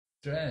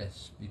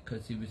stress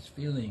because he was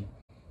feeling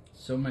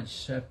so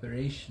much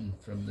separation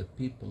from the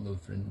people of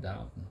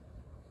Vrindavan.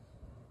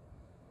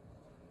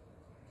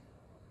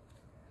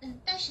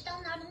 但是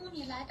当拿卢穆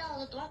尼来到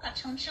了多尔卡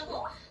城之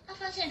后，他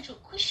发现主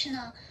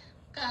Krishna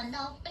感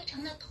到非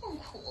常的痛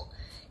苦，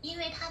因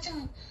为他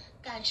正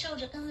感受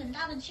着跟文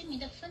达文居民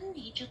的分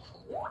离之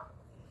苦。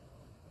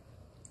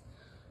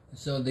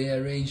So they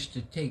arranged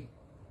to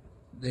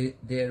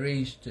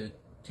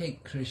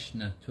take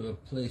Krishna to a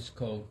place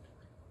called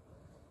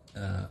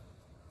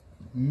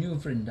New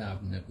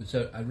Vrindavan. It was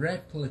a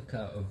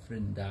replica of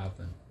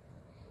Vrindavan,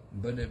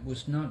 but it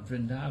was not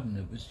Vrindavan.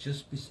 It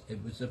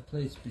was a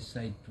place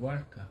beside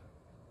Dwarka.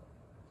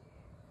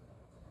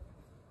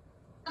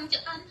 他们就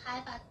安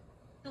排把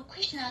主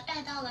Krishna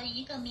带到了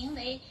一个名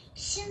为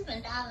新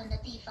文达文的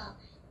地方，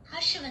它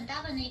是文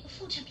达文的一个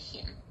复制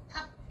品，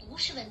它不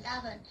是文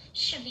达文，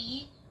是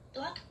离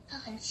Dwarka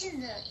很近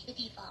的一个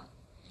地方。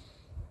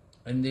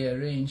And they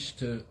arranged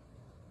to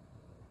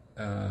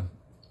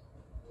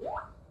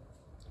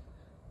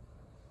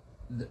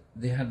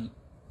they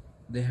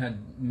had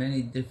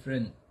many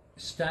different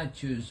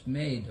statues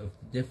made of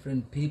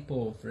different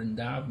people of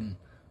Vrindavan,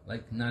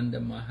 like Nanda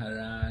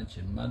Maharaj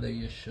and Mother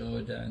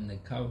Yashoda and the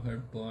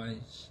cowherd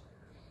boys.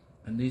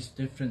 And these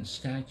different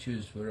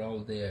statues were all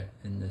there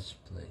in this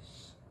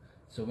place.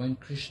 So when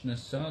Krishna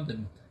saw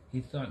them, he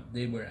thought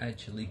they were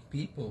actually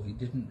people. He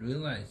didn't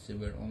realize they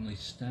were only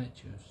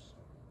statues.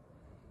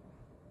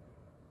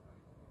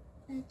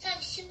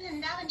 在新文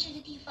达文这个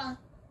地方，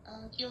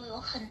又有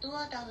很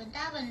多的文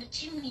达文的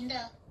居民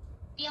的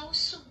雕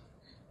塑，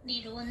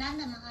例如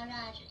Nanda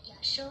Maharaj、亚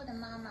修的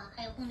妈妈，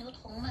还有公牛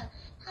童们，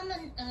他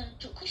们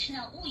主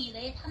Krishna 误以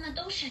为他们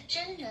都是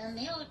真人，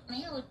没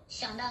有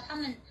想到他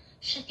们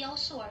是雕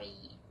塑而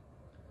已。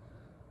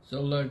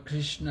So Lord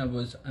Krishna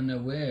was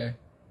unaware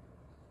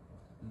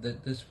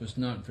that this was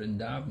not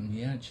Vrindavan.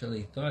 He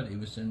actually thought he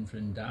was in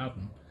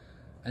Vrindavan,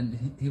 and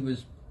he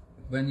was.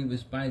 When he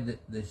was by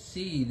the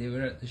sea, they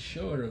were at the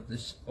shore of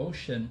this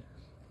ocean,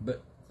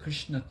 but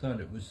Krishna thought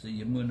it was the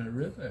Yamuna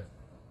River.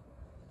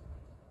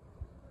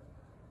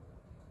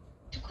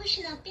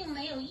 Krishna 并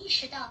没有意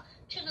识到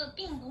这个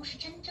并不是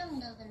真正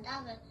的文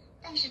达文，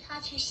但是他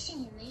却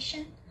信以为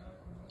真，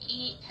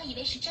他以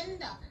为是真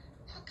的。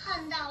他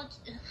看到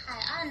海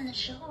岸的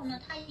时候呢，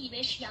他以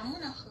为是雅穆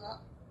纳河。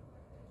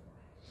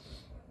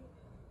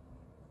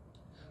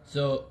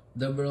So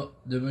there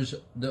was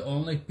the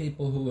only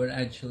people who were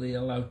actually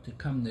allowed to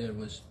come there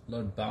was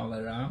Lord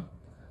Balaram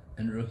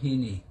and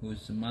Rohini, who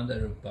was the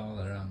mother of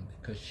Balaram,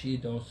 because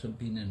she'd also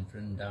been in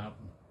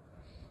Vrindavan.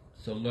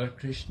 So Lord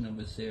Krishna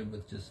was there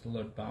with just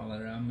Lord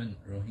Balaram and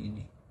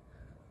Rohini.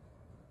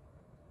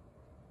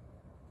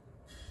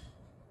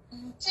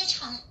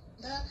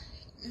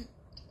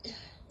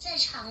 在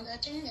场的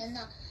真人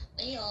呢，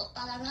唯有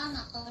巴拉拉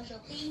玛和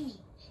Rohini，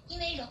 因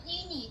为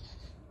Rohini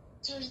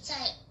就是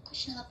在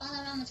Krishna 和巴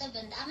拉拉玛在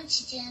文达文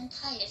期间，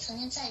他也曾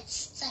经在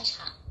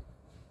场。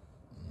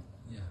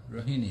Yeah,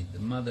 Rohini, the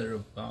mother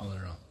of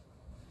Balaram.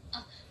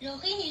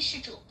 Rohini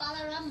是主巴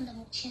拉拉玛的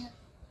母亲。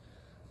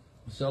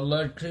So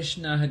Lord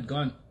Krishna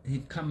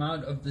he'd come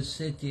out of the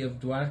city of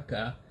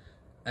Dwarka,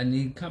 and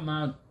he'd come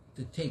out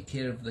to take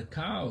care of the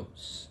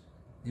cows.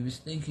 He was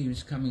thinking he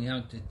was coming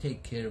out to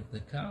take care of the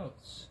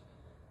cows.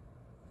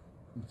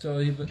 So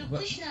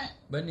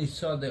when he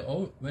saw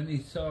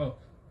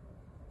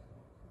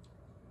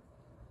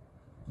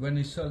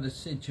the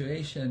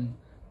situation,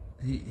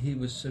 he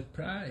was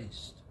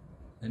surprised,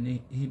 and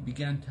he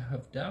began to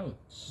have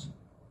doubts.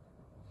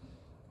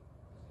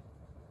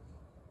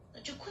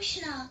 主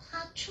Krishna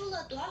他出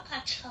了多尔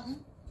卡城，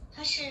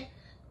他是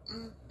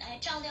来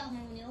照料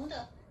母牛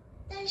的，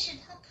但是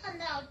他看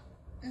到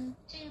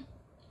这个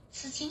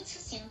此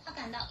情，他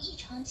感到异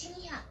常惊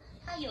讶，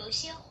他有一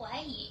些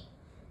怀疑。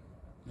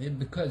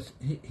Because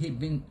he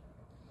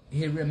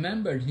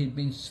remembered he'd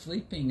been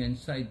sleeping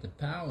inside the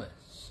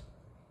palace.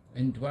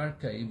 In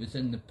Dwarka, he was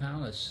in the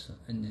palace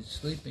and he's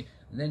sleeping.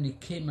 And then he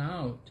came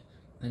out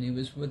and he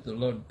was with the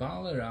Lord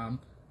Balaram,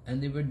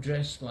 and they were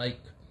dressed like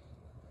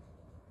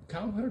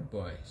cowherd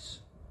boys.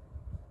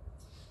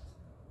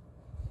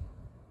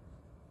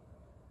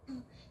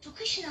 主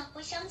Krishna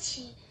回想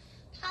起，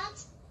他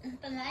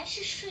本来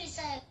是睡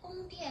在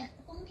宫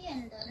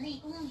殿的内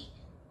宫里，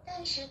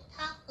但是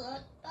他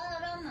和巴拉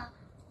拉玛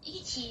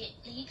一起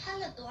离开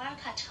了多尔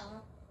卡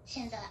城。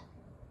现在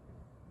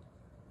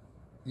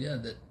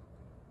Yeah, that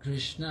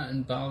Krishna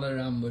and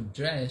Balaram were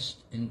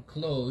dressed in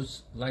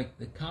clothes like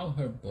the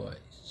cowherd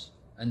boys,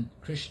 and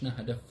Krishna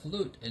had a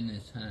flute in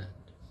his hand.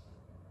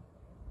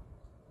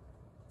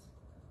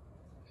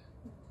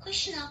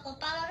 Krishna 和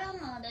巴拉拉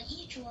玛的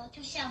衣着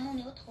就像牧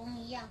牛童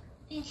一样，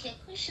并且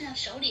Krishna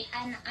手里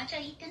还拿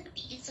着一根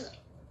笛子。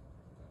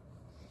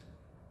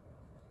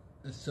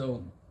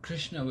So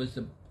Krishna was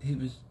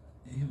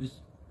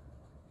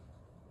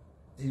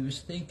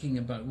thinking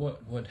about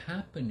what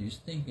happened. He's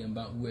thinking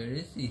about where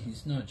is he?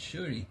 He's not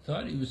sure. He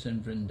thought he was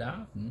in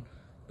Vrindavan,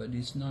 but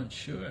he's not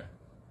sure.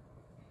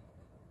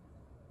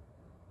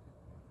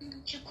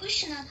 这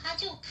Krishna 他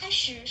就开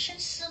始深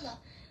思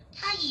了，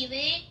他以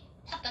为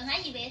他本来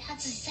以为他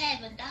自己在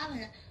文达文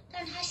呢，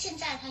但是他现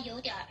在他有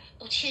点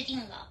不确定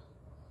了。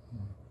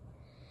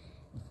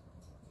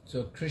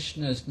So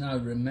Krishna is now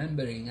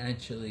remembering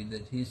actually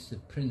that he's the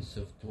prince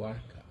of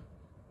Dwarka.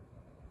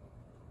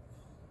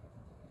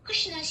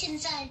 Krishna 现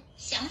在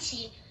想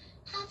起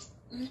他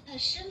的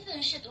身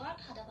份是多尔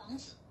卡的王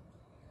子。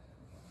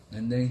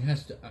And then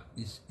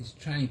he's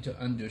trying to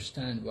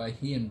understand why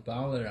he and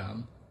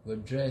Balaram were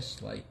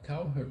dressed like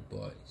cowherd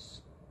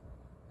boys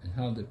and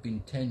how they've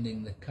been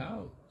tending the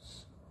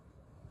cows.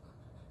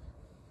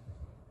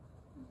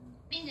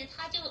 并且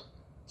他就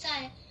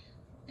在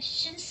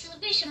深思，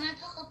为什么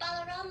他和巴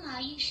拉拉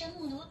玛一身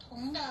母牛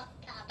童的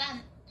打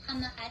扮，他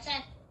们还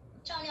在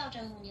照料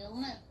着母牛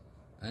们。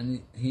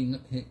And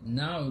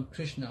now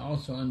Krishna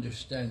also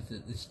understands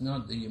that it's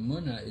not the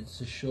Yamuna, it's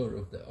the shore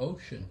of the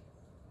ocean.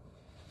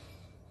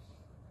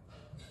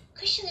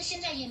 Krishna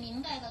现在也明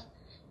白了，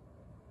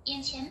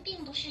眼前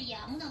并不是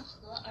洋的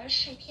河，而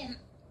是一片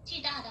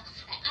巨大的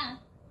海岸。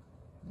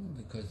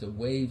Because the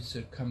waves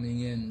are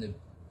coming in, the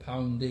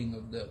pounding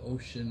of the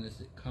ocean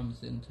as it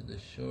comes into the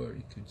shore,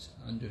 you could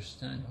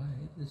understand why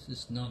this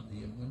is not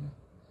the Yamuna.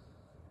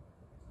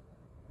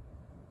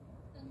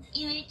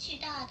 因为巨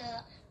大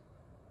的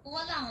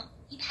波浪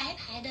一排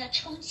排的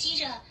冲击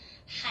着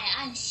海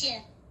岸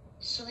线，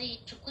所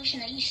以主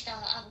Krishna意识到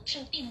了啊，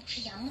这并不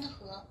是洋的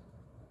河。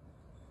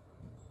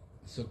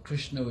So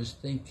Krishna was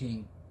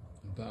thinking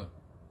about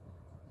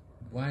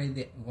why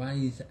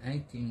he's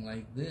acting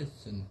like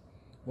this and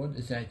what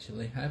is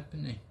actually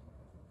happening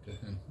to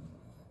him.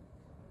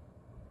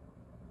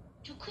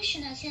 主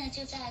Krishna现在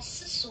就在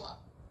思索，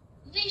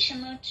为什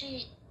么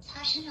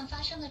他身上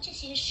发生的这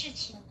些事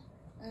情，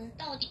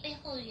到底背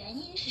后的原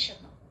因是什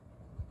么？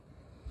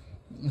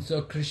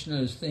 So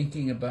Krishna was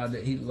thinking about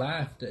it. He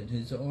laughed at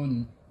his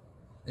own.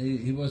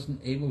 He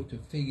wasn't able to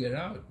figure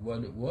out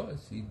what it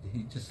was.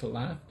 He just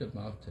laughed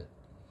about it.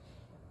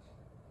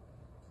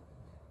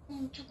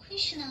 主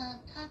Krishna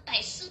他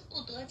百思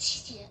不得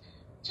其解，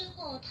最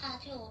后他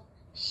就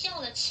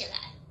笑了起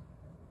来。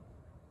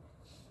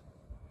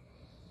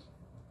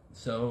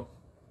So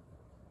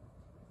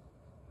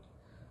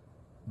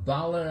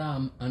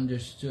Balaram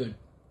understood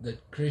that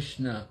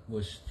Krishna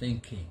was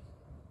thinking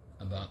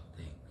about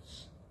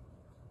things.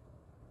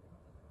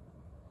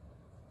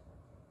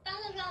 巴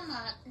拉拉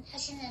玛他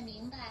现在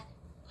明白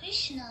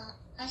 ，Krishna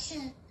他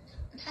现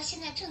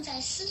在正在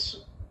思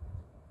索。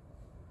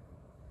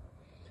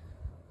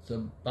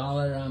So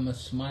Balarama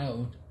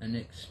smiled and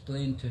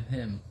explained to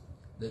him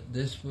that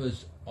this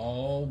was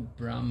all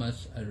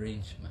Brahma's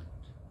arrangement.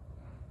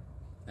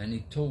 And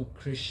he told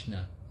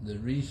Krishna the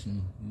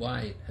reason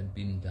why it had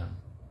been done.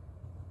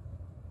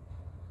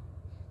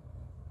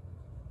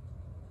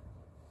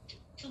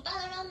 主巴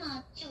拉拉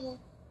玛就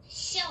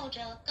笑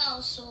着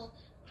告诉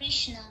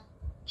Krishna，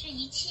 这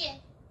一切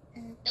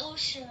都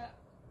是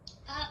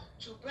他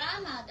主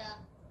Brahma 的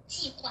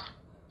计划，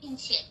并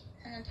且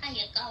他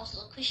也告诉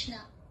了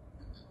Krishna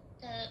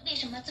为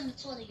什么这么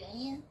做的原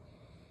因。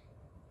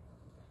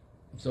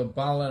 So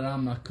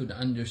Balarama could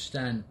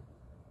understand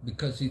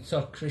because he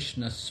saw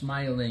Krishna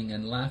smiling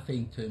and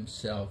laughing to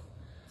himself,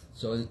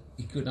 so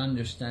he could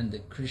understand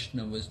that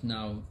Krishna was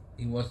now,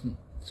 he wasn't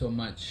so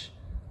much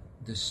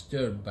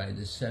disturbed by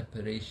the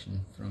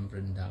separation from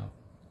Vrindavan.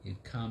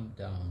 He'd calmed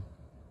down.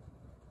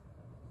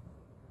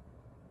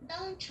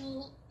 当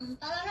主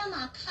巴拉拉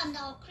玛看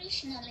到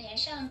Krishna 脸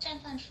上绽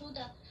放出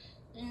的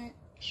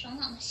爽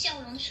朗的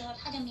笑容的时候，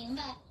他就明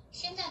白，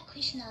现在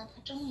Krishna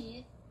他终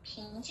于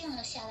平静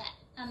了下来，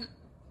他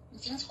已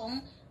经从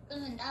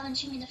跟文达文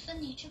居民的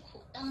分离之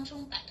苦当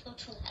中摆脱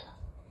出来了。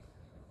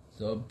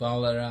 So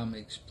Balaram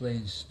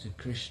explains to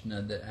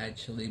Krishna that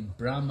actually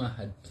Brahma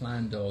had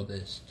planned all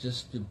this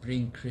just to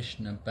bring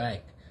Krishna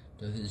back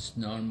to his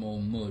normal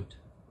mood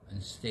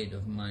and state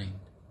of mind.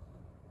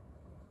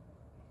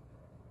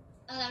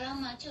 巴拉拉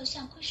玛就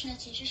向 Krishna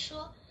解释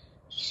说，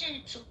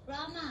是主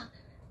Brahma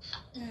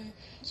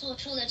做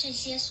出了这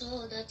些所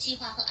有的计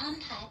划和安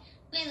排，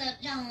为了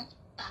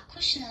把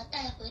Krishna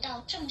带回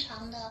到正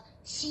常的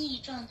心意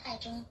状态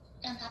中，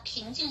让他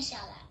平静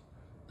下来。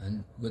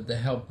 And with the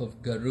help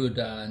of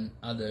Garuda and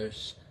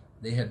others,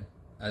 they had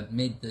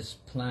made this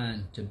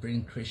plan to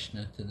bring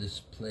Krishna to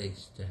this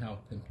place to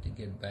help him to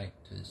get back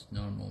to his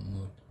normal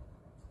mood.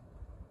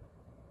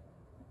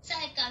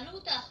 在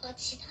Garuda 和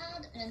其他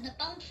人的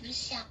帮助之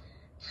下，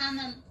他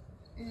们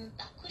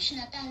把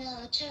Krishna 带到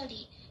了这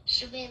里，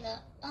是为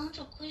了帮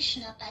助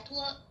Krishna 摆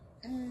脱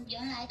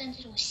原来的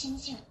这种心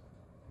境。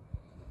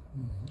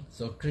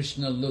 So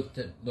Krishna looked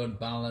at Lord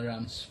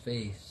Balaram's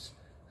face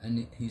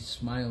and he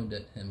smiled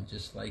at him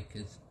just like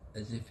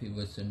as if he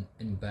was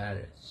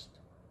embarrassed.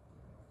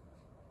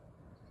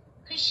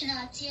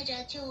 Krishna 接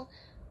着就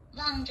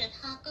望着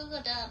他哥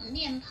哥的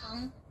面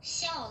庞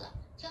笑了，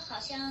就好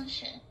像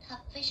是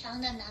他非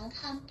常的难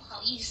堪，不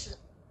好意思。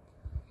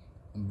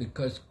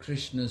 Because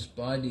Krishna's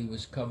body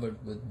was covered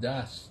with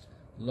dust,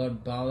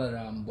 Lord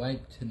Balaram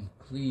wiped him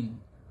clean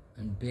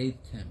and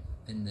bathed him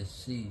in the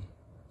sea.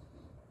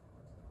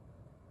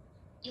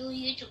 由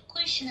于主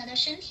Krishna 的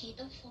身体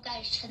都覆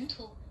盖尘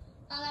土，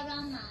巴拉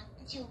拉玛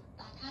就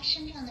把他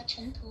身上的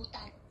尘土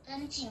掸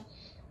干净，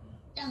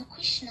让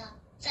Krishna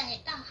在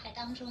大海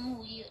当中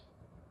沐浴。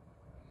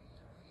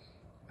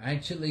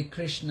Actually,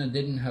 Krishna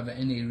didn't have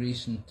any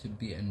reason to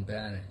be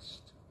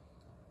embarrassed.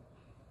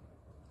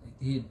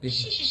 He'd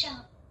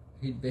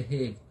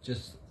behaved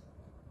just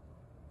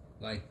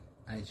like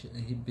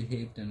he'd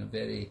behaved in a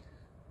very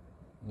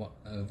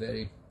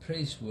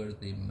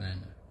praiseworthy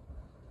manner.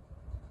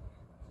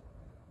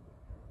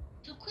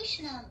 就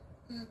Krishna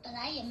本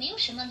来也没有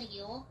什么理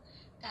由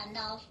感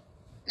到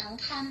难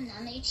堪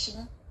难为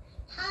情，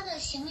他的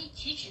行为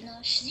举止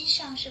呢，实际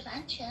上是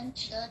完全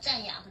值得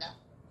赞扬的。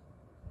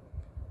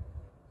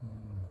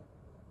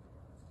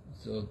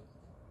So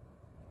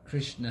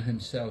Krishna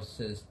himself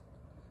says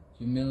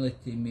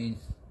humility means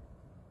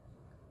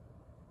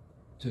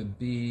to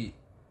be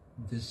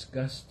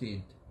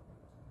disgusted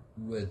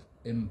with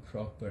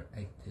improper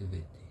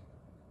activity.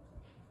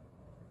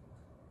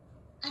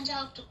 按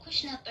照主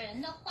Krishna 本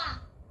人的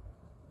话，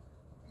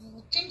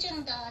真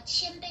正的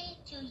谦卑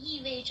就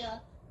意味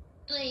着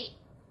对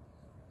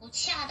不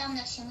恰当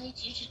的行为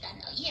举止感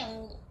到厌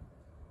恶。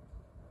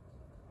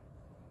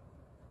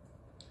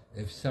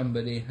If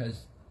somebody's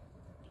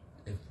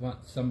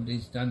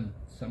done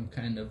some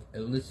kind of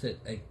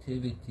illicit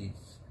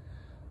activities,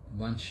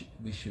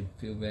 we should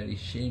feel very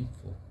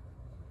shameful,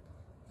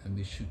 and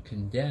we should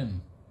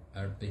condemn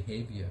our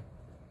behavior.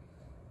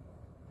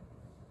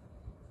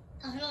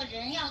 倘若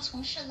人要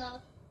从事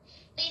了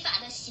非法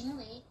的行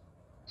为，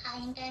他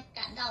应该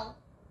感到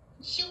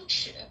羞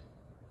耻，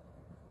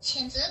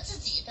谴责自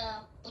己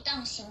的不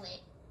当行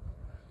为。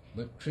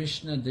But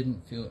Krishna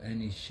didn't feel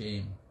any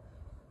shame.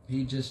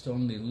 He just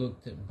only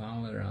looked at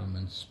Balaram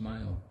and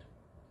smiled.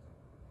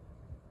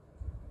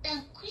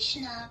 但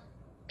Krishna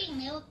并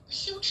没有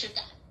羞耻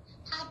感，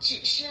他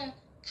只是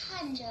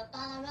看着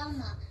巴拉拉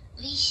玛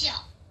微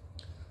笑。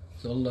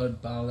So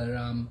Lord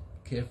Balaram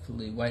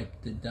carefully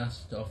wiped the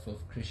dust off of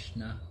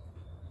Krishna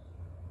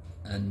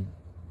and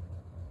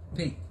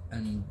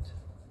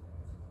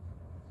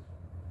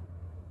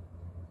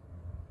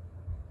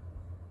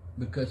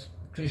because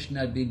Krishna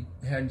had been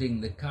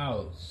herding the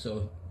cows,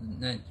 so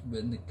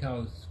when the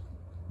cows,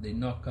 they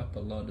knock up a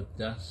lot of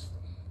dust,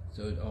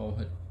 so it all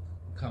had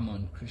come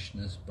on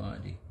Krishna's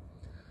body.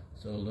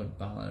 So Lord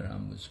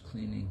Balaram was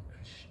cleaning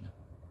Krishna.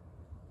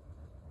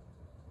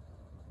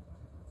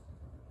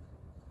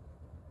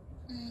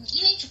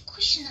 因为主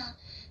Krishna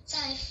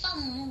在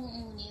放牧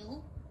母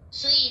牛，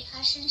所以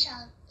他身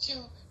上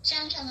就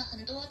沾上了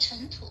很多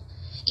尘土，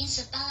因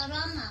此巴拉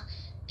拉玛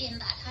便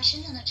把他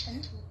身上的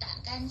尘土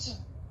掸干净。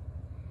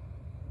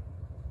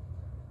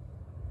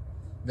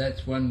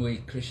That's one way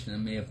Krishna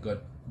may have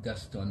got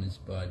dust on his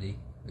body,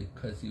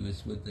 because he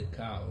was with the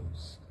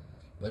cows.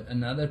 But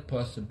another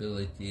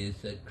possibility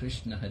is that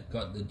Krishna had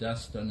got the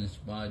dust on his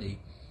body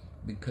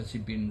because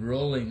he'd been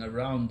rolling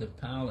around the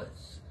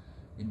palace.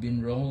 He'd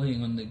been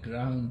rolling on the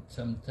ground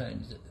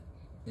sometimes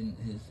in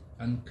his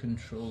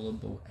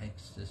uncontrollable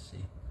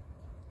ecstasy.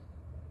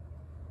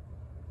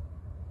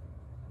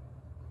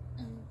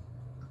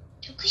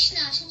 就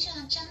Krishna 身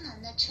上沾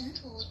满了尘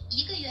土，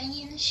一个原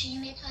因是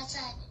因为他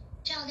在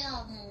照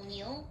料母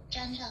牛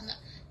沾上的，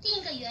另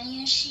一个原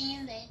因是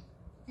因为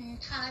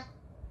他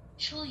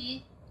出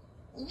于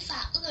无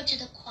法遏制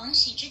的狂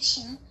喜之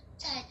情，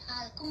在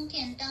他的宫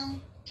殿当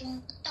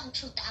中到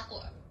处打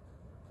滚。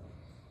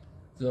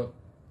 So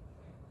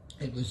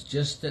it was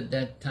just at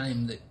that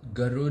time that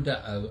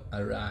Garuda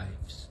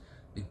arrives,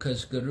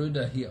 because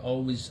Garuda, he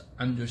always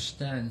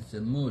understands the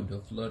mood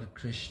of Lord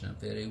Krishna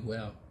very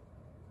well.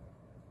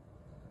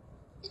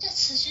 就在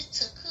此时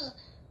此刻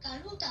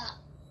 ，Garuda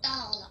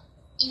到了，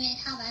因为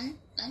他完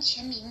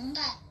全明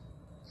白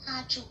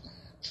他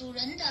主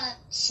人的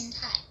心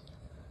态。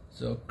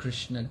 So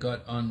Krishna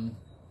got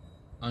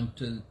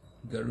onto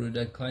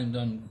Garuda, climbed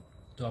on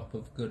top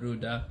of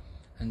Garuda,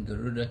 and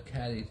Garuda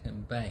carried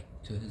him back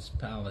to his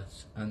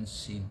palace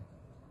unseen.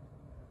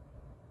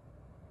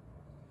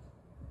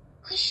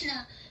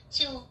 Krishna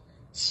就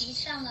骑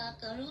上了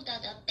Garuda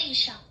的背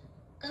上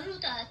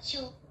 ，Garuda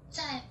就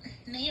在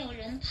没有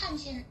人看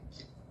见、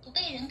不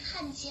被人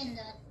看见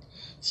的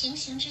情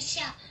形之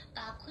下，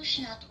把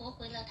Krishna 驮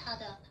回了他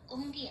的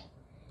宫殿。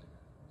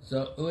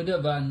 So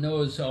Uddhava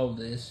knows all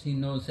this. He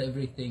knows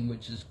everything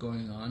which is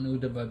going on.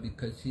 Uddhava,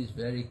 because he's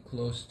very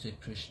close to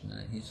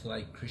Krishna. He's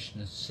like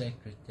Krishna's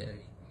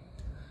secretary.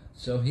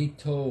 So he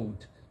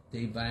told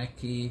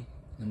Devaki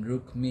and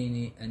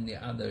Rukmini and the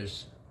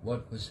others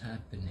what was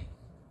happening.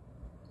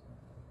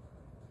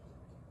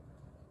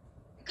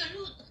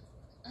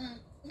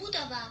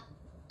 Uddhava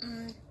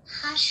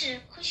他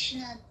是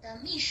Krishna 的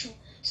秘书，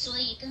所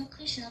以跟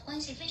Krishna 关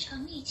系非常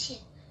密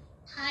切。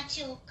他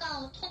就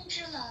通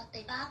知了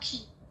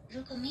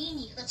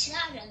Devaki、Rukmini 和其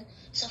他人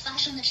所发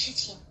生的事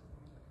情。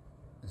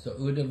So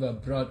Uddhava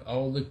brought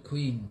all the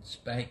queens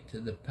back to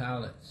the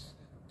palace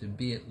to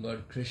be at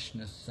Lord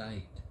Krishna's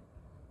side.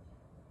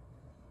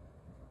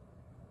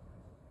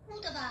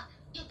 Uddhava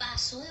又把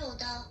所有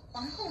的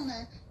皇后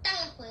们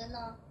带回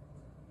了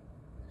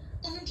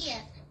宫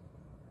殿，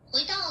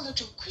回到了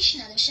主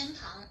Krishna 的身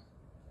旁。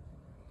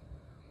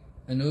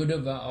And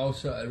Uddhava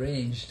also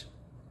arranged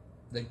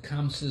that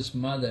Kamsa's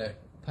mother,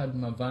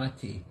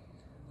 Padmavati,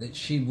 that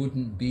she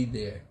wouldn't be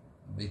there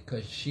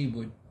because she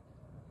would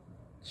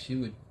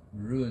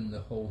ruin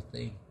the whole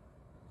thing.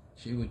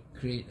 She would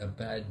create a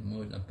bad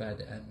mood, a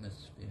bad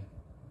atmosphere.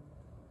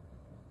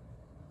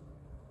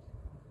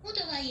 乌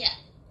德瓦也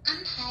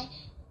安排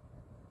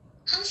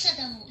康瑟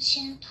的母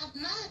亲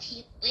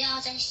Padmavati 不要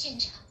在现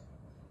场，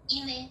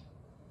因为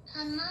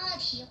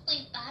Padmavati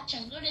会把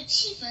整个的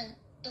气氛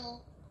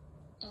都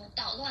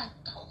捣乱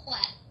搞坏。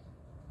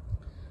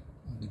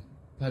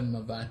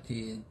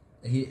Padmavati,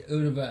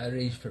 Uddhava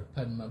arranged for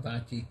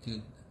Padmavati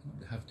to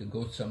have to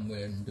go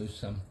somewhere and do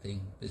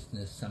something,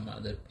 business, some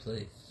other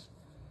place.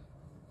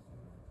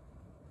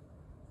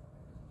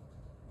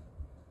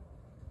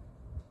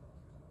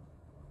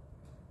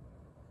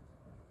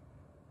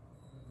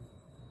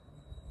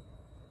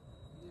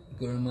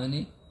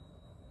 Gurumani?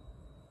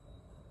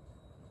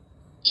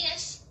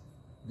 Yes.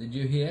 Did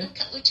you hear?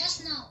 Okay,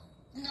 just now.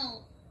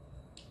 No.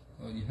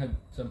 Oh,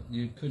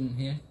 you couldn't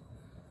hear?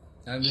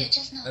 Yeah,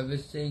 just now. I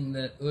was saying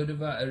that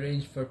Uddhava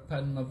arranged for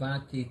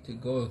Padmavati to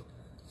go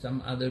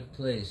some other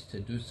place to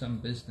do some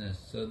business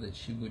so that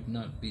she would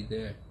not be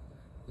there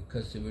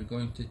because they were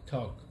going to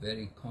talk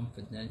very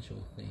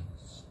confidential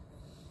things.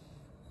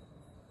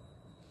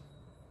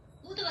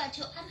 乌德瓦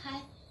就安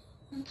排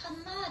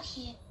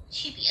Padmavati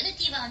去别的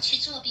地方去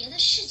做别的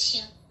事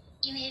情，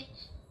因为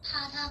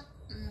怕他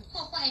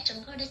破坏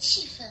整个的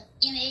气氛，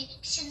因为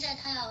现在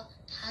他要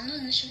谈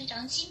论的是非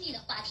常机密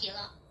的话题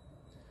了。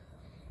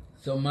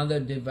So Mother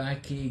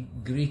Devaki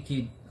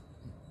greeted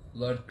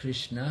Lord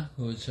Krishna,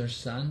 who is her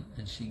son,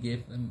 and she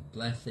gave him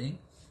blessings.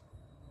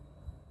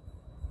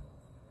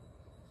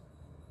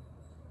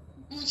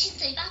 母亲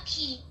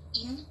Devaki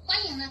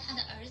欢迎了他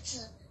的儿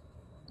子，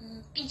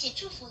并且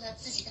祝福了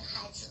自己的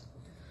孩子。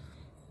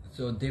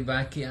So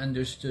Devaki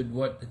understood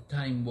what the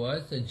time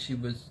was, and she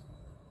was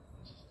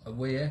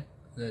aware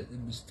that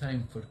it was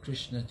time for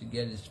Krishna to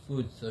get his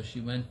food, so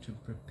she went to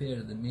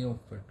prepare the meal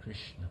for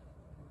Krishna.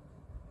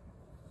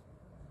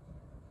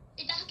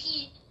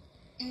 Devaki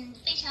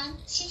非常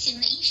清醒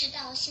地意识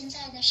到现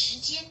在的时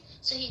间，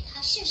所以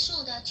他迅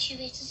速地去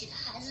为自己的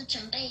孩子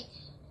准备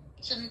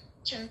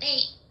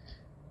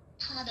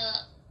他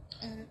的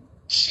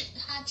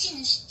他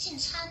进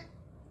餐。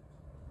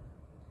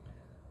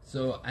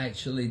So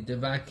actually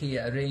Devaki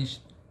arranged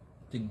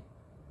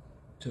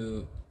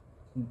to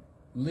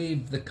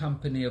leave the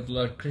company of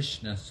Lord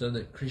Krishna so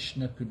that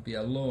Krishna could be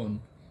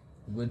alone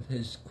with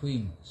his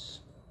queens.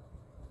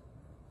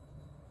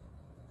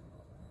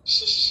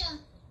 事实上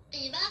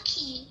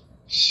Devaki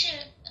是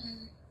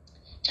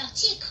找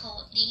借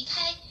口离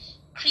开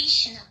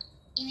Krishna，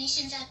 因为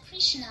现在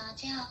Krishna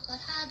将要和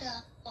他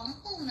的皇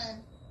后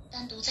们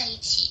单独在一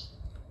起。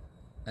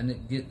And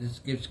this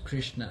gives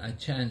Krishna a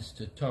chance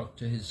to talk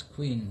to his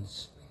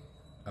queens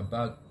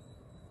about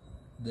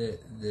the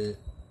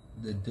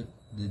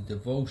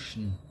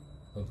devotion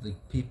of the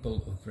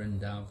people of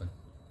Vrindavan.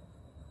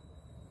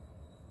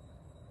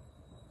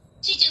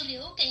 这就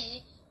留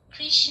给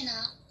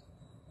Krishna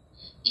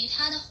与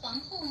他的皇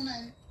后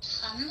们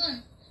谈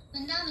论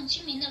Vrindavan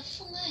居民的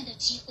奉爱的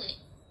机会。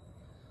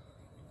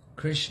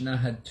Krishna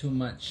had too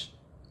much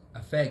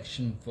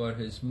affection for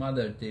his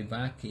mother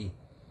Devaki.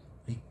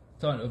 He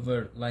thought of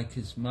her like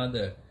his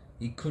mother.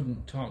 He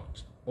couldn't talk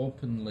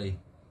openly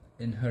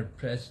in her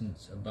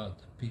presence about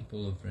the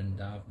people of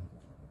Vrindavan.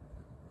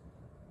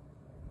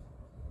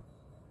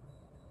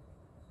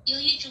 由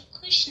于主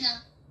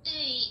Krishna 对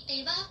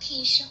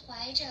Devaki 是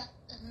怀着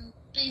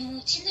对母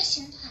亲的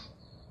心态，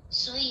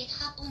所以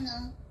他不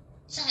能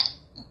在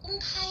公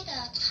开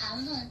的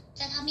谈论，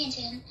在他面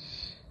前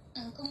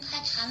公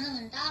开谈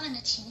论Vrindavan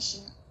的情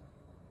形。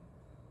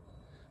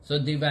So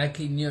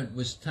Devaki knew it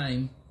was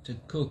time to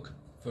cook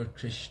for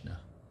Krishna.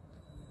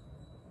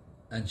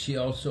 And she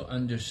also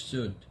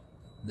understood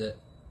that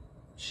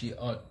she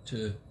ought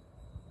to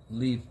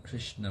leave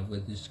Krishna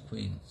with his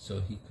queen so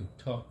he could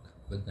talk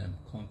with them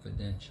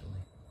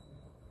confidentially.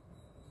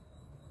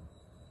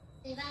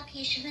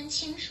 Devaki 十分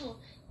清楚，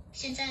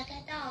现在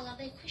该到了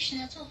为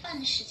Krishna 做饭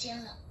的时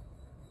间了，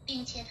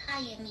并且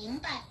他也明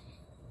白，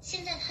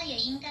现在他也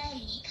应该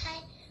离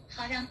开，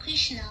好让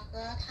Krishna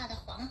和他的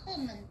皇后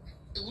们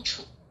独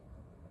处。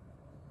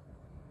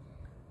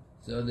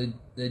So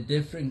the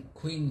different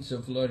queens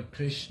of Lord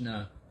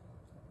Krishna,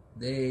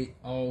 they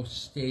all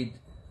stayed,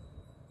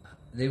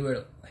 they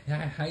were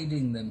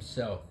hiding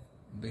themselves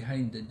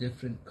behind the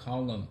different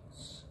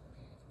columns,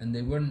 and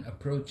they weren't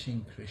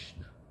approaching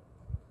Krishna.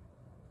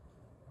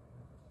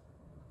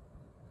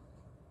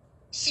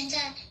 现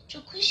在主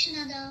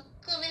Krishna 的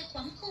各位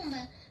皇后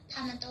们，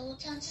他们都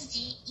将自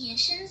己隐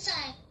身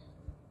在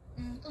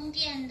宫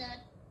殿的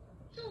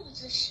柱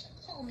子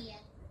后面，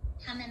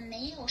他们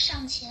没有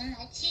上前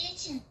来接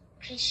近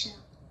Krishna.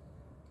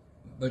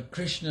 But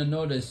Krishna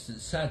noticed that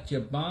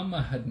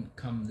Satyabhama hadn't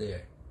come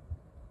there.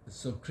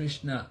 So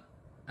Krishna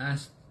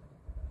asked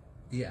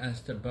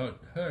about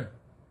her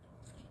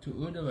to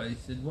Uddhava. He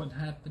said, what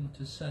happened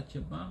to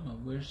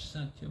Satyabhama? Where's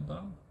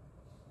Satyabhama?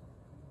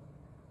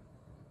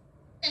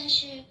 但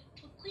是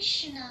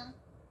Krishna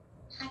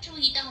他注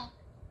意到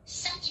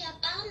萨提亚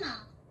巴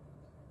玛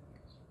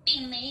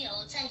并没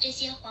有在这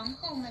些皇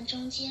后们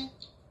中间，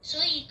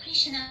所以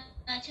Krishna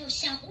就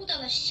向乌达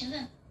瓦询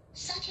问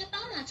萨提亚巴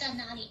玛在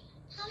哪里，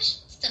他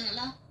是怎么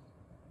了？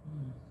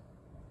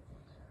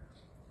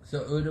 So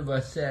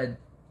Uddhava said,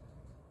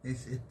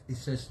 he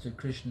says to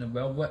Krishna,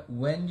 well,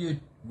 when you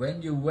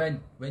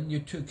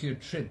took your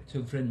trip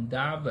to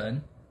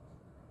Vrindavan,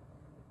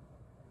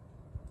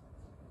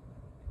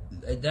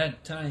 at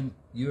that time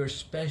your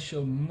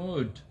special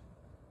mood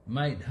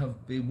might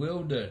have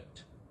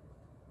bewildered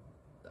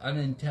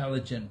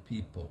unintelligent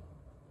people.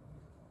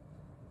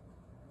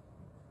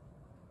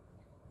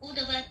 乌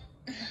德瓦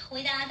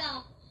回答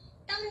道：“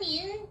当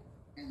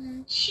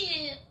您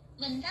去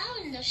文达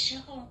文的时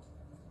候，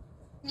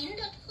您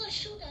的特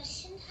殊的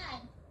心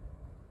态，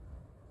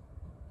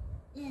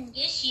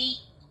也许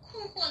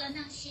困惑了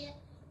那些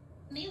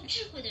没有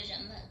智慧的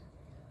人们。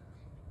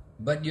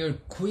 But your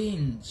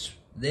queens,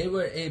 they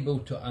were able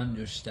to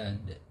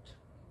understand it.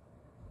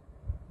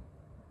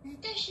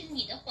 但是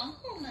你的皇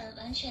后们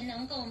完全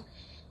能够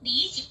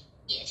理解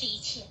这一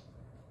切。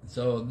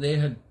 So they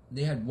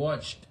had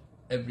watched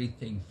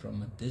everything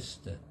from a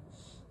distance.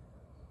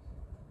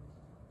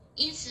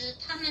 因此，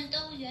他们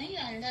都远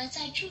远的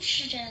在注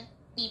视着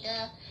你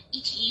的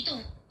一举一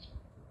动。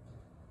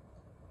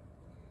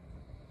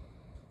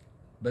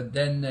 But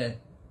then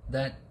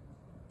that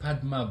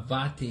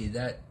Padmavati,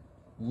 that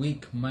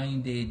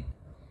weak-minded,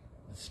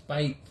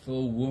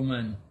 spiteful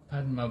woman,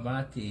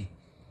 Padmavati,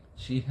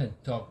 she had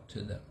talked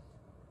to them.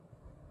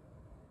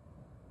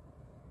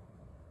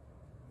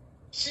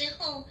 随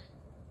后，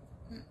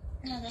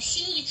那个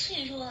心意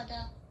脆弱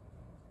的，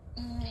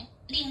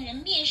令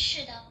人蔑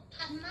视的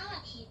帕玛瓦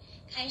提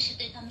开始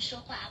对他们说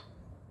话。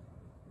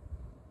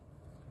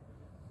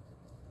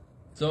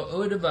 So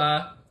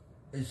Uddhava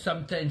is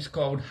sometimes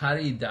called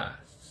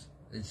Haridas.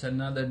 It's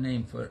another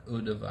name for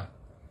Uddhava.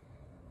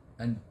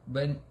 And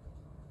when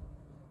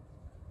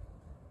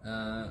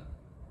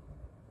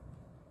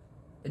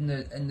in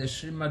the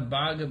Srimad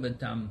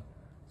Bhagavatam,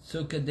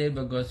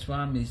 Sukadeva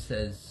Goswami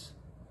says,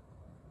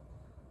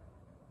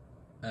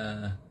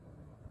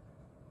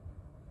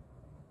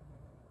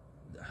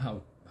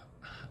 how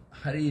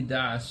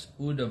Haridas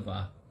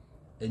Uddhava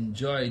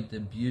enjoyed the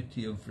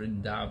beauty of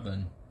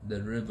Vrindavan,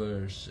 the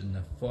rivers and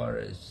the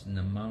forests and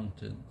the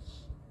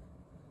mountains.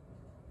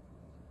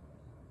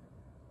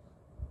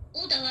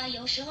 乌德瓦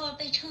有时候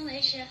被称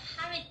为是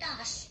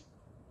Haridas，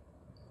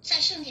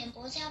 在圣典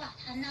博迦瓦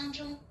坛当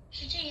中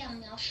是这样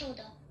描述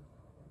的：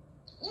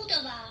乌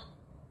德瓦，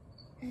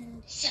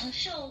享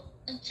受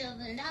着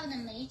文达文的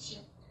美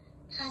景，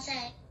他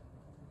在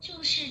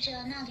注视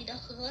着那里的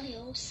河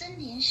流、森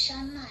林、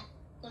山脉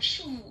和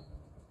树木。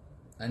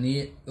 And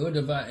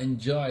Uddhava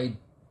enjoyed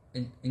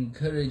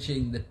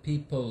encouraging the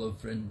people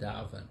of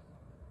Vrindavan,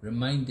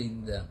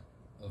 reminding them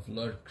of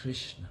Lord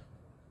Krishna.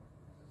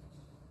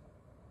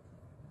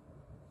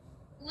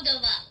 乌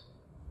德瓦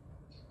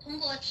通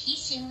过提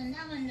醒文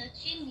达文的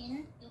居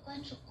民有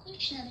关主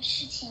Krishna 的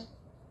事情，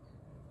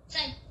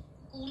在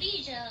鼓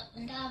励着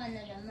文达文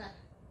的人们。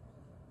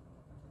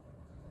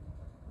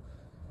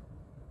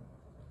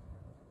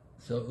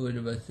 So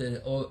Uddhava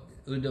said,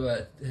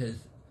 Uddhava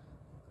says,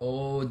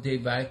 oh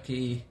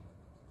Devaki,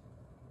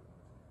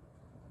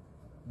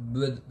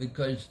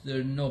 because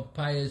there are no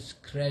pious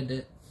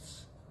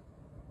credits.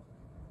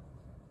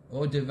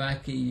 Oh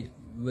Devaki,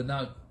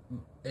 without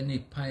any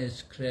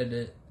pious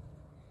credit,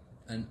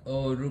 and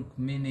oh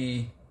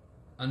Rukmini,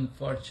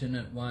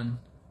 unfortunate one,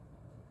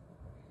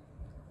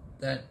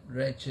 that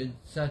wretched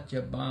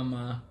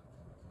Satyabhama,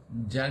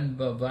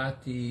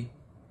 Janbhavati,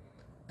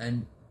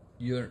 and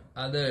your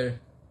other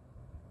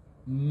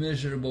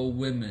miserable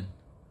women.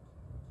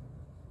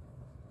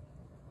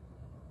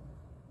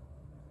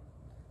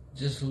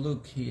 Just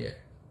look here.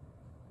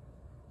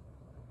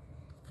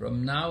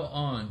 From now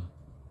on,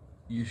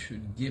 you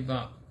should give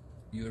up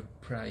your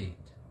pride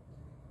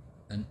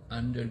and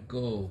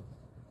undergo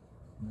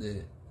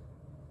the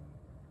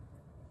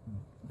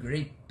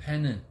great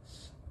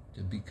penance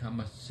to become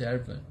a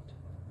servant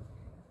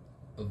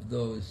of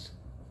those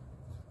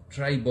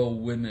tribal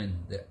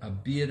women, the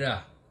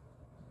Abira,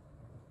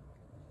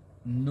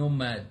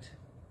 nomad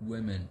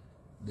women,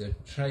 the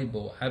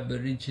tribal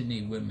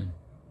Aborigine women.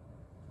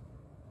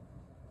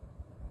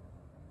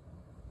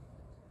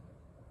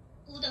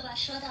 乌德瓦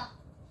说道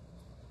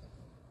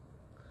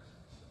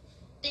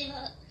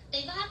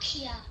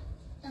 ：“Devaki 啊，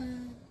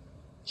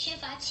缺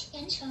乏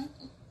虔诚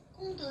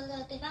功德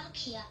的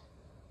Devaki 啊，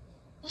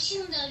不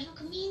幸的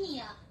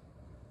Rukmini 啊，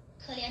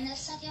可怜的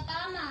萨迦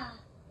巴玛、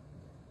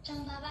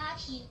张巴巴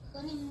提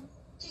和你们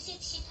这些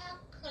其他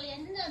可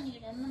怜的女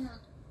人们啊，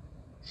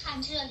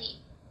看这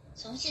里，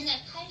从现在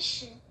开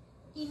始，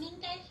你们应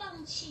该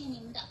放弃你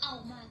们的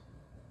傲慢，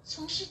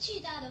从事巨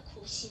大的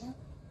苦行，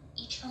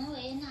以成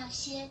为那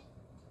些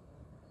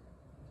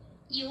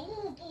游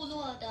牧部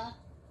落的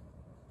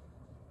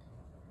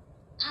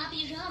阿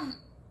比让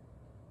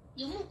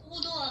游牧部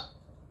落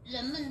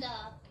人们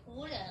的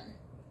仆人。”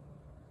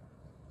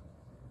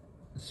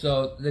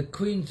 So the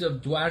queens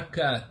of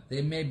Dwarka,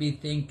 they may be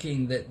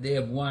thinking that they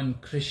have won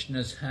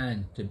Krishna's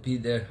hand to be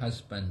their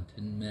husband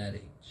in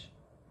marriage.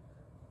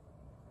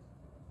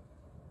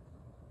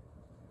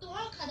 杜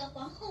尔卡的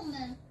皇后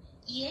们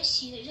也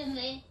许认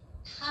为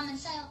他们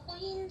在婚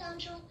姻当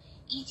中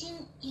已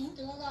经赢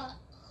得了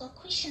和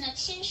Krishna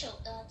牵手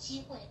的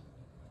机会。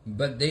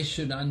But they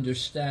should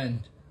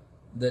understand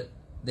that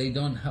they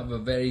don't have a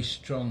very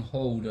strong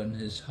hold on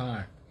his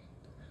heart,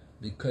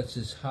 because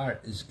his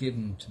heart is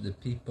given to the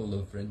people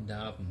of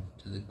Vrindavan,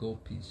 to the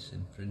gopis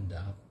in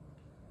Vrindavan.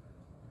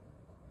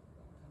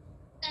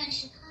 但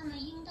是他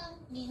们应当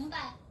明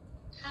白，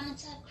他们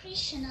在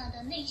Krishna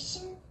的内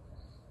心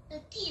的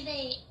地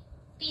位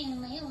并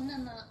没有那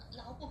么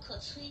牢不可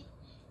摧，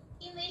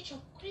因为主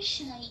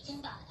Krishna 已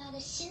经把他的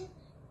心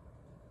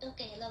都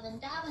给了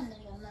Vrindavan 的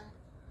人们。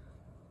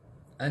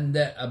And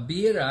the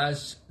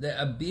Abiras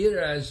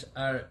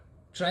are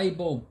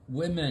tribal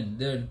women.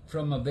 They're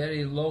from a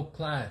very low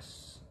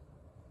class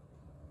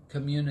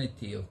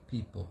community of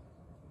people.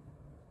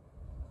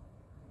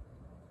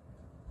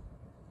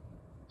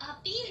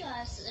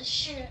 Abiras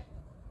是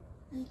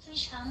非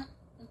常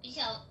比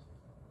较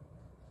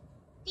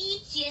低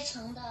阶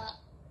层的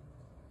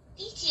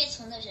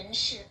人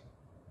士。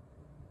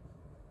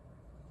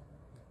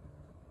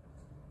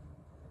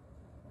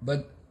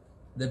But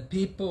the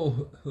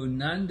people who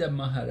Nanda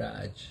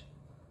Maharaj,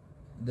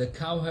 the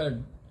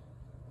cowherd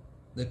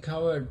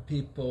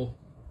people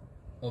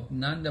of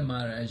Nanda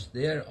Maharaj,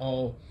 they're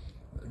all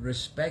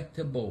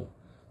respectable.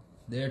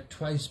 They're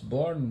twice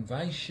born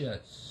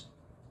Vaishyas.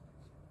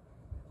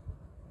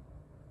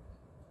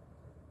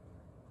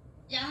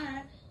 然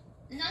而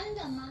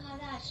Nanda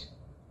Maharaj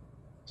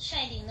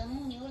率领的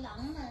牧牛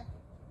郎们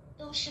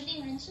都是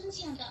令人尊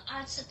敬的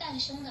二次诞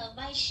生的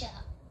Vaishya。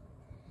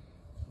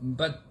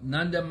 But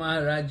Nanda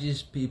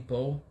Maharaj's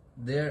people,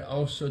 they're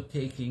also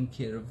taking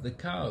care of the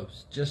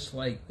cows, just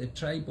like the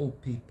tribal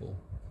people.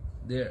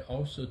 They're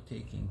also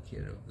taking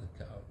care of the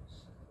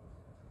cows.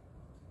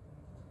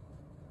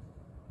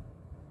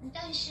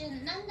 但是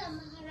Nanda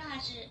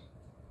Maharaj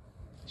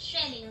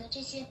率领的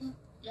这些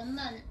人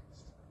们，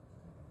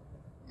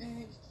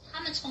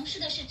他们从事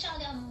的是照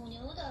料母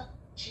牛的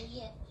职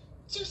业，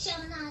就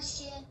像那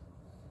些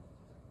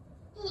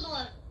部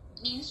落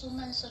民族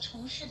们所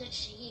从事的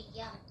职业一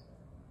样。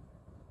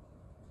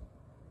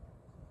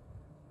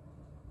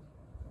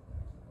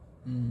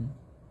And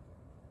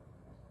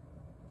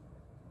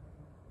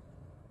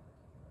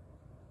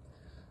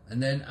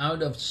then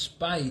out of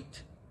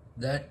spite,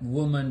 that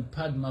woman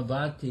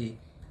Padmavati,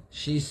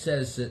 she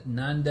says that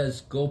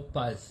Nanda's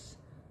Gopas,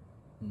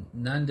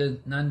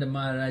 Nanda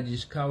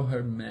Maharaj's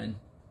cowherd men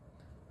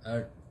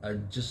are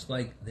just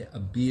like the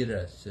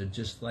Abiras, they're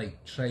just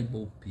like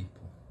tribal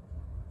people,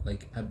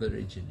 like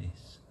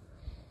Aborigines.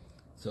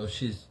 So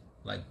she's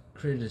like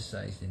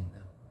criticizing them.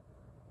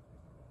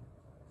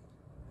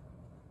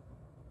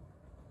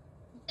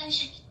 但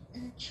是，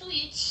出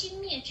于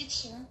轻蔑之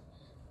情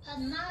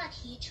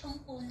，Padmavati 称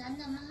呼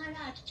Nanda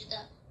Maharaj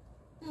的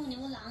牧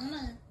牛郎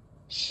们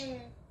是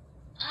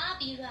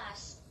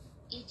Abiras，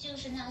 也就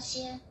是那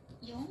些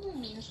游牧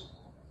民族。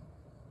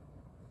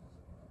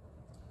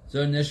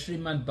So in the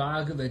Srimad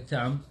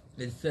Bhagavatam,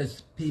 it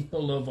says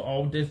people of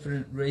all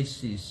different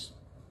races,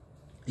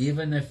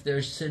 even if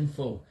they're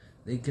sinful,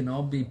 they can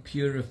all be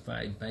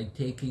purified by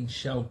taking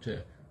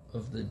shelter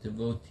of the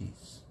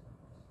devotees.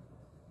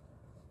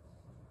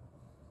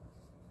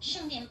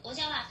 圣典博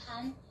伽瓦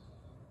坛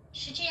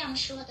是这样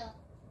说的：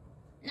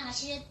那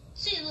些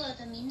罪恶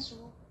的民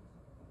族，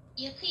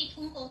也可以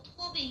通过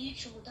托背于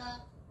主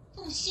的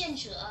奉献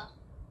者，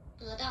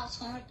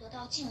从而得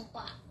到净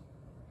化。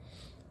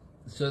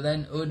So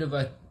then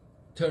Uddhava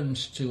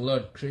turns to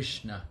Lord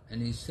Krishna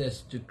and he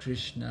says to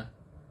Krishna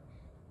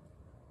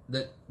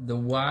that the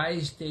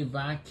wise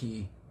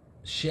Devaki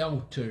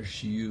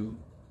shelters you,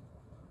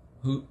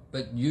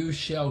 but you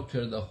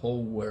shelter the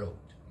whole world.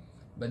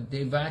 But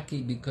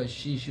Devaki, because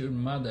she's your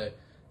mother,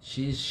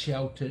 she's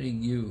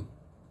sheltering you.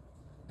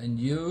 And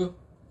you,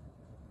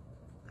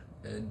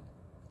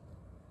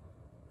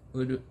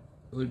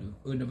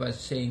 Uddhava is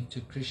saying to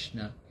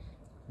Krishna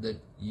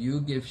that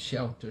you give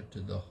shelter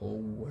to the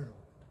whole world.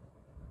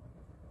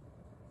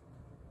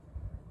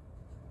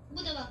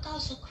 Uddhava 告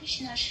诉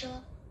Krishna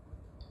说，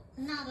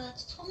那个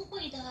聪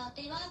慧的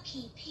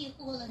Devaki 庇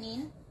护了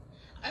您，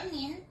而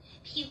您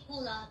庇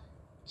护了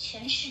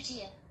全世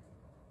界。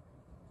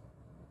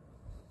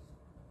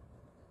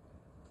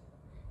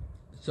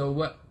So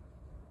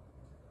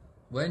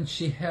when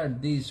she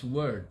heard these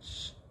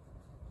words,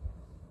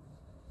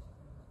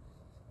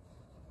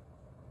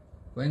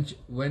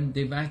 when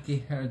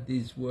Devaki heard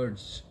these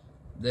words,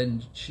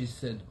 then she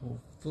said,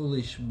 "Oh,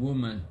 foolish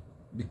woman,"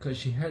 because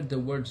she heard the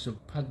words of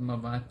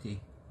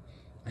Padmavati,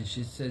 and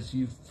she says,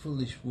 "You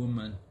foolish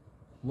woman,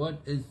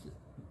 what is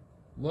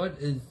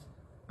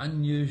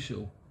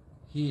unusual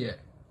here?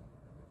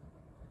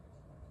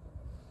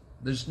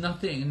 There's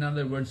nothing, in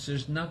other words,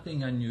 there's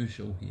nothing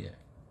unusual here."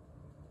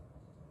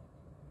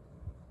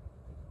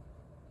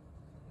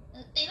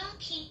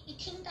 Devaki 一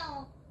听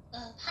到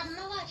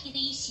Padmavati 的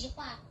一席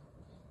话，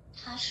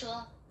他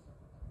说：“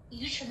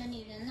愚蠢的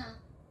女人呐，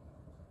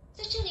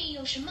在这里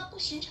有什么不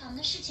寻常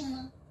的事情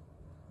吗？”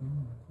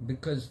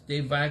 Because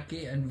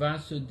Devaki and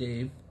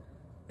Vasudeva,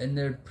 in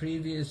their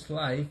previous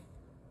life,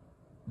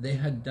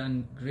 they had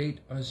done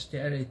great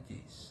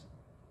austerities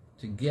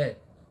to get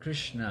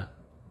Krishna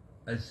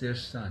as their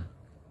son.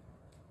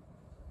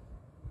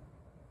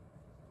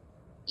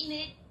 因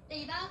为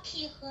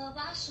Devaki 和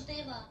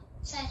Vasudeva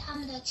在他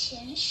们的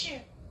前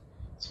世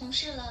从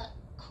事了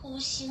苦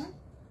行，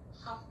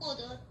好获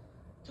得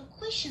就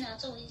Krishna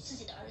作为自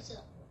己的儿子。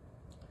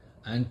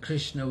And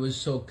Krishna was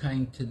so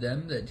kind to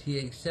them that he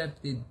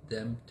accepted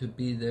them to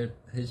be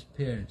his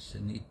parents,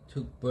 and he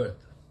took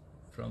birth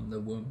from the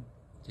womb,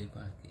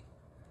 Devaki.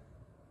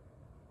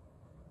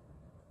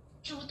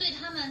 主对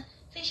他们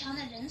非常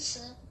的仁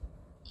慈，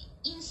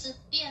因此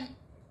便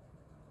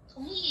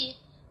同意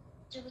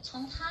这个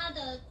从他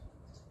的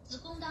子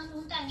宫当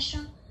中诞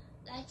生，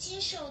来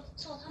接受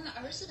做他们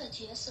儿子的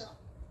角色。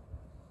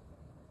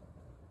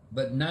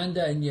But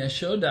Nanda and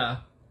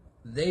Yashoda,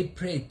 they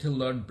prayed to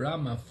Lord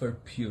Brahma for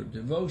pure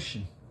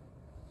devotion.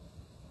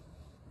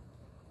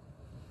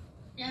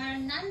 然而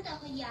南达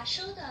和亚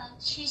修的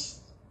去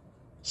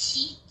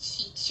祈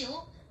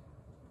求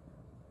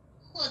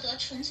获得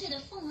纯粹的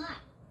奉爱。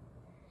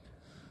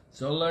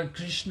So Lord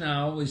Krishna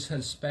always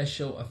has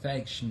special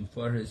affection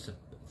for his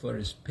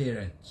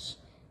parents,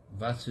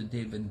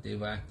 Vasudeva and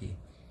Devaki,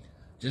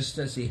 just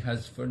as he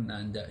has for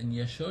Nanda and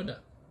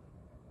Yashoda.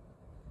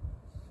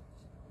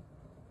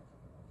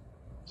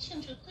 圣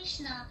主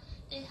Krishna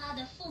对他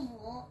的父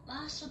母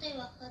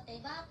Vasudeva 和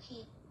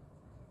Devaki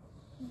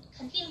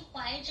肯定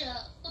怀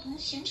着不同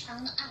寻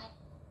常的爱，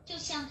就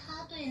像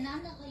他对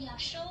南达和亚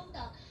修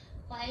的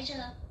怀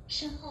着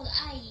深厚的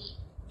爱意。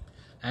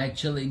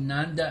Actually,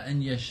 Nanda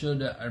and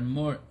Yashoda are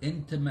more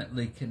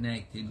intimately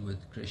connected with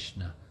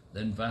Krishna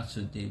than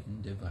Vasudeva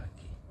and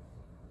Devaki.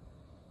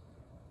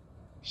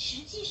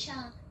 实际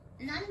上，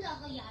南达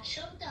和亚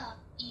修的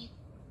与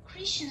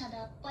Krishna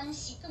的关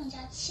系更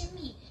加亲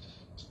密，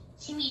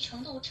亲密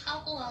程度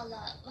超过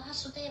了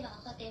Vasudeva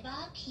和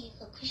Devaki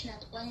和 Krishna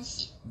的关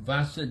系。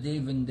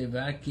Vasudeva and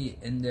Devaki,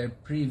 in their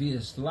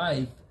previous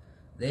life,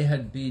 they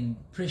had been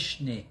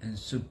Prishni and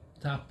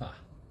Suptapa.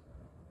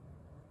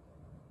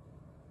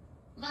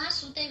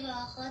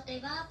 Vasudeva 和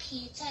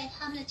Devaki 在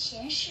他们的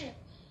前世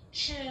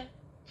是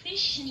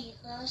Prishni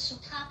和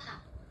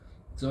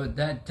Suptapa。So at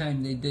that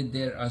time they did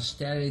their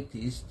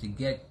austerities to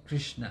get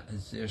Krishna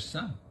as their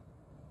son.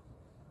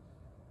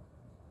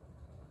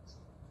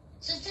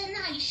 所以在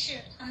那一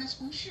世，他们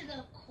从事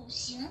的苦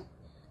行，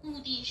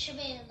目的是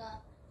为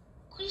了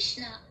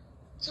Krishna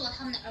做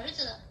他们的儿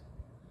子。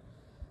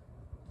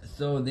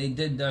So they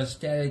did the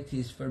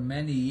austerities for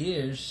many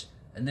years,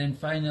 and then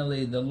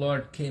finally the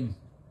Lord came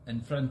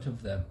in front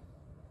of them.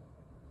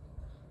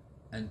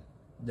 And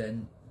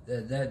then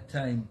at that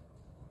time,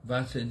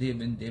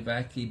 Vasudeva and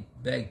Devaki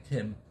begged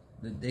him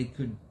that they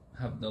could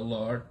have the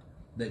Lord,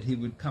 that he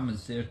would come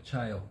as their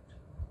child.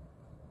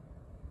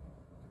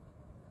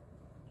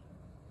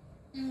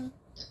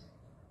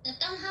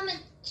 当他们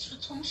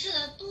从事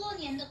了多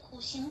年的苦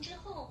行之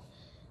后，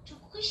主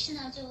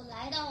Krishna 就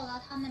来到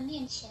了他们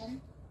面前，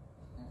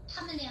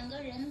他们两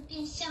个人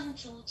便向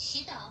主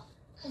祈祷，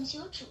恳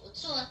求主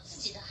做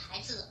自己的孩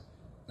子。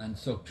And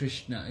so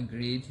Krishna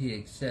agreed, he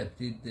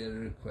accepted their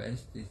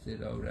request. He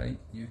said, all right,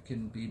 you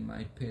can be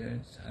my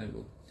parents, I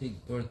will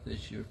take birth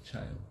as your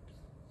child.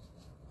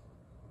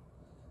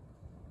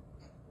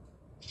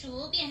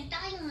 主便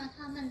答应了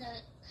他们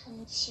的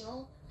恳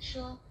求，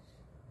说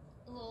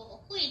我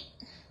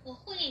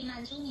会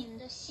满足你们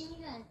的心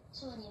愿，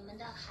做你们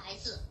的孩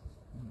子。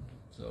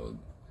So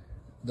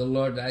the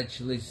Lord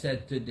actually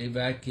said to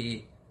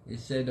Devaki, he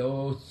said,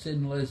 oh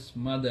sinless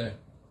mother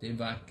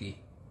Devaki,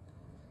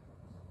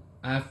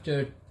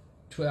 after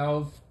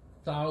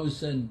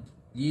 12,000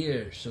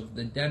 years of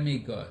the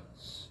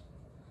demigods,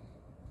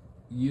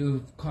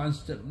 you've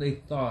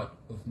constantly thought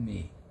of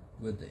me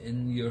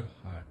within your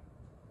heart.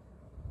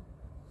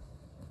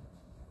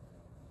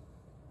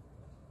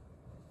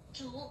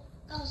 主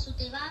告诉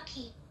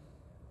Devaki，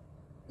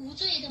 无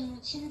罪的母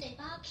亲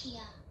Devaki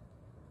啊，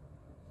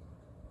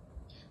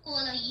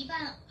过了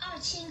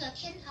12000个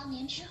天堂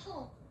年之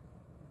后，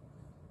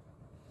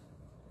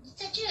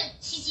在这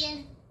期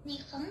间，你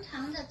恒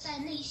常的在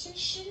内心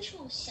深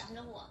处想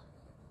着我。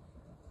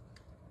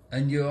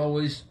And you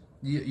always,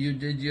 you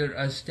did your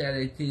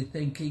austerity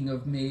thinking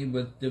of me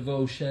with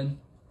devotion.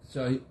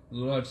 So the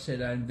Lord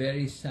said, I'm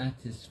very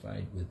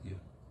satisfied with you.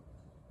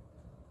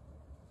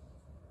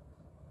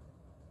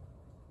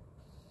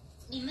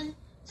 你们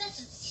在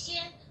此期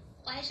间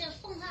怀着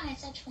奉爱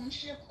在从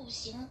事苦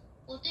行，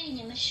我对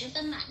你们十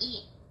分满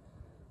意。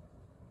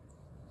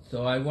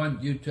So I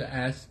want you to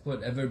ask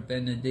whatever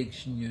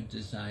benediction you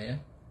desire.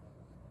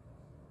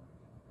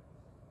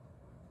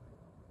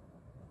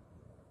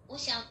 我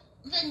想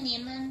问你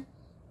们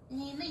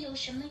有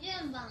什么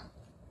愿望？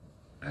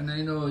 And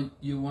I know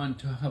you want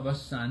to have a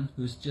son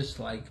who's just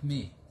like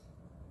me.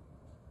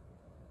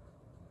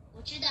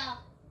 我知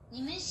道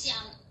你们想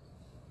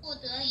获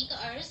得一个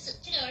儿子，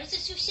这个儿子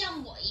就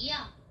像我一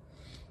样。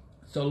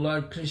So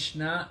Lord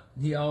Krishna,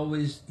 he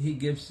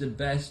gives the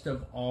best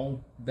of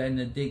all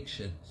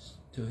benedictions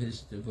to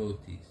his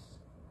devotees.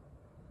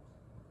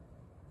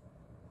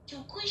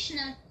 主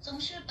Krishna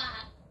总是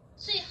把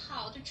最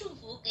好的祝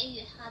福给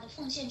予他的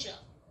奉献者。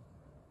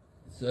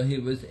 So he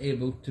was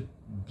able to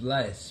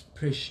bless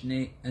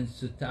Prishni and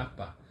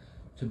Sutapa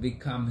to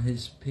become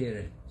his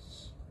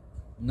parents,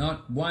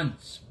 not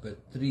once but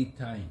 3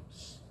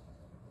 times.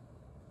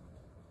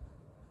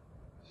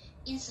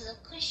 因此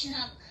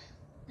Krishna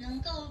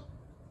能够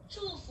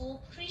祝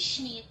福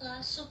Prishni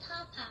和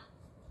Sutapa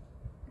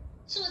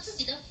做自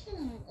己的父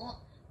母，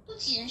不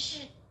仅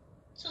是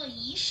做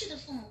一世的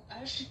父母，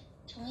而是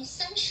成为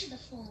3世的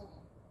父母。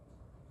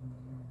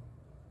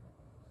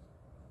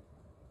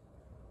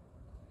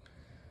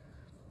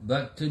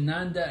 But to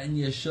Nanda and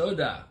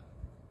Yashoda,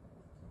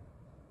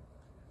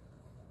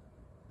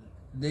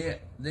 their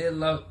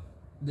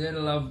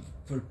love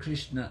for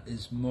Krishna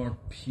is more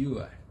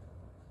pure.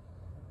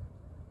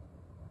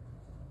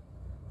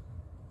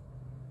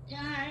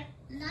 然而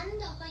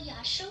Nanda 和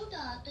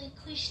Yashoda 对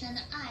Krishna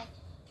的爱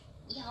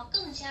要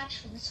更加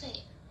纯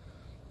粹。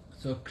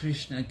 So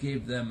Krishna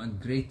gave them a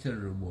greater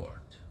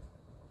reward.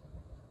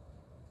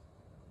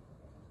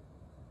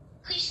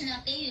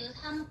 Krishna 给予了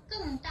他们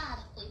更大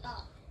的回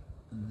报。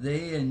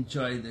 They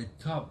enjoy the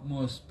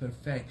topmost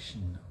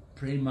perfection of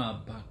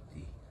prema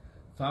bhakti,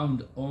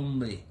 found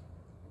only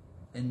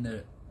in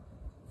the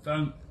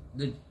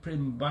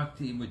prema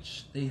bhakti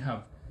which they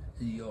have,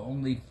 you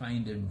only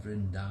find in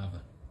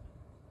Vrindavan.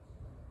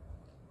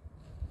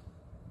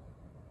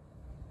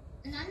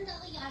 Nanda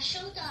和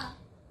Yashoda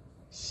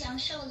享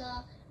受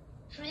了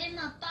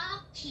prema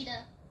bhakti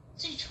的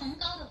最崇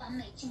高的完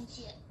美境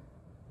界。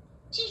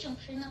这种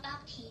prema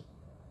bhakti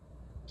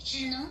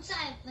只能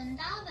在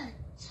Vrindavan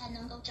才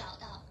能够找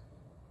到。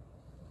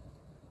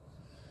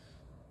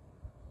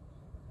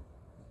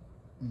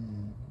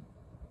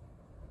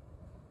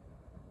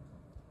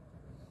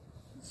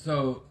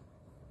So,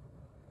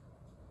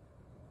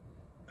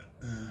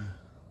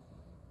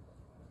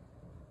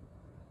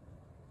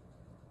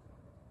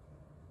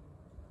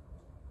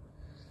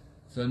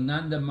 so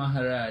Nanda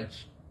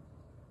Maharaj,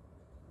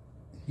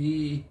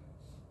 he's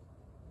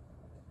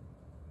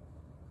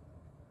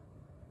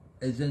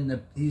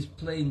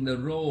playing the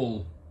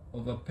role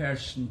of a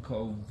person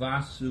called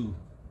Vasudrona.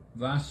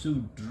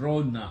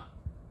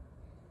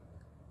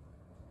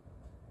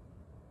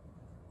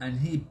 And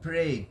he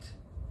prayed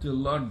to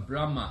Lord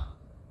Brahma.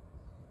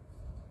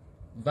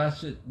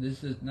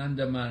 This is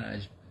Nanda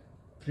Maharaj.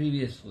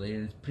 Previously,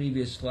 in his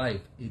previous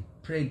life, he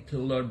prayed to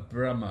Lord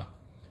Brahma.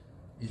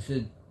 He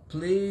said,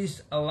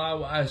 please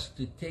allow us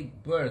to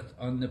take birth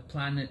on the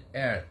planet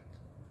Earth,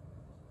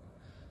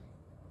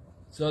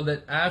 so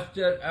that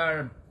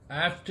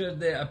after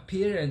the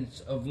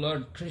appearance of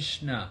Lord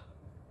Krishna,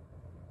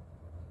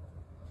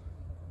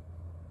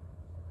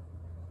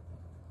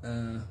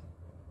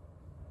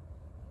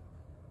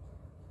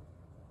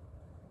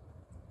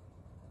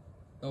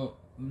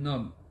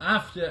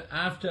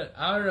 after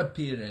our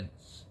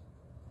appearance,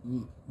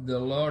 the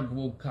Lord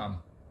will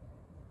come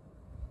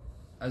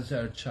as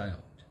our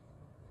child.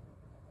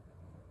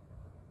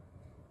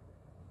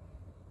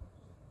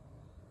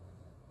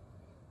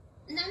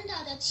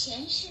 Nanda 的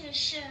前世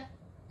是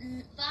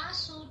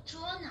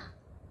Vasudrona，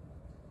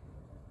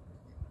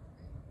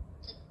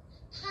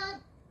 他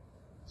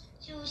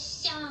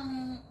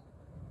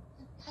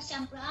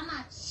向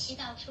Brahma 祈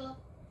祷说，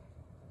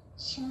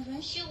请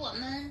允许我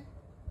们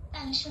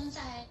诞生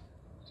在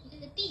这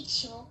个地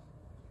球，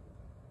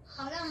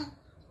好让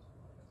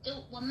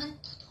我们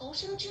投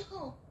生之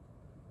后，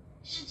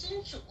世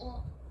尊主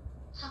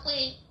他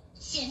会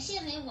显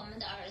现为我们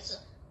的儿子。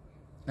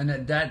And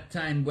at that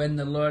time, when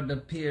the Lord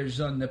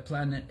appears on the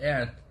planet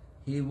Earth,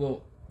 he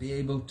will be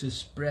able to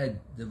spread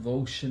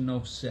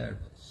devotional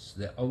service,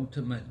 the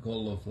ultimate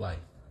goal of life.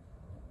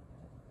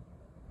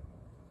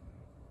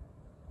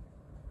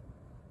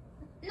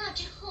 那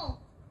之后，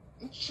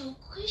主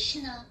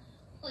Krishna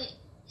会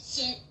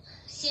显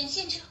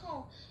现之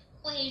后，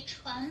会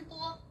传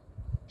播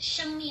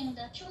生命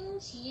的终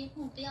极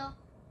目标。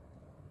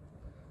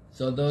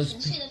So those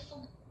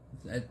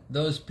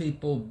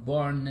people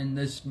born in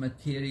this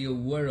material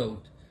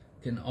world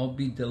can all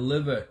be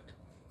delivered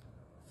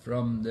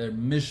from their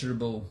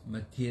miserable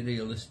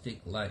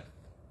materialistic life.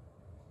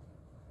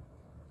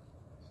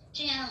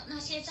 这样，那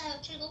些在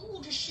这个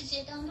物质世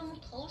界当中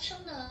投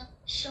生的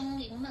生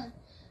灵们，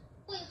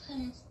会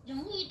很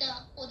容易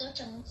的获得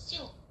拯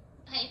救，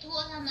摆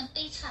脱他们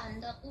悲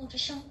惨的物质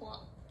生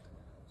活。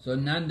So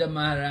Nanda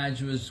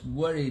Maharaj was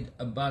worried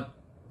about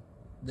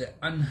the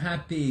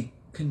unhappy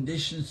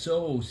conditioned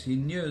souls. He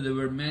knew there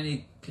were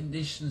many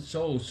conditioned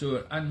souls who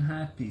were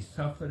unhappy,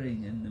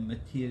 suffering in the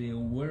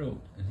material world,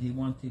 and he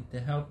wanted to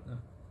help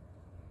them.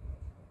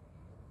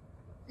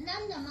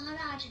 Nanda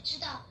Maharaj 知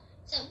道，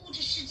在物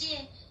质世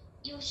界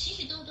有许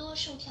许多多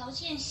受条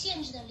件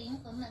限制的灵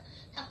魂们，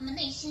他们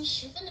内心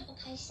十分的不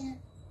开心。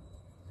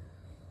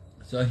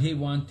So he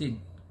wanted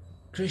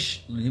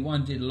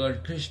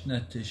Lord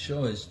Krishna to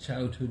show his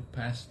childhood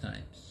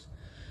pastimes.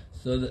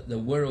 so that the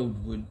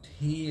world would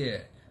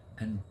hear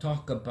and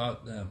talk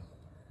about them,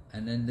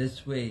 and in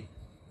this way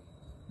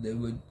they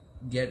would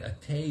get a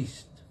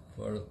taste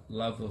for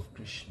love of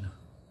Krishna.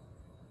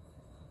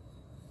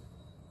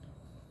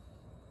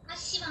 他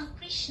希望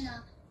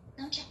Krishna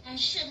能展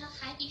示他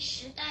海底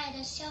时代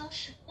的消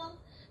时光，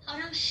好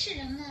让世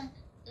人们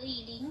得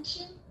以聆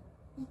听，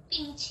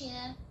并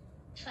且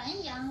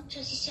传扬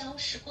这些消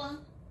时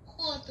光，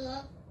获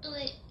得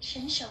对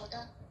神手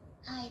的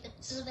爱的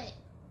滋味。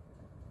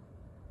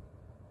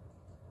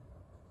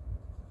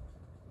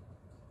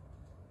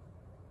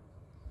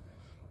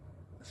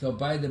So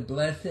by the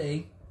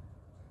blessing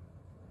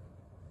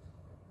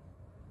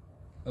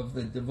of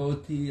the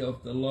devotee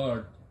of the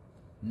Lord,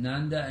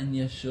 Nanda and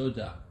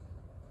Yashoda,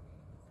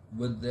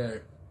 with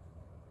their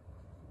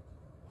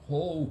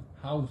whole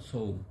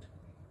household,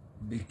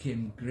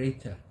 became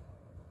greater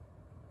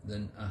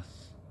than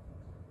us.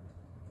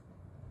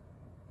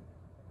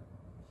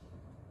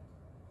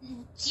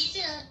 藉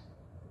着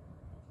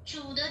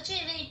主的这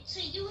位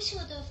最优秀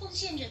的奉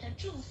献者的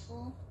祝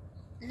福，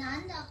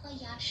南的和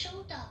亚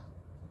收的，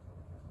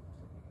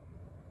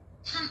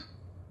他们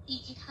以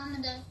及他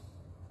们的，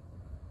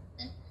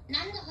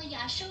南的和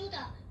亚收的，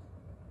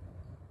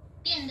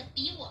变得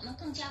比我们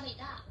更加伟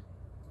大。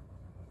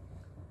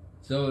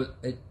So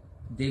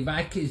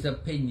Devaki's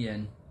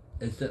opinion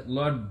is that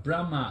Lord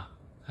Brahma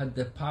had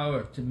the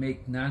power to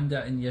make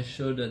Nanda and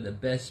Yashoda the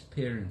best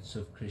parents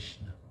of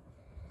Krishna.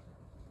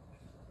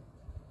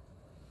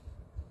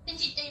 根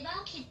据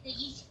Devaki 的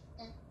意见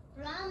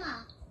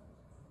，Brahma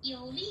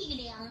有力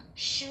量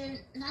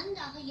使南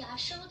达和亚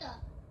收的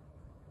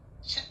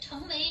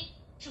成为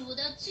主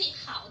的最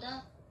好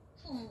的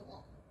父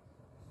母。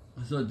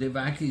So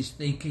Devaki is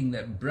thinking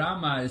that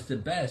Brahma is the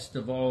best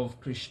of all of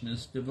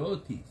Krishna's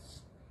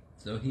devotees,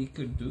 so he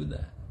could do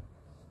that.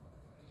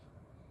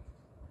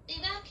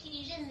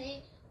 Devaki 认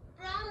为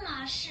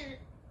Brahma 是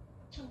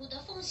主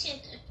的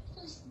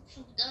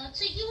主的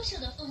最优秀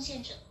的奉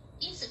献者，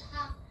因此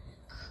他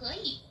可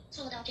以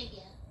做到这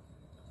点。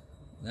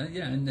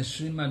Yeah, in the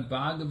Srimad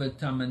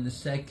Bhagavatam in the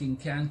second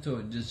canto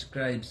it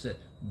describes that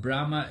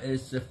Brahma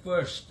is the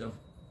first of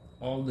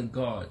all the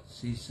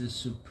gods. He's the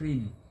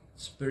supreme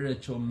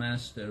spiritual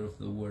master of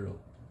the world.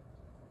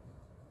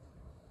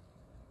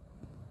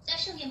 在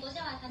圣典博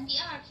伽瓦坛第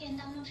2篇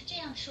当中是这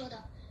样说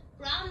的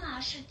 ：Brahma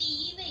是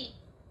第一位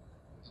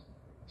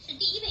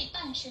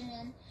半神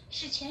人，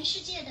是全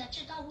世界的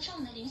至高无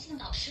上的灵性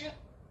导师。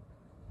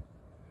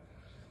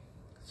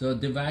So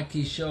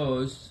Devaki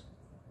shows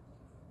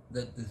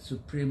that the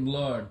Supreme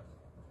Lord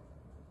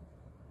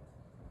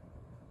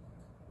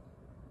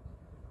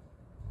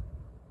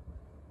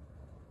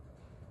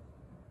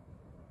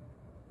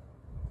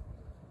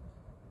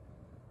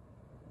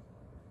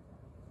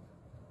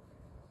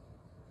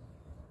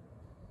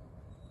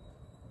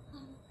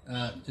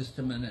just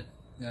a minute.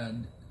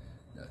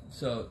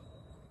 So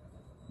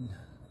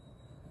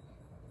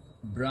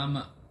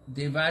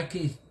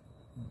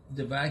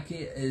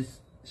Devaki is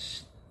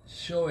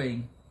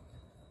showing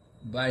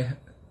by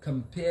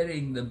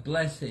comparing the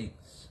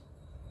blessings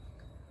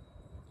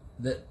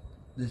that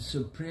the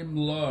Supreme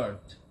Lord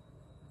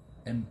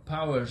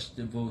empowers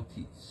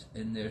devotees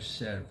in their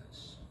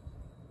service.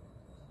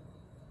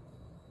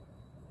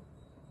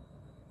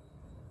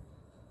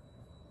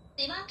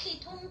 Devaki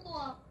通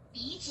过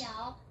比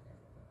较，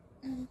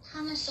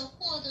他们所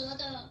获得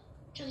的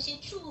这些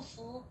祝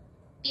福，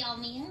表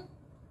明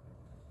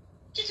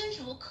至尊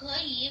主可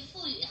以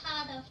赋予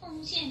他的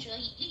奉献者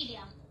以力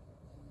量。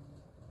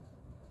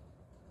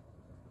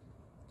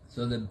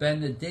So the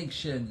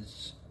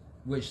benedictions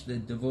which the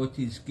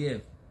devotees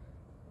give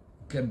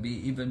can be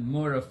even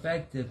more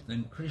effective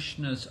than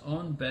Krishna's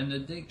own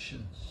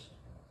benedictions.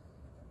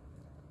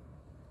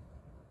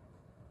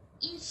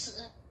 因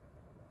此，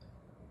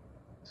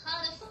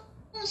他的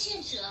奉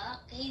献者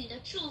给予的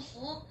祝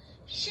福，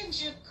甚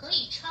至可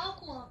以超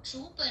过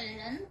主本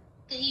人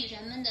给予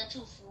人们的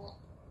祝福。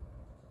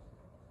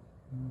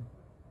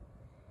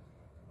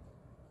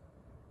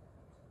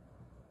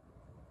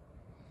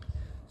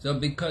So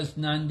because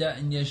Nanda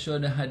and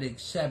Yashoda had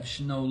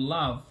exceptional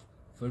love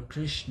for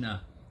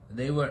Krishna,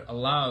 they were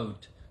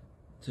allowed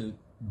to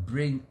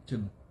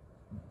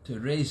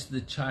raise the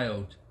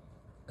child,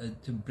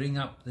 to bring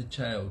up the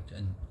child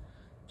and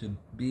to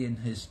be in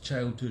his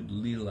childhood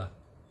lila.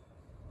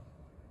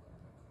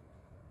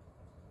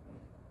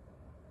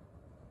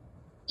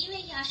 因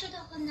为亚舍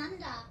达和南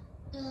达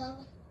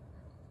的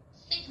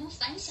非同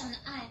凡响的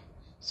爱，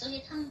所以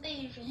他们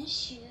被允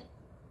许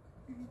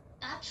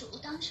把主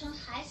当成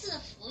孩子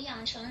抚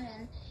养成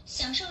人，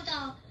享受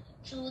到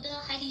主的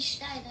海底时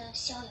代的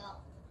逍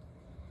遥。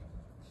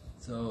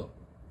So,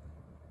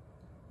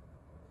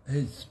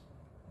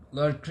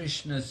 Lord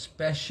Krishna's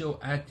special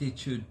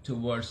attitude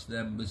towards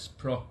them was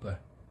proper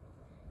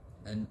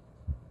and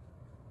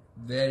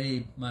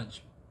very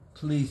much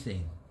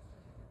pleasing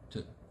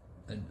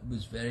and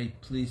was very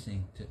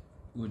pleasing to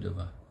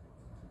Uddhava.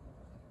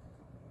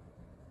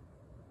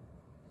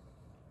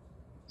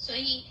 所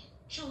以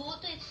主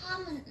对他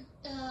们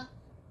的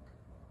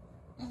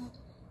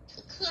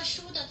特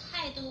殊的态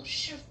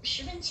是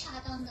十分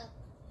恰当的，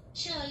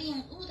这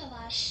令乌达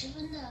瓦十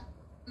分的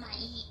满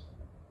意。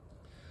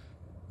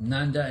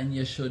Nanda and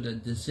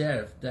Yashoda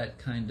deserve that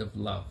kind of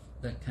love,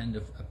 that kind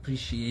of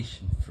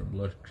appreciation from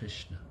Lord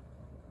Krishna.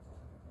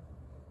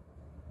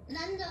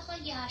 Nanda 和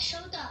亚修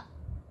的，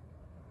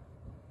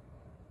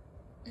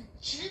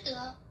值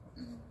得，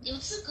有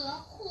资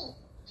格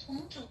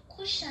从主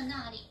Krishna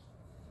那里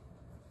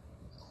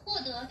获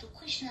得主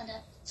Krishna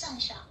的赞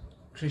赏。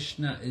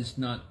Krishna is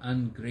not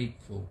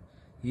ungrateful.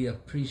 He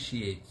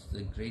appreciates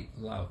the great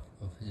love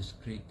of his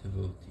great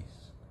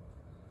devotees.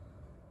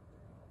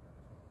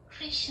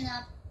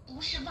 Krishna 不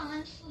是忘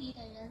恩负义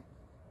的人，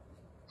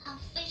他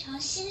非常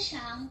欣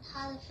赏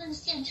他的奉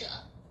献者，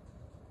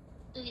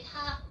对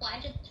他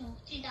怀着这种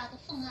巨大的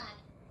奉爱。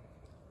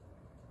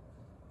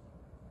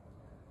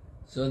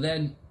So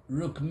then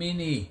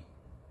Rukmini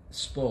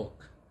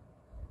spoke,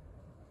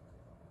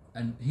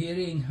 and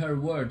hearing her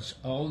words,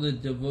 all the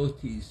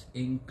devotees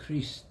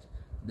increased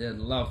their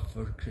love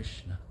for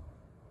Krishna.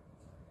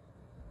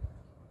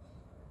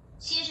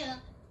 接着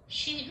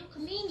是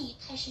Rukmini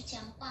开始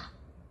讲话，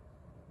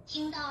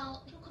听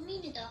到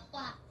Rukmini 的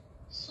话，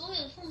所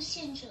有奉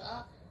献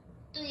者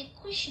对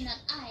Krishna 的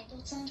爱都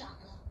增长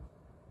了。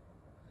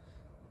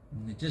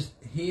Just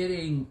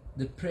hearing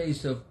the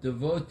praise of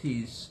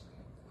devotees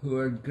who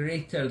are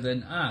greater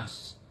than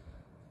us,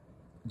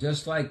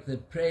 just like the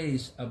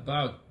praise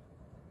about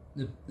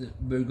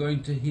we're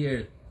going to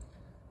hear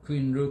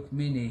Queen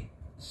Rukmini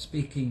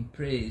speaking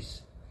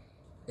praise,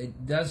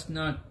 it does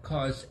not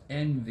cause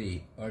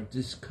envy or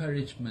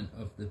discouragement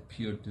of the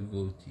pure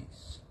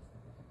devotees.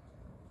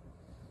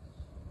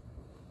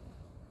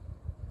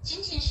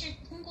 仅仅是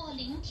通过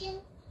聆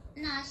听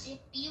那些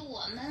比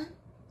我们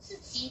自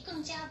己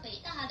更加伟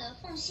大的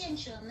奉献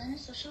者们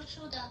所说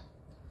出的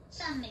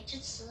赞美之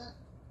词，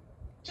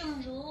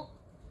正如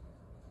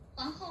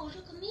皇后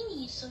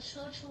Rukmini 所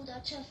说出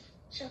的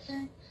这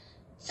份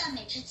赞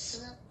美之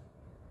词，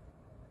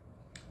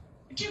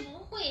这不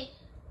会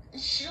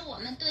使我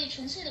们对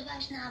纯粹的外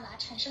什纳瓦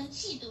产生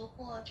嫉妒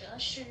或者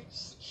是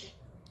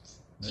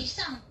沮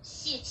丧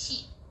泄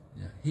气。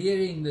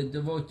Hearing the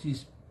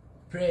devotees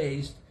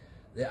praised,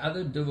 the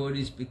other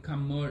devotees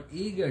become more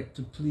eager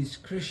to please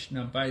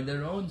Krishna by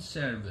their own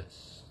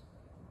service.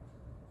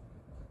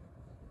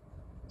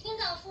 听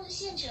到奉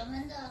献者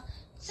们的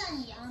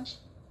赞扬，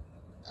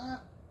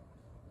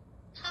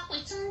它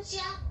会增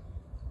加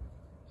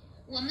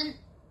我们，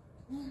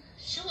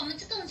使我们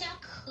更加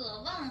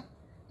渴望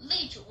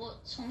为主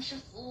从事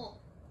服务。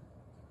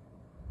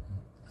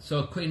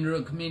So Queen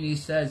Rukmini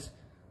says,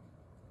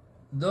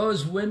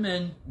 those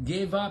women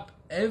gave up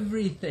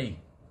everything.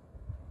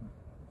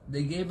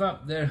 They gave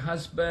up their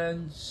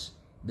husbands,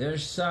 their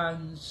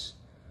sons,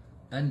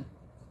 and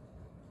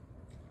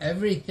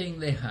everything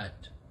they had.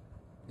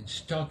 It's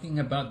talking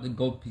about the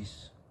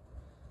gopis.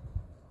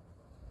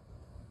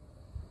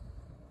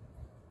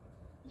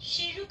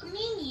 是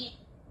Rukmini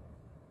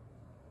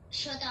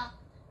说到，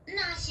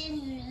那些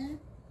女人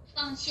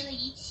放弃了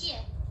一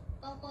切，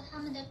包括他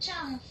们的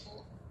丈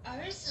夫、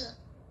儿子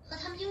和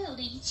他们拥有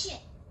的一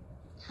切。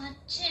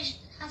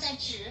他在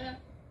指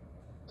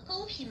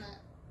gopi们。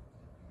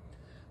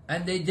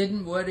And they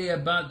didn't worry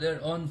about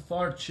their own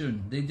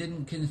fortune. They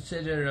didn't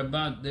consider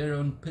about their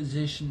own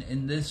position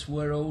in this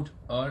world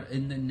or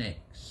in the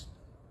next.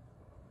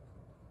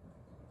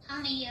 他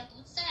们也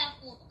不在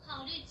乎、不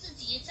考虑自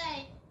己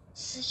在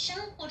此生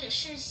或者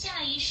是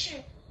下一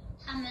世，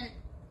他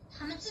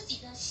们自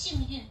己的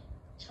幸运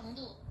程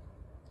度。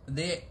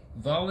They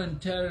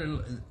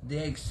voluntarily,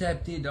 they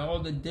accepted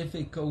all the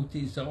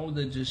difficulties, all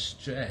the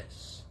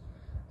distress,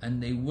 and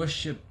they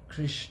worshiped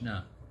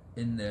Krishna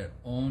in their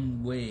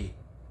own way.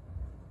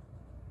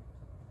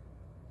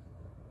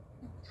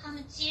 他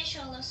们接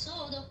受了所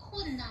有的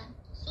困难，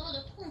所有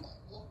的痛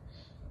苦，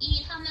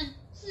以他们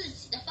自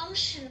己的方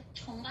式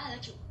崇拜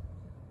了主。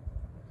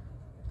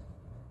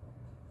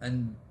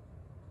And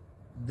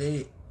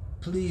they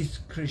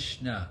pleased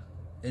Krishna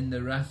in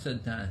the Rasa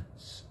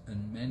dance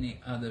and many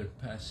other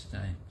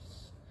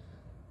pastimes.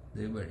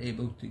 They were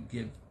able to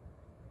give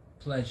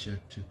pleasure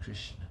to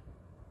Krishna.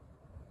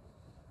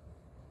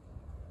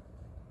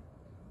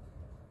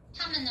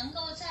 他们能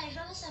够在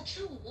Rasa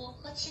之舞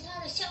和其他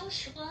的消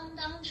时光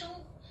当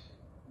中，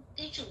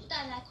给主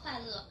带来快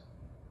乐。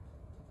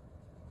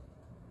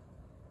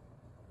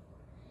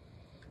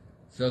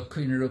So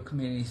Queen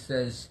Rukmini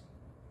says,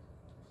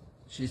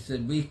 she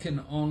said, we can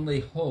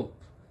only hope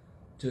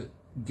to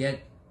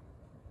get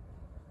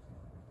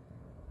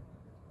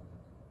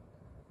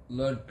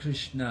Lord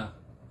Krishna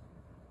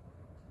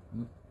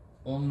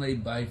only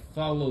by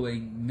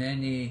following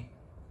many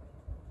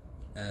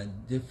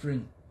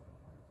different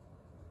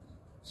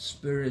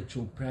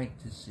spiritual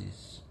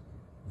practices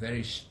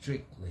very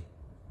strictly.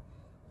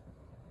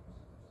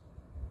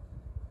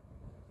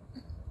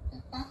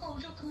 皇后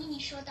Rukmini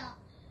说道：“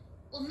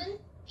我们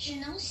只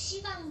能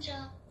希望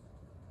着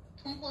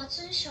通过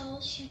遵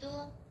守许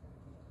多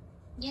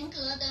严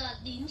格的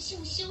灵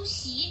性修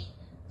习，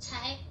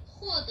才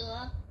获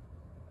得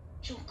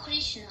主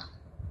Krishna。”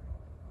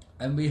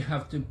 And we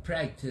have to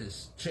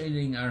practice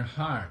training our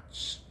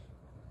hearts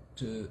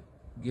to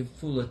give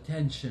full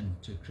attention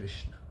to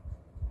Krishna.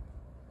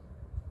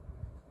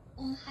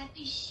 我们还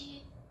必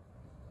须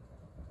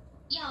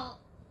要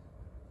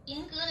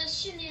严格的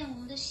训练我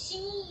们的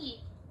心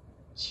意，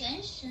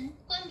全神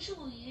贯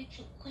注于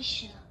主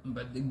Krishna。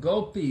 But the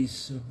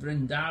gopis of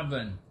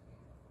Vrindavan,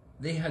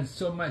 they had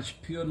so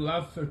much pure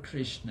love for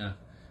Krishna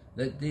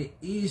that they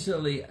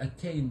easily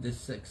attained the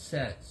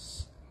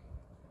success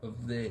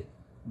of the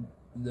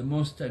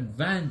most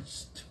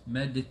advanced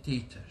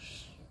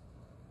meditators.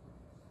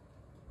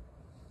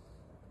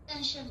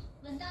 但是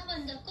文达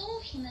文的公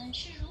平们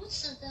是如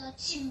此的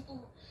进步，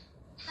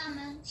他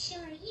们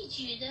轻而易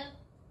举的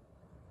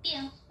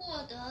便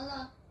获得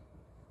了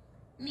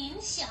冥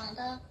想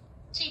的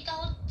最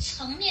高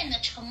层面的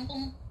成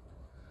功。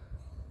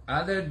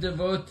 Other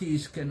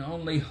devotees can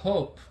only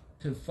hope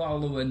to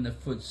follow in the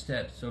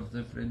footsteps of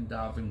the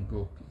Vrindavan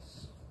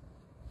gopis.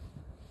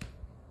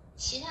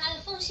 其他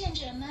的奉献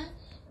者们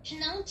只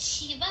能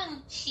期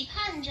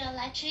盼着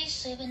来追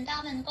随文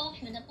达文公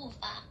平们的步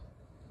伐。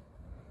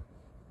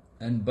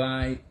 And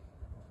by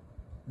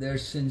their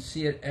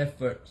sincere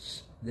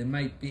efforts, they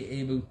might be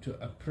able to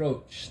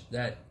approach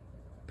that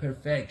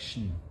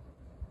perfection,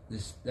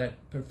 that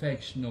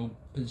perfectional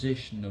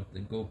position of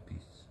the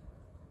gopis.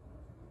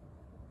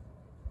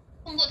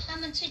 通过他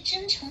们最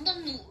真诚的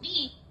努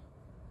力，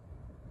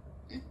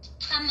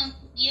他们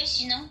也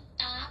许能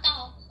达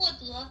到获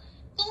得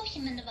公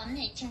平们的完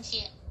美境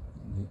界。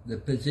 The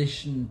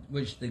position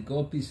which the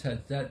gopis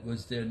had, that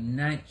was their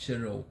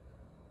natural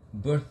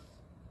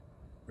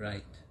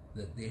birthright,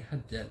 that they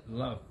had that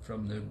love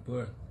from their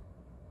birth.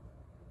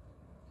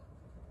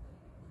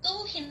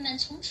 公平们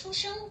从出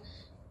生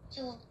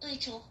就对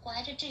主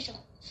怀着这种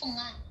奉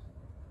爱。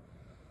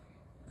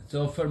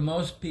 So for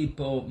most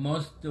people,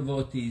 most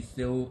devotees,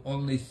 they will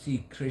only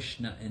see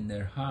Krishna in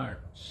their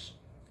hearts.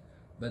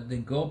 But the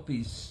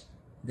gopis,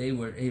 they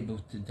were able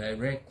to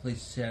directly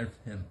serve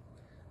him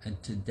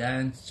and to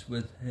dance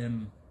with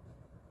him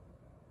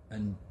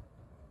and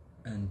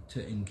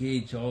to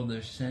engage all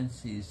their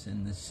senses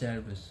in the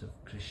service of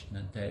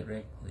Krishna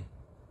directly.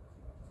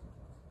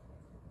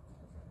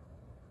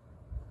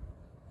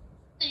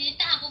 对于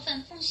大部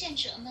分奉献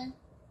者们，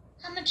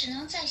他们只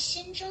能在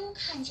心中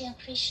看见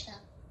Krishna，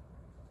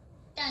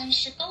 但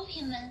是公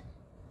平们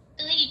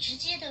得以直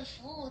接的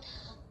服务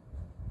他，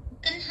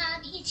跟他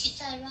一起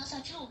在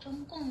Rasa 之舞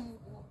中共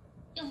舞，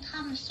用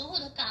他们所有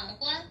的感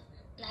官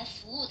来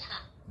服务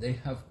他。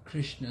 They have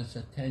Krishna's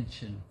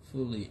attention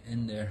fully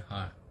in their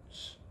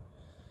hearts.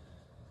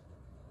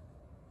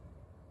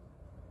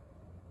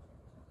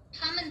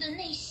 他们的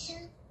内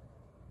心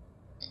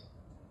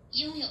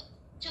拥有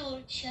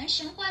就全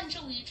神贯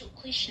注于主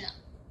Krishna。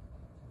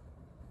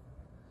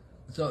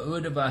 So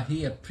Uddhava,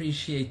 he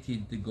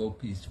appreciated the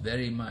gopis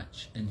very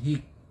much, and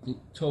he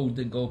told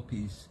the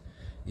gopis,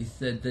 he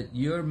said that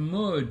your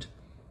mode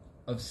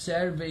of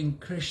serving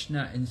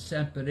Krishna in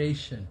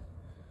separation,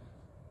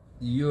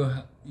 you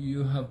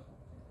have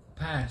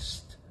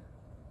passed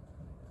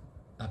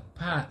a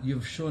path,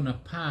 you've shown a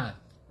path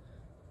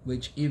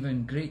which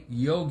even great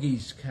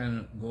yogis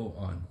cannot go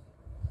on.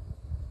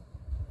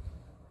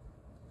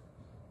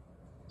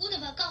 乌德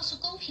巴告诉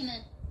公平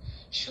们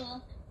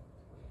说，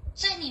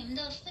在你们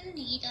的分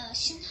离的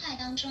心态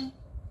当中，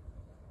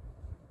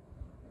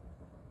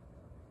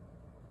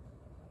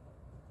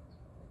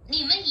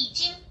你们已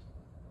经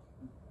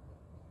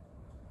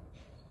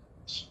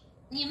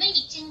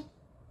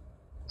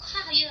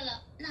跨越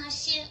了那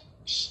些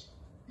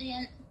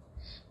连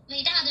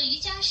伟大的瑜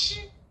伽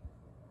师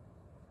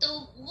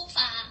都无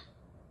法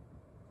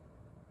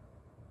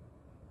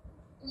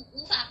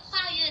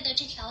跨越的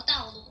这条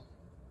道路。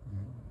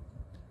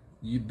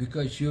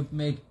 Because you've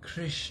made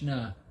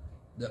Krishna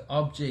the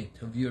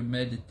object of your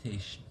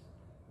meditation.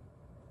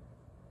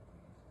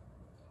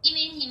 因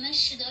为你们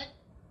使得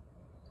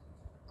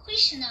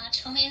Krishna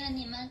成为了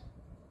你们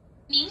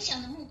冥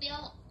想的目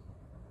标。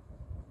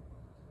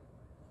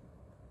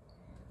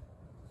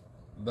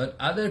 But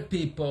other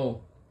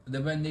people,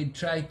 when they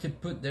try to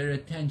put their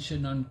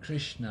attention on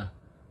Krishna,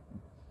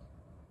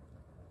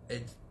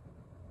 it's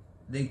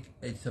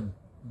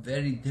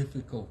very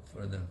difficult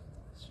for them.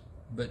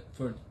 But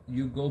for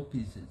you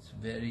gopis, it's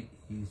very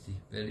easy,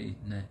 very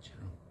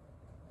natural.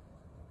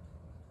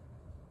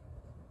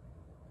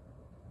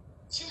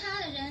 其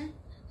他的人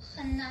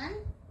很难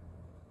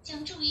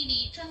将注意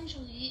力专注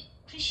于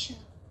Krishna，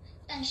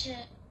 但是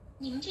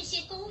你们这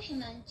些公平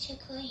们却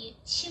可以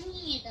轻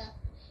易的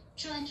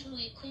专注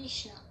于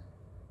Krishna。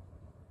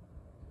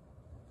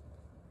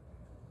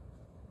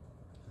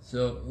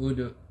 So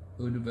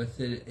Uddhava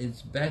said,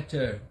 it's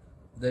better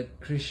that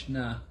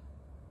Krishna.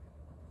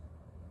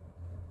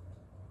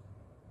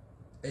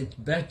 It's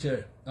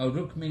better.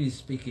 Rukmini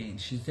speaking.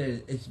 She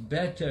said, it's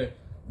better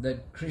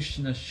that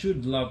Krishna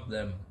should love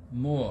them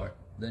more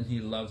than he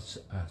loves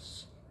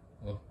us.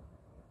 Oh.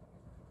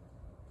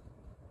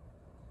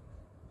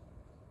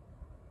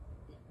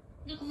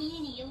 如果米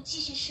尼又继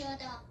续说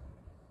道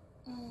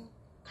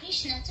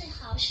，Krishna 最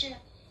好是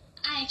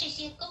爱这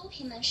些狗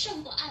皮们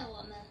胜过爱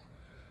我们。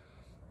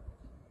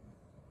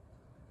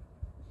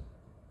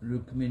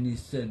Rukmini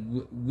said,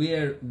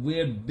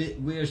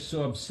 we're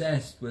so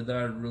obsessed with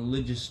our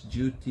religious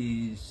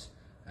duties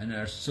and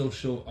our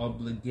social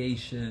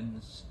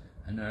obligations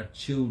and our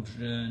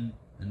children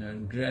and our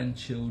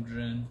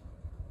grandchildren.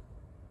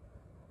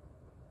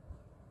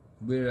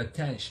 We're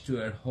attached to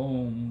our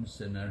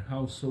homes and our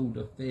household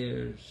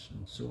affairs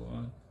and so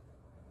on.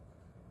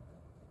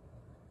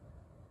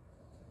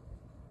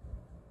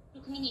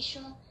 如果你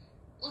说，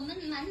我们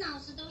满脑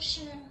子都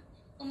是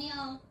我们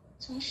要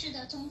从事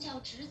的宗教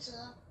职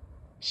责、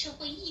社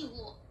会义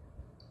务，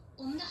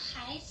我们的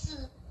孩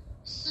子、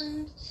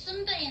孙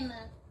辈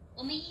们，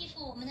我们依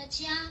附我们的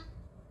家、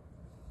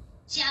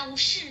家务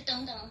事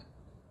等等。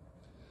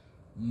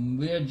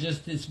We're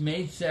just his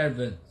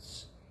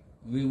maidservants.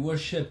 We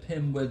worship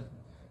him with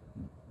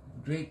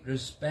great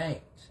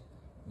respect,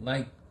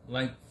 we're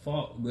like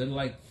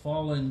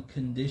fallen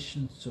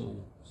conditioned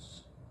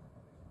souls.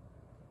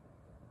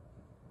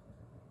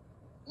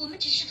 我们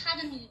只是他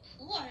的女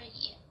仆而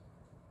已，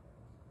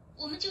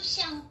我们就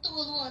像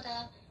堕落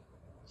的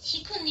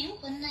提困灵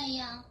魂那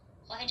样，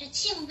怀着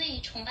敬畏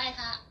崇拜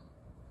他。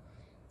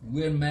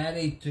We're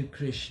married to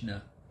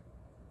Krishna,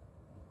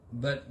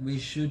 but we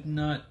should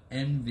not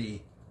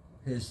envy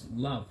his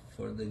love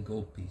for the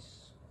gopis.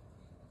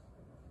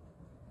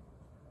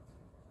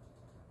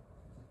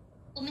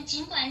 我们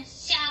尽管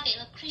嫁给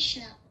了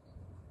Krishna，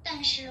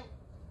 但是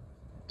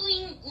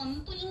我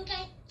们不应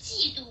该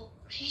嫉妒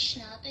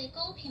Krishna 对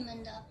狗皮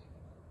们的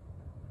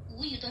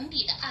无与伦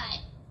比的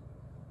爱。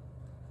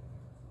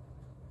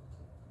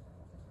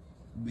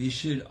We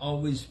should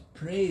always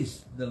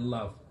praise the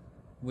love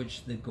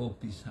which the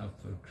gopis have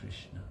for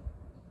Krishna.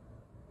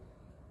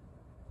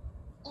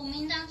 我们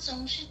应当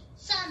总是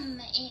赞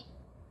美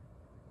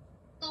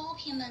狗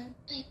皮们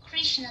对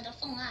Krishna 的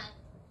奉爱。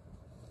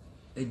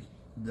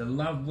The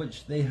love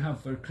which they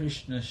have for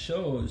Krishna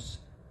shows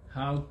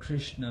how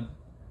Krishna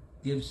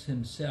gives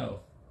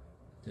himself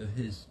to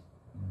his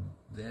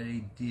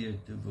very dear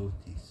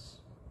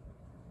devotees.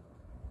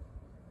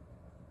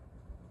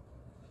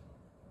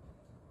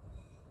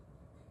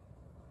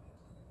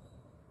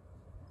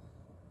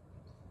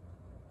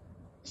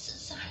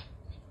 Sorry,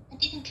 I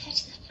didn't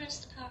catch the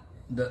first part.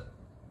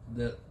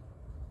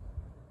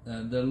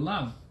 The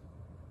love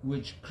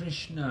which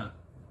Krishna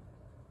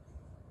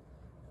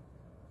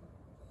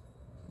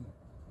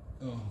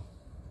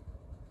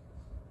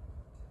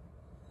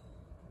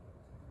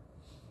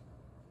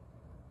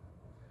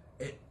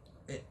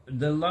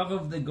the love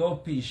of the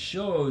gopis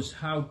shows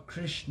how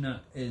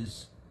Krishna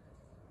is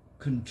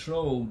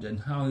controlled and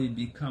how he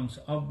becomes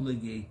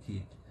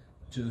obligated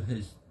to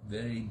his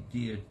very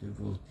dear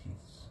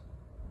devotees.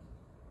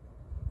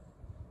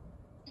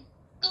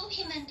 狗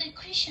皮们对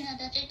Krishna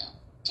的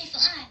这份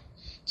爱，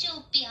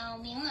就表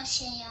明了、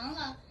显扬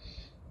了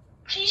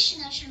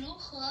Krishna 是如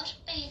何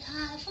被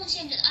他奉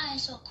献者的爱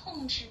所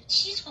控制，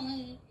屈从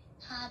于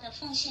他的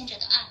奉献者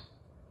的爱。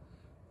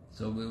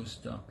So we'll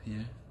stop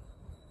here.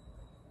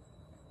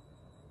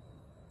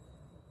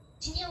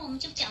 今天我们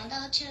就讲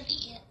到这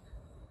里。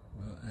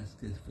We'll ask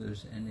if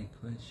there's any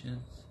questions.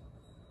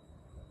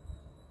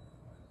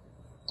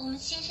 我们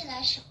接下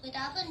来是回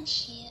答问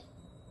题。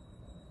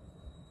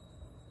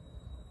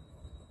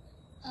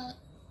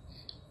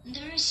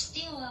There is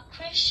still a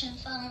question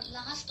from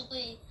last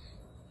week.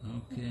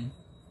 Okay.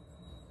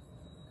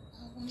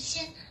 我们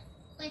先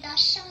回答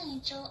上一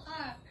周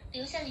二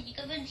留下的一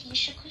个问题，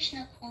是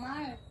Krishna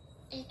Kumar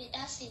David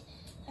Dasi，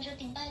 他说：“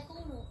顶拜咕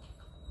噜，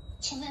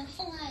请问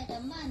奉爱的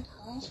蔓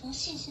藤从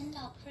信心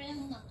到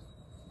Prema，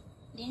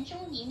 临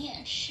终一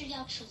念是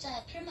要处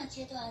在 Prema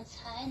阶段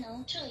才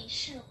能这一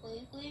世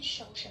回归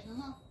守神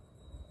吗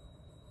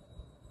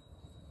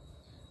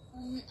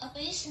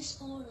？”Obeisance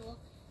Guru,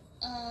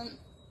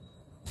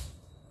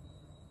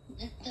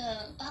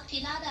 the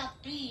Bhakti Lada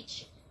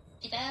bridge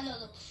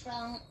developed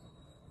from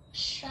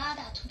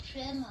Shraddha to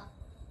Prema.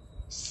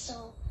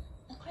 So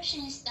the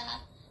question is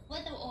that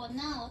whether or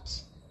not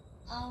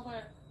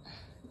our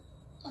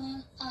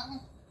on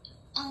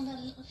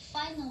the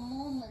final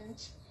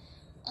moment,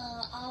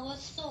 our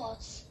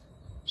thoughts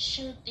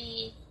should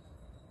be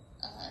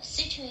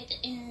situated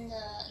in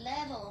the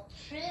level of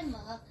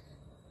Prema,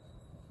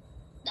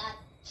 that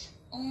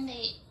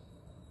only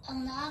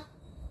on that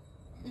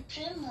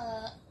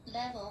Prema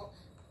level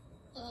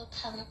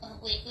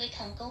we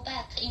can go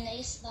back in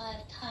this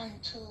lifetime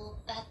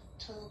back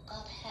to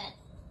Godhead.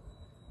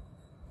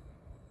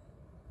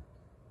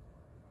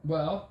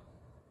 Well,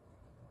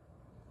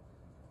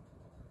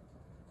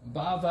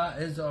 Bhava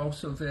is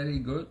also very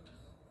good.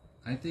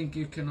 I think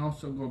you can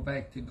also go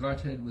back to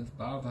Godhead with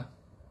Bhava.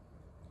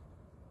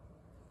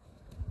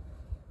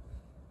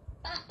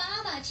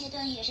 八瓦阶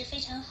段也是非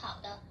常好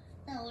的。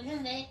那我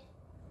认为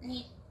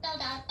你到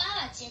达八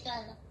瓦阶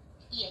段了，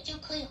也就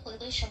可以回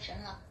归守神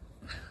了。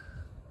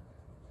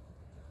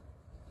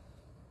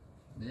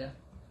Yeah.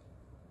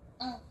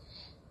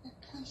 那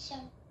看一下，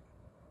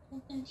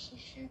问题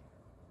是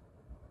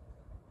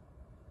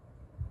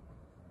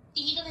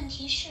第一个问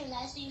题是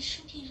来自于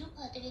Shruti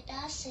Rupa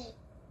Devidasi，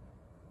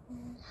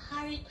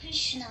 Hare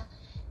Krishna，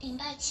 顶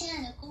拜亲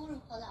爱的 Guru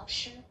和老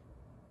师。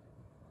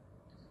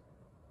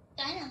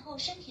感染后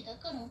身体的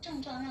各种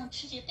症状让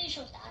知觉备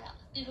受打扰，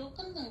比如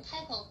根本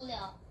开不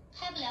了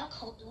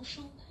口读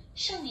书，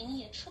圣名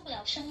也出不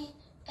了声音，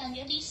感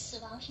觉离死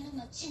亡是那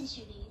么近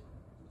距离。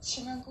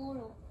请问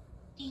Guru，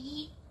 第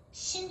一，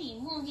心里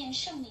默念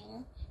圣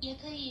名也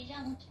可以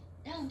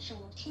让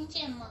主听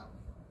见吗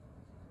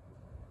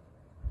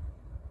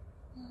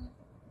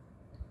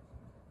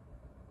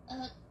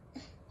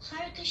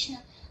？Hare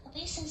Krishna,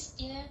 obeisance,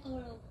 dear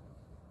Guru.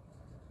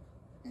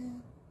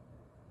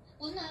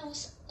 When I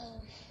was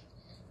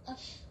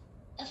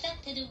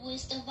affected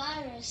with the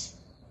virus,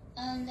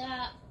 and there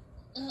are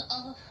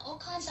all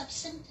kinds of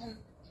symptoms,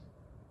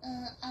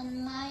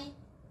 and my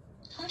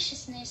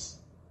consciousness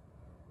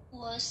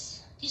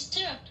was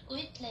disturbed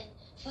greatly.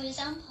 For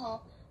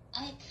example,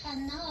 I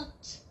cannot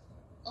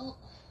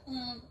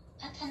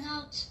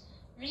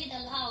read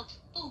aloud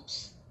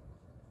books,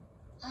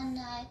 and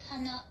I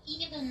cannot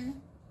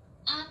even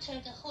utter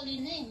the holy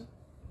name.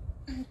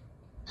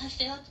 I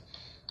felt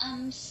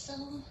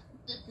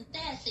the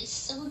death is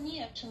so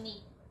near to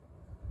me.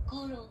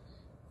 Guru,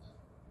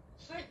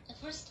 the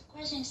first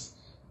question is,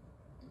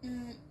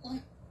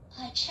 when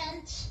I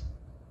chant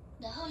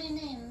the holy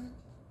name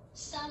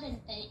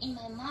silently in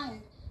my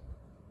mind,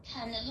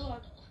 can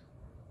Lord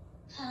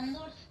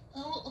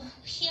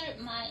hear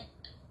my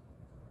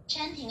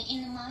chanting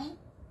in the mind?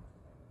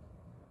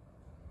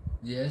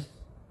 Yes.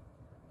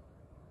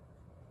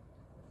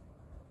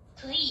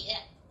 可以。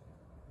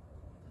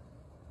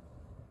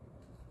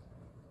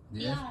第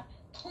Yes. 二，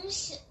通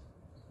晓。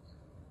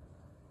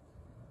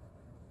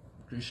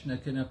Krishna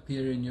can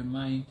appear in your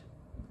mind,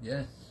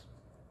 yes.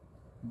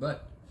 But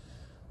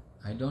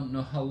I don't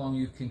know how long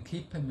you can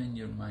keep him in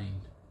your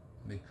mind,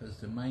 because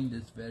the mind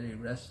is very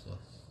restless.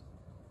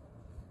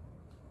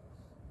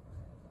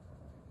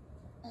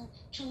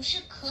 主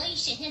是可以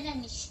显现在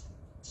你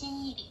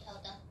心意里头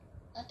的，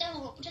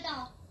但我不知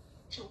道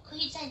主可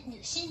以在你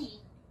的心里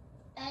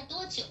待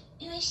多久，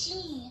因为心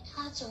意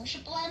它总是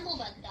不安不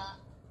稳的。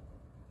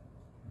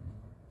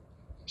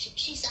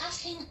She's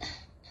asking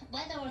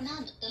whether or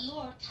not the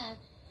Lord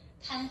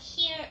can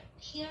hear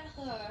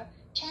her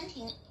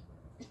chanting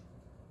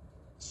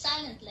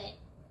silently.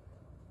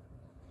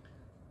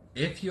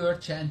 If you are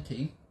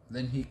chanting,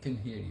 then he can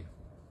hear you.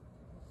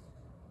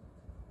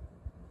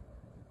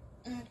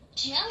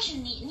 只要是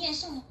你念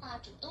诵的话，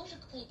主都是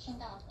可以听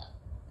到的。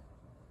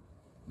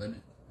But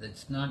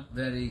it's not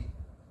very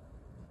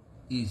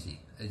easy.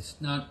 It's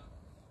not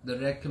the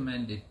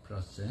recommended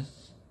process.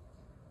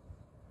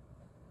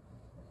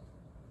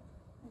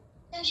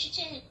 但是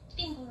这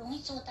并不容易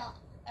做到，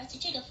而且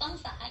这个方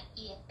法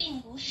也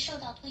并不是受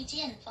到推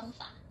荐的方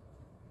法。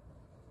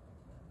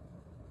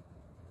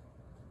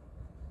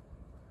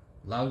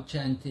Loud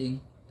chanting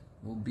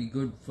will be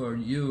good for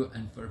you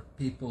and for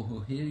people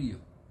who hear you.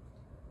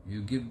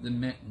 You give the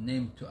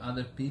name to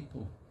other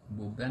people,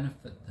 will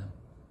benefit them.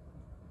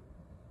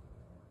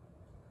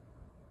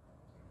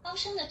 高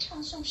声的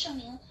唱诵圣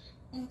名，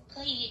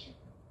可以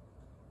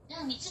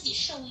让你自己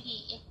受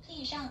益，也可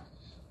以让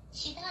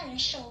其他人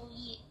受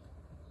益，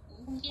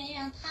因为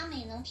让他们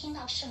也能听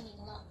到圣名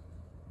了。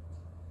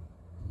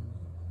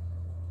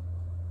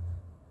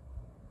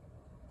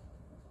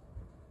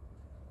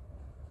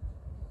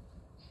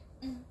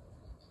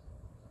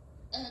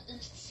The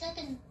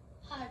second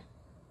part,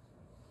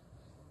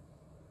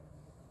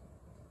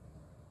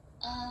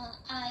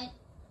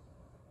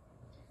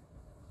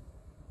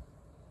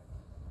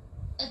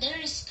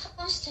 there is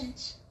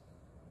constant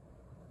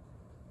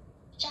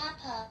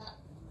japa.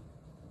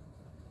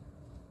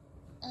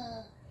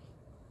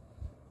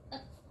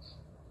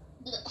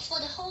 For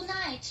the whole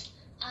night,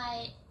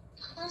 I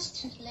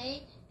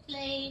constantly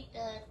play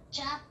the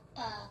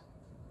japa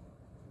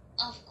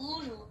of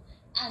Guru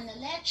and the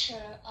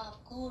lecture of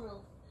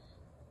Guru.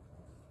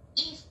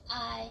 If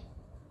I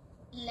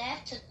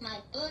left my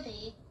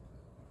body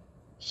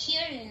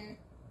hearing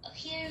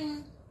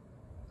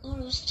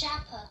Guru's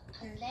japa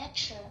and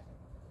lecture,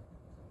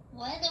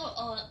 whether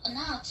or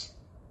not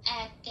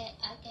I get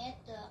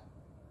the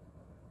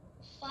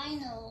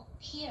final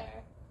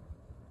hear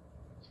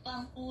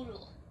from Guru.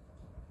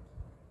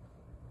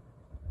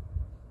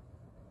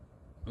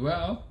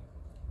 Well,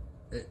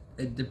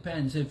 it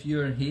depends if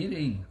you're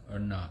hearing or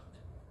not.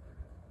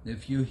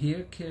 If you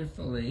hear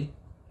carefully,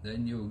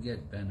 then you'll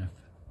get benefit.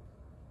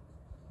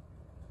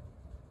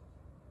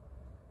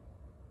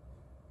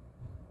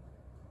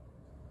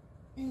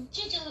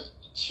 这就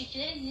取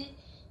决于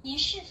您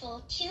是否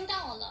听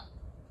到了。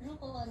如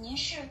果您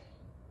是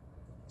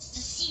仔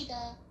细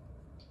的、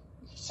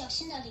小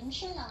心的聆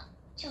听了，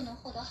就能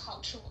获得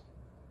好处。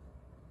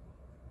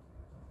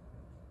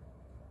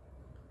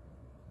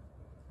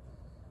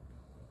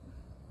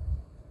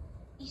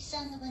第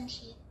三个问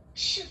题，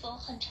是否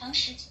很长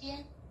时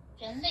间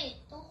人类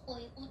都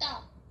回不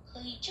到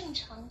可以正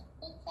常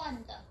呼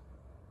唤的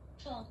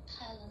状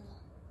态了呢？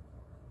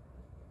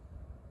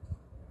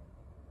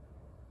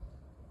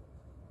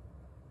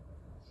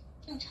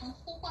正常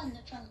呼唤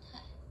的状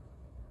态。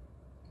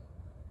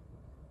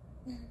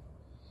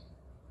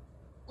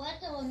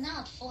Whether or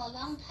not for a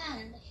long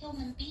time the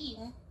human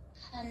being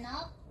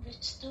cannot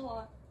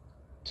restore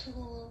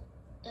to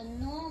the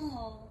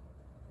normal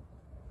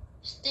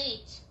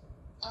state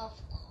of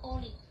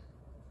calling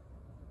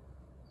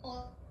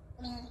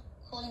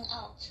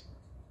out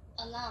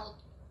aloud.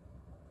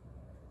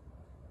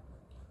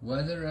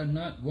 Whether or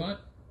not what?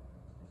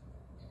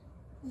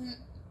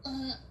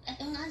 I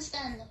don't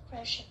understand the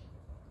question.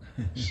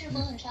 是否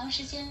很长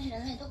时间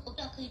人类都活不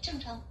到可以正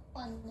常呼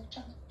唤的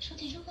状态？说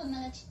题如何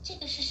吗？这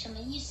个是什么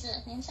意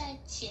思？您再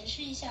解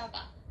释一下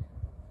吧。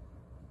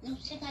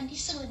先看第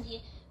4个问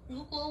题，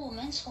如果我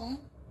们从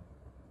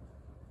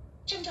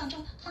症状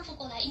中康复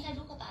过来，应该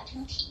如何把这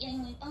种体验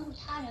用于帮助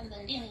他人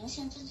稳定灵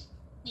性知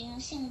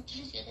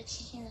觉的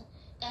契机呢？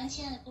感恩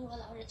亲爱的部落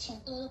老师，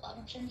请多多保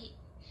重身体。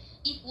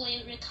If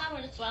we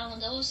recovered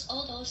from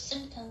all those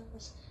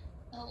symptoms,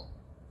 how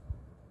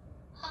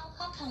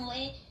can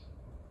we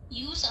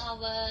use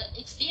our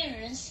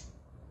experience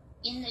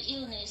in the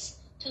illness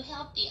to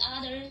help the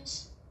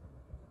others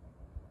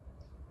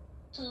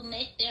to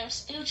make their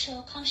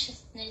spiritual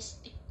consciousness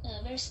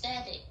very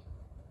steady?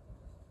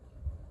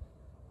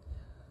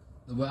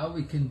 Well,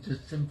 we can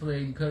just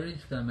simply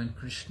encourage them in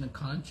Krishna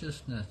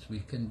consciousness. We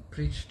can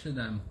preach to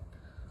them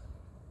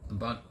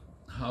about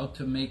how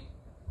to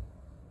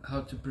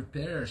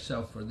prepare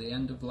ourselves for the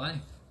end of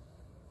life.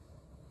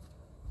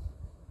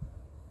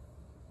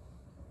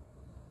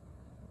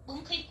 我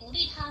们可以鼓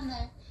励他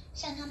们，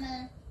向他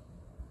们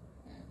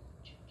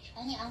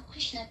传扬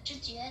Krishna 知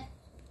觉，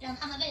让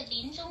他们为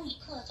临终一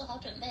刻做好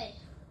准备。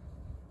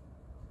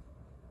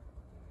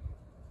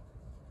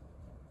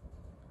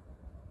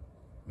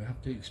We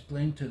have to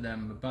explain to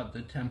them about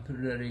the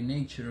temporary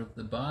nature of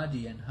the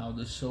body and how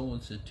the soul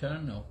is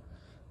eternal.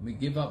 We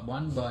give up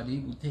one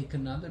body, we take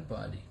another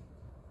body.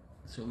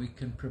 So we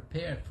can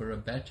prepare for a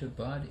better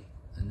body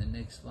in the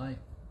next life.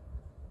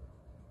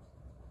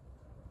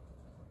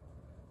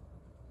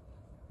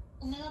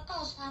 我们要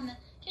告诉他们，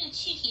这个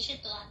躯体是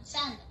短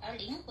暂的，而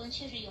灵魂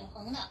却是永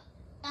恒的。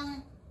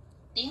当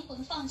灵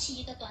魂放弃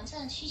一个短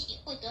暂的躯体，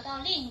会得到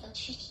另一个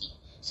躯体，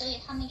所以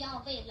他们要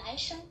为来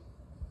生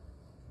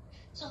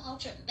做好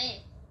准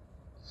备，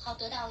好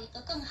得到一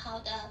个更好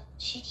的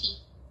躯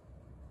体。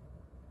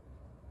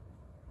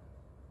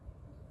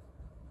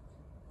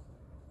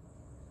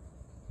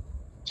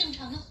正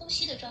常的呼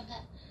吸的状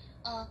态。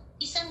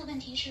第3个问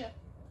题是，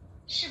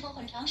是否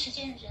很长时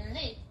间人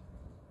类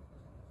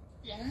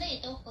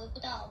都回不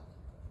到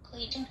可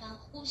以正常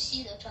呼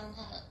吸的状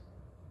态了？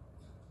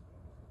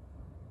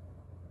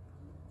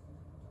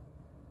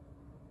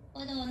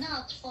 Whether or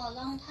not for a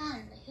long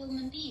time the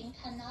human being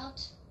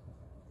cannot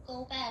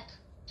go back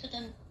to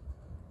the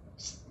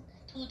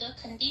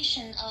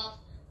condition of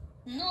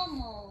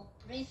normal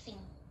breathing.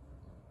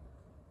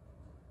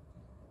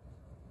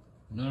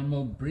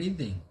 Normal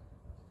breathing?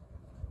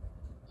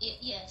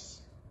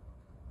 Yes.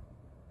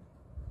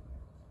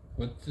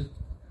 What's it?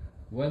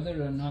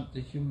 Whether or not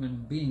the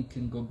human being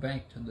can go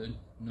back to the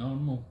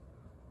normal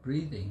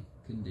breathing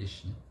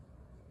condition?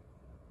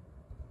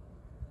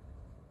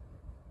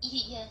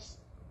 Yes.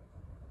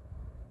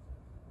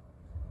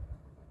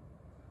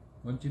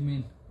 What do you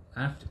mean?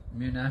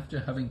 After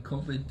having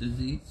COVID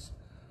disease?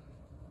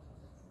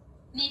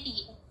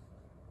 Maybe.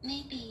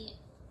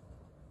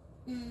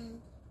 I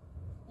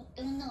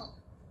don't know.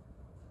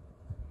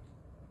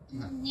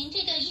 您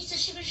这个意思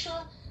是不是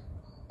说，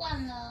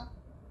患了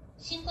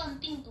新冠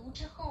病毒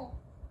之后，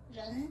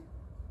人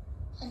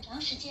很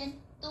长时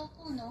间都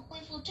不能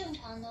恢复正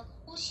常的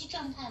呼吸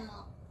状态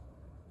吗？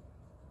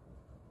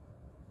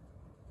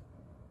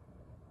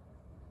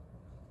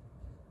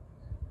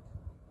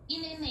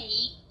因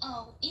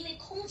为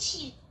空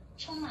气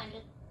充满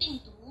着病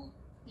毒，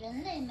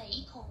人类每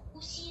一口呼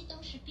吸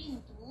都是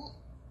病毒。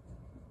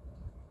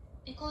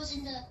Because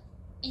in the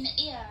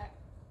air,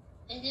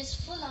 it is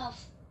full of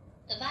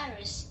the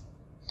virus,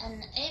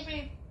 and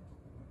every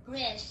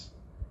breath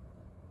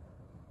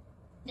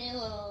they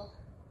will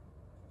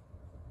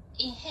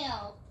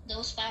inhale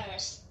those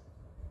viruses.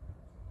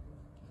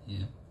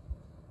 Yeah.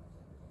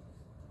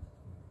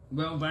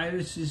 Well,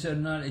 viruses are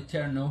not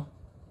eternal.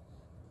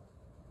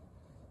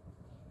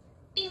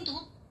 病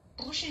毒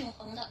不是永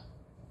恒的。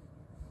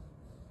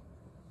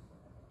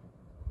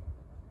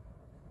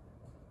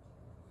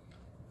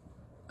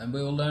And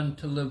we will learn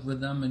to live with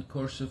them in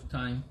course of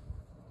time.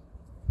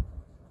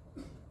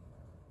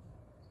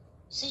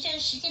 随着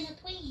时间的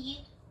推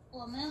移，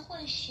我们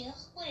会学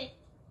会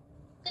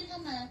跟他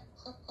们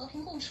和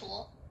平共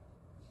处。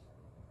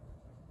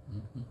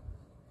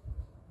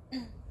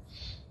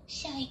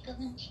下一个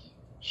问题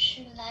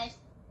是来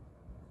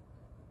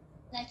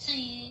自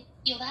于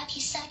Yovati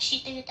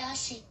Sachi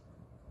Devidasi.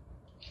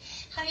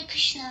 Hare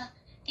Krishna,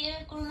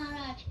 dear Guru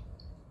Maharaj,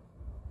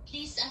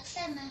 please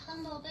accept my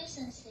humble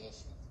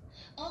obeisances.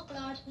 All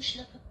glory to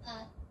Srila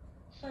Prabhupada.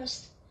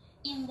 First,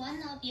 in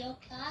one of your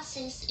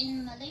classes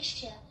in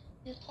Malaysia,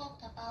 you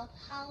talked about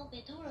how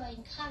Vidura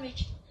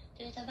encouraged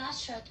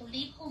Dhritarashtra to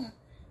leave home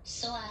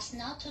so as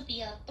not to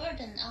be a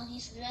burden on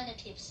his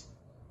relatives.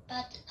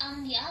 But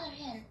on the other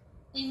hand,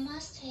 we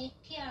must take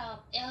care of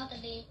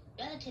elderly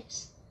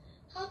relatives.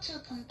 How to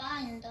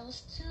combine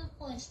those 2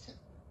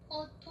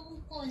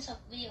 points of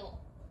view?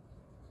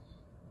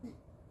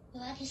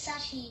 Vivati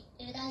Sachi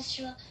这个大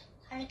师说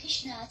Hare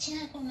Krishna 亲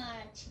爱的库马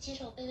尔，请接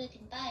受我卑微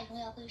顶拜，荣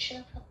耀归于舍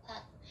利弗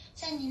帕。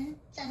在您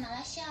在马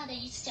来西亚的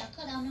一次讲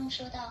课当中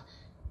说到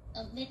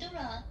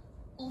Vidura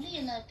鼓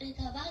励了对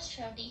他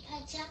Vastra 离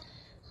开家，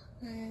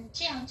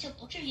这样就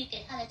不至于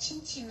给他的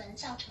亲戚们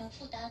造成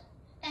负担。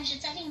但是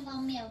在另一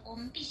方面，我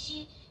们必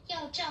须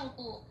要照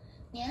顾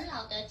年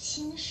老的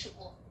亲属。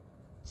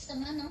怎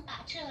么能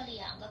把这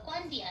两个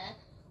观点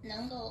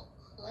能够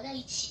合在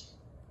一起？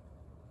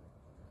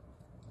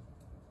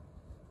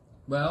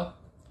 Well,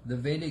 the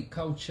Vedic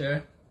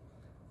culture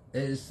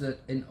is that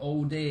in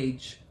old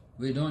age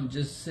we don't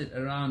just sit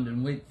around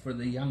and wait for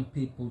the young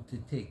people to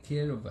take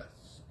care of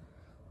us.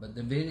 But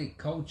the Vedic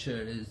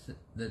culture is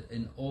that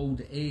in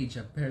old age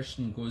a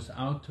person goes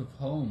out of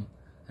home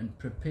and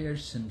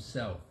prepares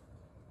himself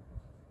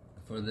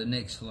for the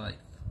next life.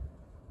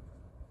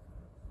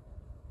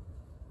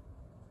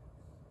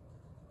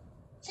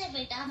 在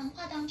伟达文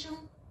化当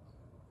中，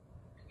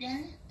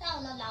人到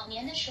了老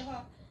年的时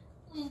候，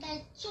不应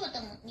该坐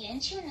等年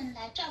轻人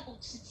来照顾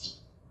自己。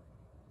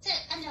再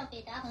按照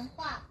伟达文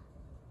化，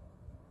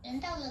人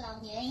到了老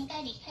年应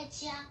该离开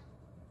家，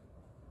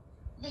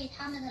为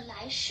他们的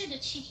来世的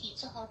躯体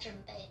做好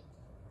准备。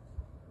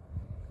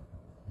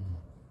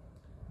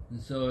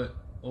And so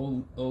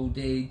old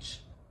age,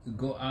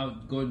 go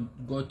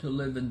to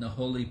live in the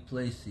holy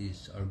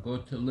places, or go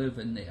to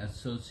live in the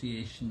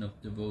association of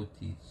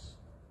devotees.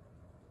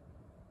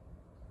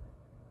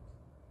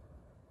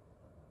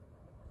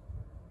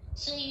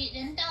 所以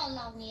人到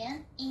老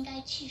年应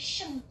该去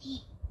圣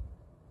地，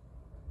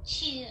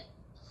去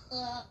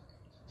和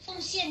奉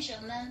献者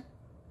们，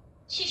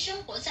去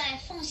生活在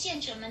奉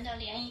献者们的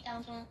联谊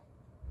当中。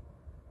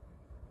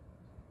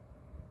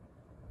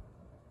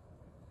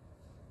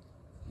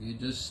You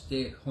just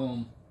stay at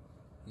home,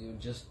 you'll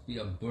just be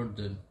a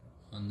burden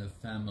on the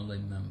family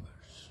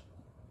members.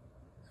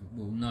 It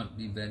will not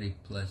be very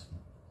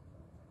pleasant.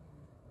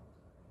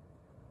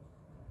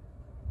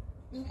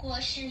 如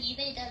果是一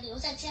味的留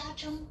在家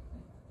中，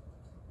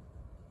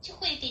就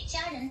会给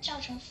家人造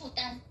成负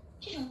担，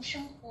这种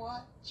生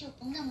活就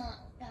不那么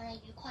让人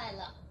愉快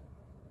了。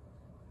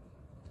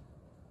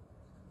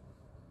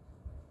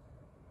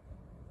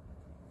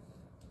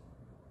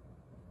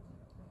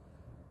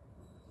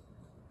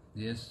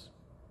Yes?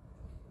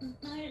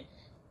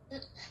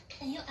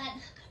 Can you add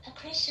a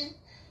question?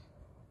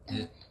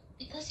 Yeah.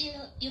 Because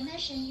you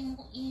mentioned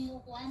in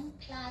your one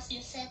class,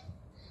 you said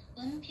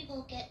when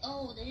people get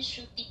old, they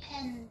should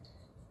depend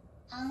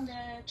on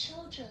their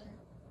children.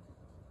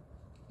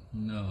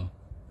 No.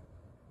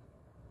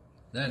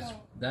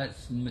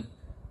 That's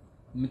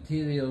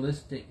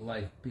materialistic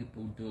life.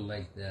 People do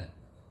like that.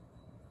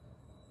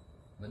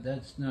 But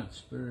that's not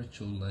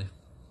spiritual life.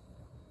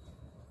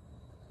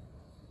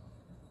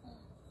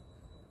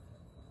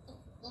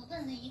 我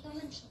问了一个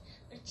问题，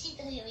我记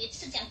得有一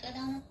次讲课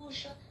当中，不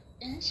是说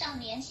人上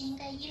年纪应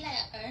该依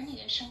赖儿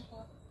女生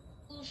活，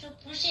不是说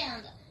不是这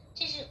样的，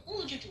这是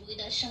物质主义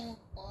的生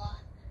活。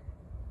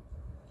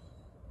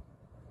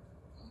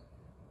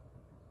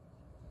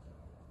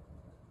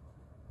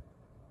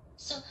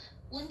So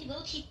when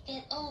devotees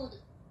get old,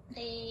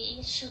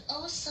 they should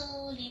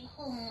also leave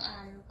home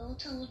and go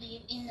to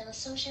live in the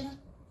association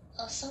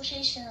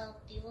of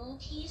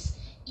devotees,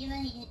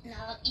 even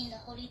not in the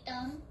holy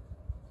town.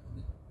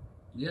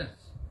 Yes.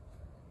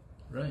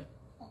 Right.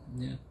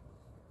 Yeah.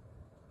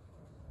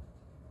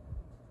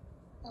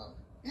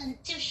 那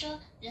就是说，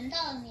人到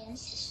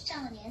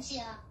上了年纪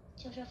啊，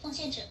就是奉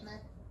献者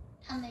们，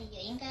他们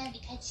也应该离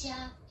开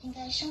家，应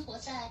该生活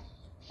在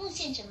奉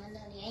献者们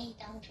的联谊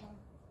当中。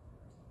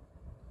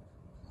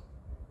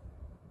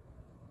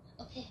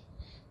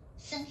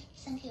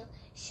OK，thank you。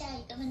下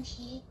一个问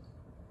题，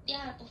第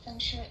二部分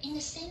是 In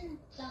the same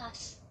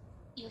class,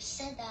 you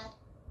said that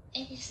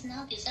it is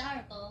not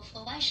desirable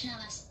for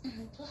Vaishnavas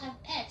to have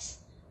pets.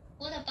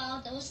 What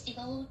about those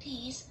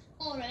devotees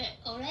who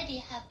already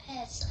have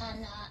pets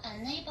and are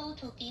unable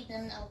to give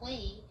them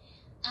away?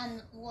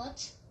 And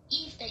what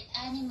if the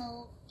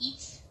animal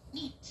eats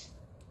meat?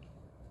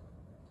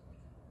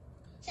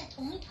 在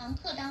同一堂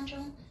课当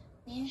中，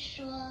您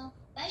说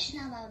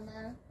Vaishnava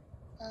们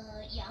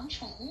养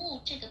宠物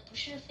这个不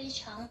是非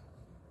常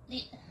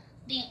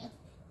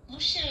不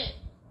是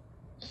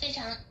非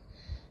常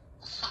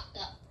好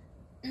的。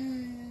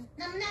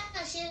那么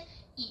那些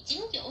已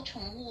经有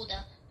宠物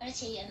的，而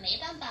且也没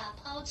办法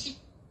抛弃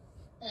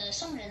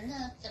送人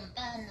的怎么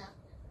办呢？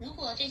如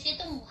果这些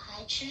动物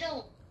还吃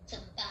肉怎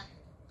么办？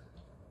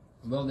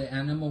 Well, the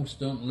animals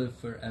don't live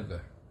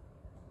forever.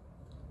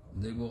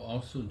 They will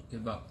also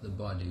give up the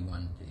body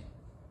one day.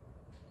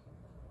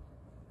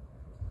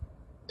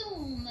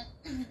 动物们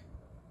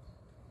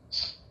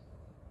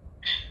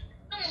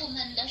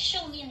的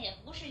寿命也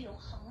不是永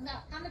恒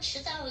的，它们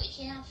迟早有一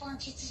天要放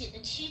弃自己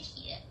的躯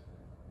体。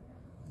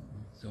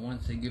So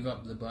once they give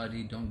up the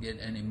body, don't get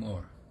any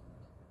more.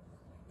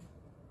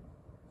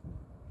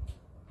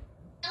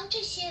 当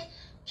这些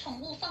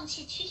宠物放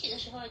弃躯体的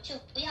时候，就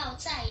不要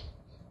再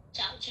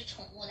找一只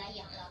宠物来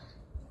养了。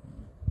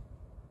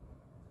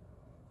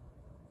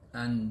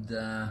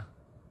And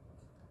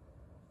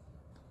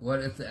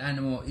what if the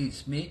animal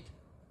eats meat?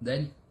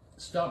 Then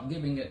stop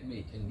giving it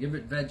meat and give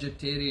it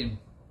vegetarian.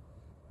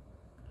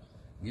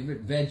 Give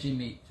it veggie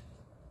meat.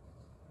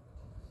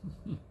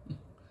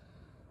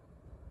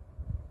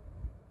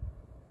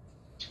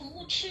 宠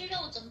物吃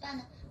肉怎么办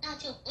呢？那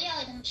就不要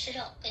给它们吃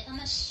肉，给它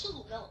们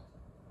素肉。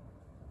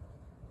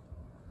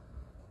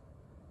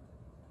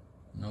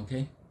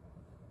Okay?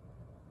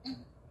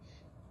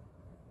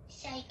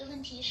 下一个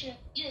问题是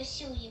岳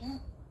秀莹，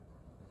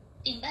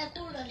顶拜部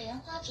落的莲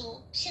花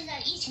族，现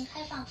在疫情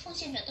开放，奉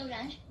献者都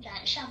染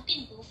上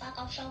病毒发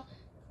高烧，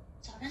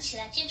早上起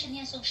来坚持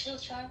念诵16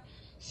圈，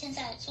现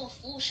在做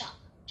服务少，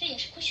这也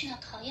是 Krishna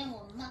考验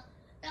我们吗？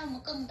让我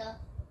们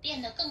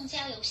变得更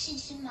加有信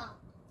心吗？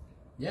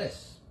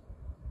 Yes,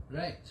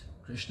 right.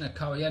 Krishna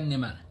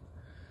Kalyaniman.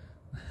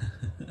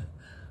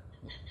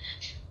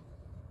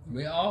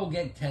 We all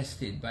get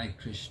tested by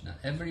Krishna,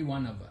 every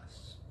one of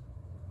us.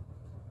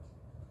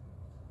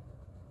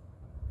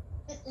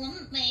 我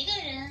们每一个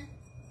人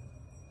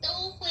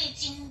都会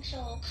经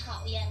受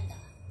考验的。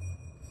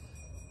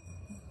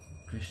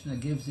Krishna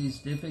gives these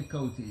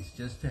difficulties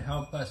just to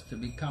help us to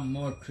become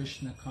more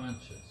Krishna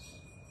conscious.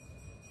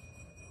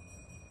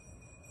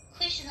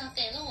 Krishna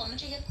给了我们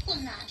这些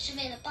困难，是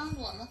为了帮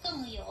助我们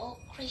更有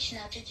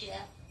Krishna 之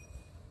觉。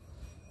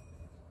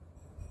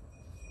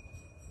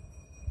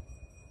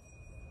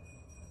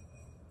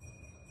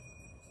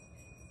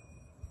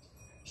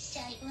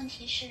下一个问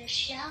题是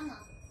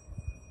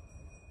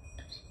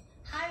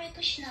Shama。Hare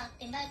Krishna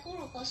顶拜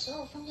Guru 和所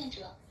有奉献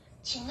者，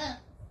请问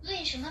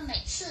为什么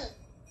每次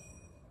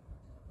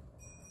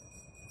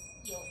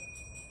有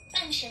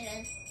半神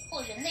人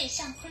或人类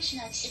向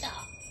Krishna 祈祷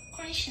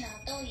 ，Krishna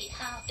都以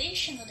他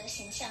Vishnu 的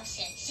形象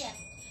显现，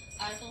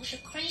而不是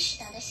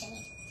Krishna 的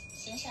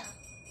形象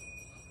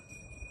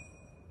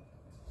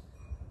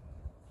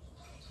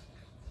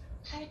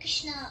？Hare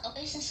Krishna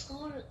obeisance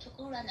Guru to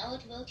Guru and all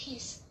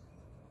devotees.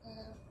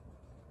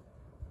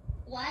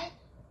 Why?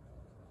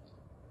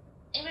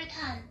 Every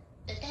time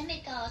the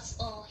demigods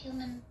or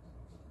human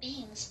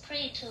beings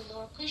pray to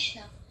Lord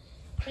Krishna,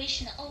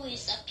 Krishna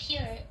always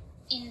appear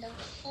in the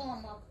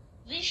form of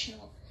Vishnu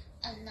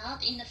and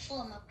not in the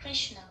form of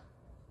Krishna.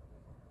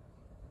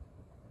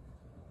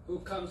 Who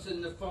comes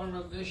in the form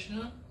of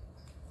Vishnu?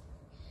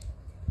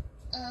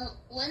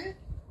 When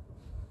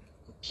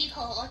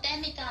people or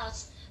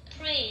demigods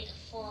prayed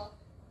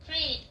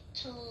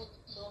to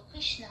Lord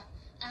Krishna,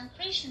 and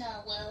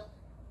Krishna will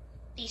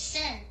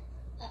descend,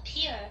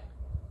 appear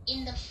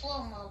in the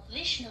form of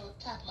Vishnu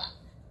Tattva,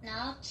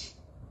 not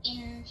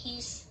in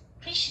his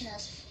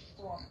Krishna's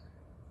form.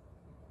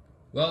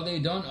 Well, they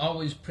don't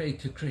always pray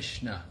to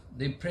Krishna.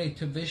 They pray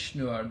to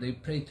Vishnu or they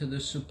pray to the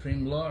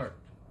Supreme Lord.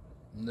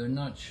 And they're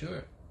not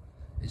sure.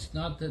 It's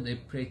not that they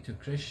pray to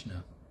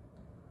Krishna.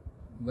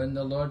 When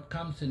the Lord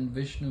comes in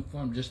Vishnu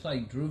form, just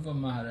like Dhruva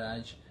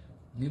Maharaj,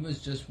 he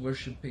was just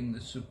worshipping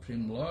the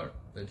Supreme Lord,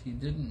 but he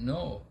didn't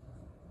know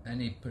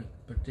any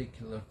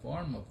particular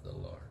form of the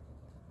Lord.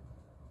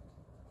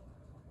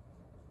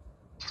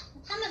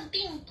 他们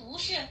并不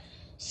是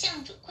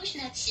向主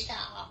Krishna 祈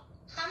祷，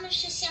他们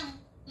是向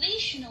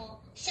Vishnu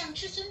向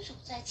至尊主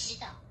在祈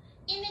祷，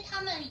因为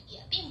他们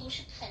也并不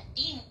是肯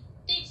定，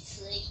对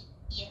此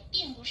也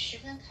并不十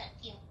分肯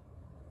定，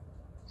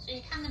所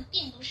以他们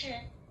并不是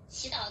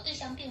祈祷的对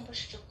象，并不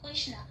是主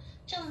Krishna。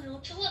正如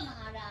Dhruva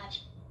Maharaj，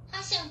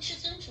他向至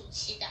尊主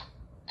祈祷，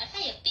而他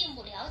也并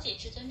不了解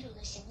至尊主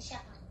的形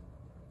象。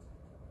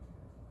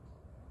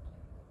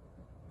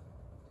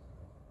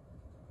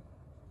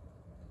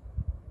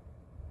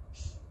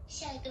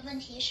下一个问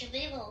题是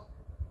Vivo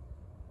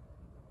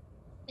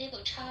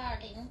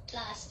X20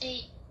 Plus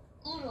A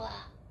Guru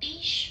啊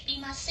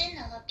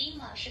Bhimasena 和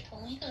Bhima 是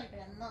同一个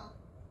人吗？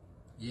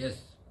 Yes.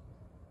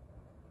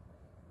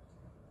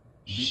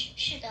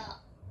 是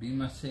的。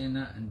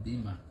Bhimasena and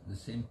Bhima, the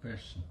same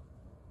person.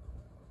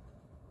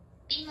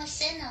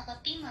 Bhimasena 和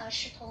Bhima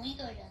是同一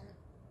个人。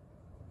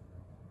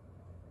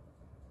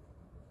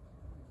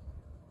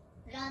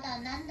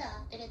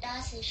Radhananda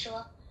Devadasi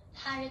说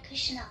Hare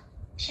Krishna，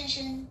 深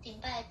深顶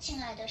拜敬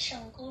爱的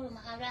圣 Guru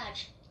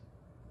Maharaj。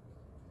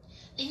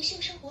灵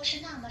性生活是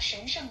那么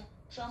神圣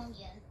庄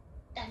严，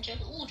但这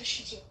个物质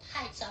世界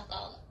太糟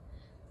糕了，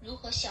如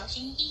何小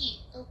心翼翼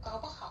都搞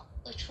不好，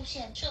会出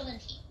现这问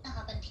题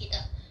那问题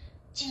的。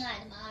敬爱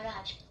的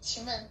Maharaj，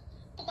 请问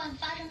不管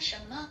发生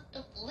什么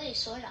都不为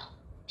所扰，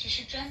只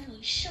是专注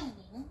于圣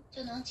名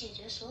就能解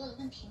决所有的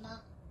问题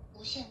吗？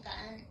无限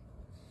感恩。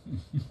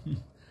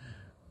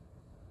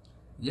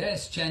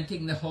Yes,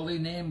 chanting the holy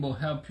name will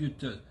help you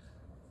to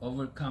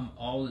overcome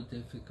all the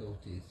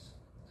difficulties.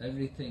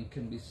 Everything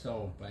can be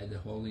solved by the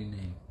holy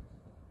name.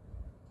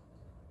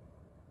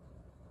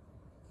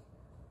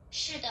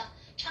 是的，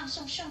唱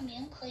诵圣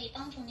名可以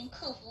帮助您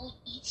克服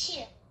一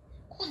切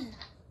困难。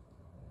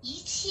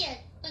一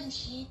切问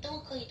题都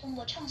可以通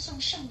过唱诵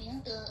圣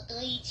名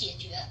得以解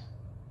决。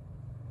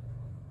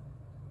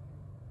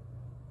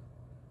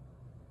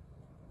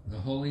The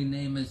holy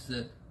name is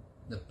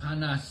the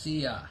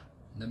panacea,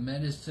 the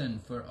medicine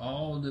for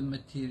all the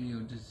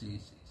material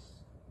diseases.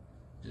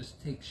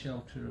 Just take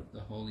shelter of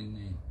the holy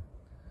name.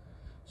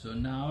 So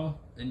now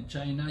in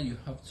China you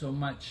have so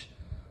much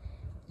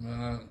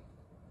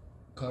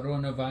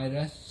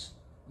coronavirus,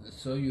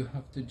 so you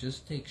have to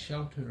just take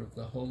shelter of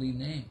the holy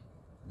name.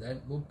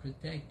 That will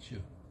protect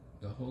you.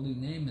 The holy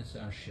name is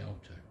our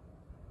shelter.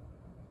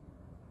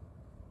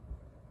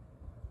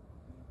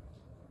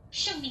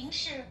 圣名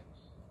是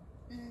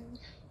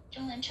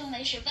中文称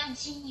为是万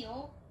金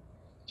油，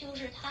就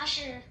是它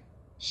是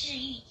治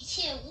愈一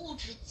切物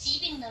质疾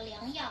病的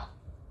良药。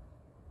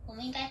我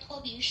们应该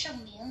托比于圣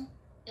名，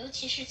尤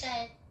其是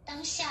在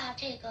当下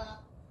这个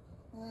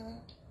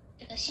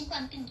新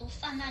冠病毒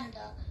泛滥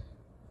的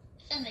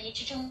氛围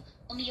之中，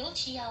我们尤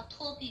其要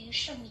托比于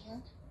圣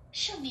名。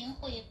圣名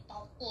会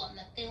保护我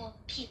们，给我们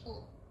庇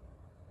护。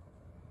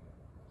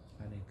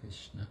Hare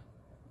Krishna。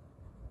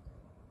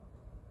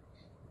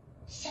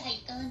下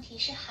一个问题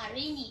是哈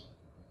瑞尼。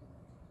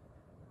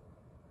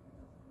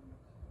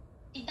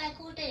礼拜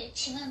咕对，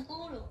请问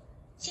咕噜，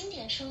经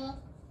典说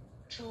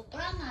主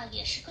Brahma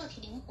也是个体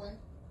灵魂，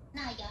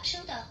那亚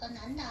修达和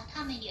南达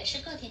他们也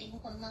是个体灵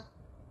魂吗？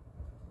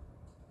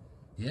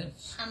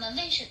 Yes。他们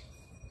为什？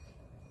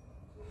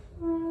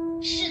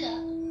是的，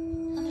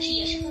他们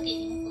也是个体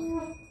灵魂。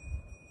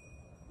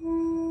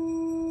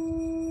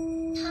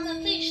他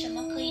们为什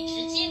么可以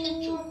直接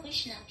跟主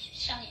Krishna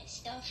上演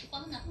西道时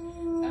光呢？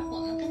而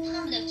我们跟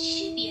他们的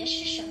区别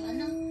是什么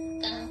呢？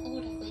感恩咕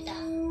噜的回答。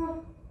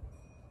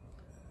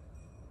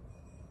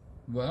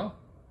Well,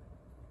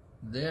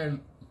 they're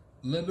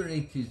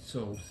liberated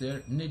souls.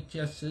 They're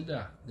Nitya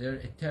Siddha.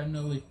 They're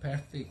eternally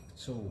perfect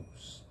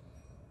souls.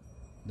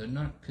 They're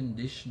not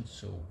conditioned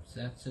souls.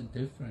 That's the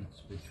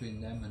difference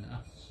between them and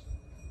us.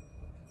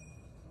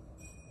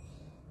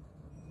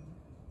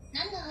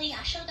 南德和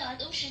亚修达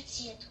都是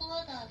解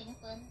脱的灵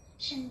魂，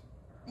是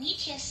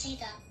Nitya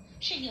Siddha，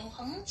 是永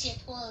恒解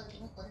脱的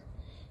灵魂。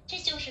这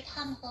就是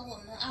他们和我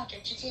们二者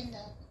之间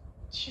的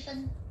区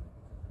分。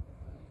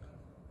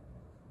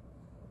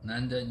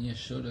Nanda and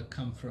Yashoda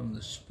come from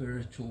the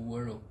spiritual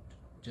world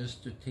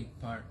just to take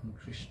part in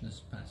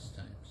Krishna's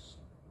pastimes.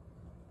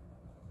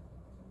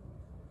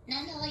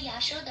 南德和亚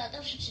修达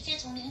都是直接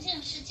从灵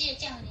性世界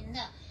降临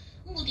的，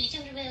目的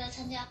就是为了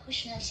参加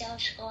Krishna 的逍遥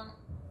时光。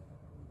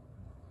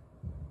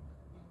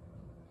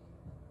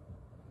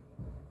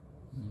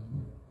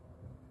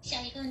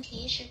下一个问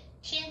题是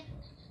天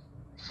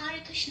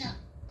Hare Krishna，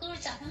 咕噜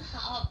早上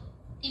好，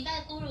礼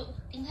拜咕噜，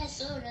礼拜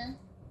所有人。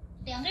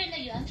两个人的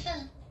缘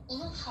分无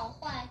论好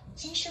坏，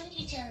今生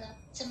遇见了，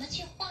怎么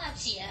去化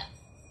解？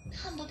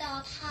看不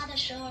到他的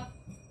时候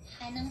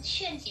还能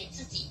劝解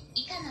自己，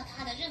一看到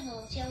他的任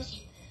何消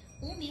息，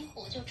无名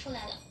火就出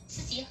来了，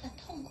自己很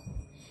痛苦，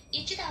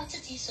也知道自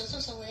己所作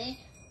所为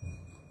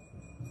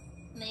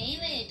没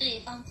为对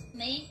方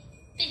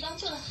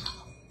做得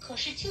好，可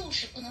是就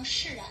是不能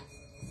释然，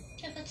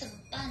这可怎么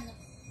办呢？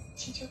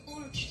请求咕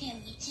噜指点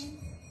迷津。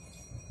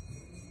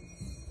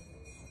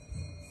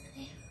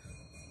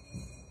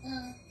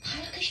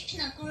Hare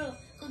Krishna Guru,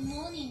 good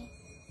morning.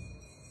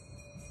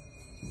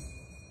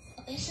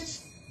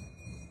 Obeisance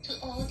to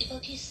all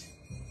devotees.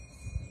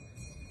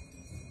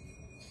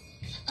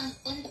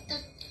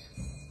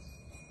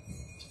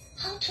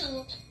 How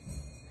to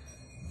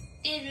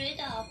get rid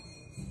of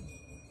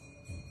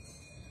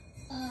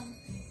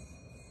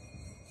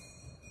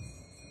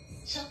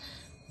so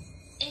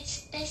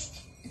it's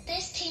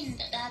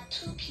destined that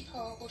two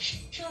people will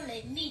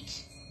surely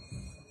meet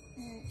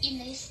in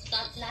this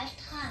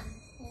lifetime,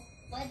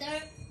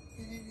 whether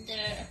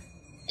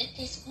it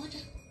is good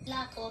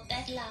luck or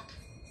bad luck.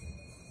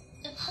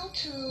 So how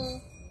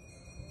to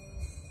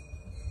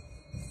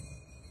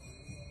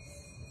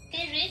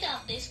get rid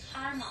of this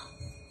karma?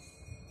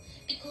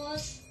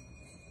 Because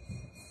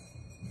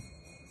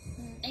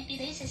maybe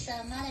this is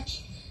a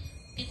malady.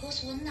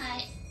 Because when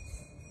I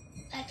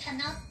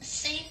cannot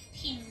save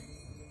him,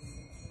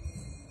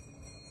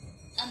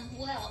 I'm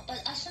well,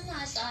 but as soon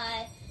as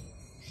I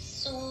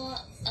saw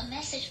a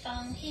message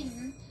from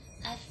him,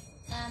 I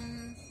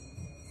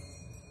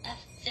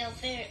felt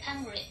very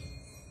angry,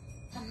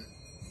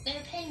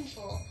 very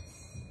painful,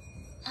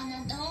 and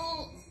I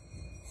know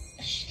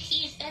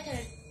he is better,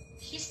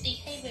 his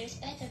behavior is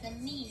better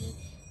than me,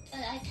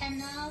 but I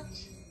cannot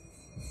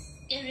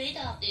get rid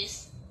of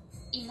this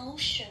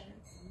emotion.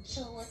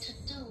 So what to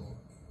do?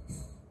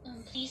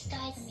 Please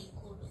guide me,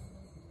 Guru.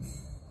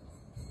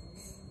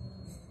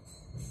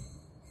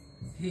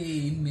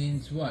 He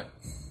means what?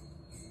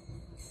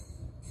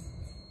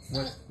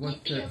 What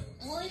maybe a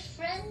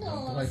boyfriend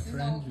or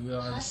boyfriend?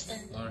 No,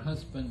 husband. Or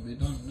husband, we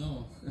don't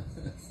know.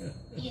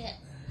 Yeah.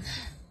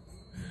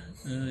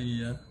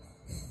 Yeah.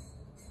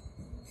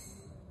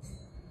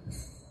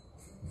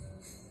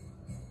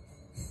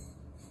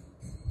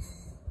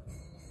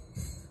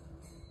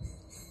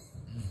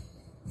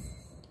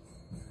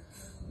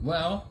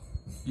 Well,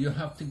 you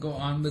have to go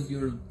on with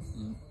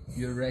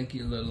your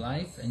regular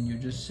life, and you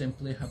just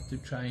simply have to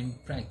try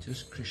and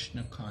practice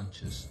Krishna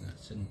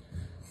consciousness and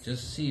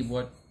just see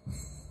what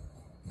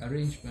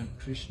arrangement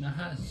Krishna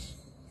has.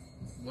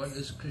 What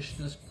is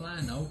Krishna's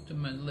plan?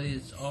 Ultimately,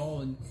 it's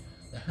all in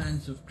the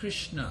hands of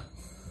Krishna.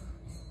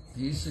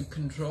 He's the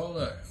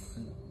controller.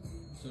 And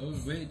so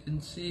wait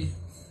and see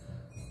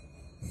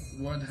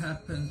what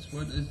happens.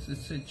 What is the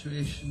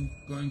situation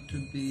going to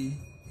be?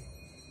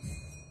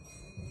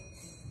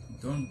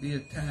 Don't be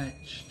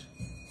attached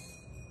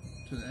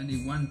to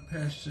any one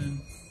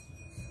person.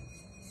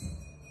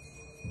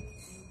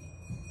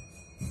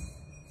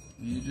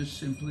 You just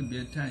simply be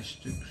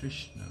attached to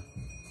Krishna.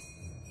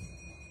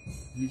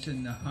 He's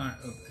in the heart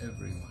of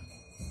everyone.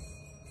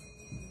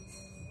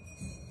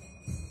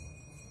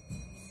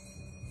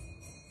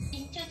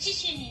 你就继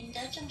续你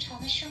的正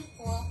常的生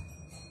活，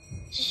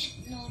只是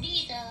努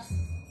力的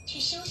去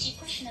修习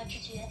Krishna 之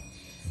觉，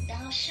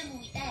然后拭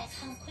目以待，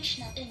看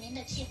Krishna 对您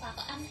的计划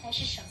和安排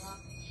是什么。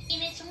因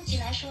为总体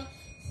来说，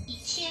一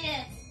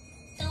切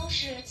都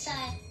是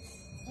在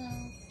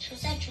处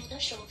在主的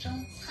手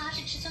中，他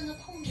是至尊的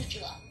控制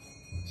者，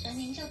所以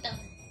您就等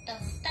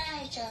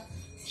待着，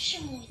拭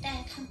目以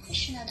待，看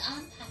Krishna 的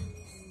安排。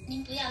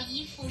您不要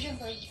依附任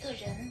何一个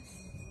人，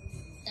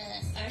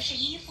而是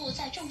依附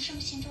在众生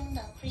心中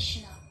的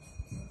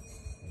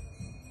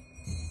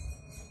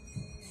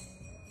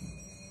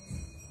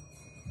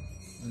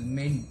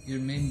Krishna。Your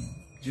main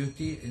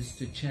duty is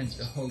to chant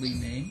the holy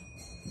name.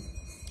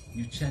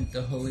 You chant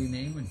the holy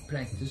name and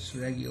practice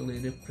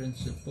regulative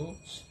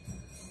principles,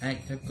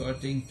 act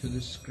according to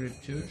the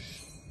scriptures,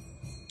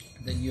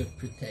 then you're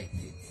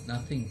protected.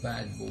 Nothing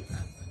bad will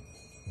happen.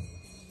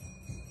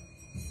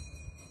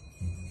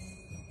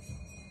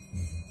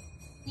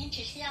 您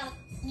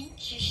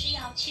只是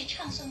要去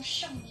唱诵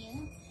圣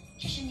名，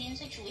这是您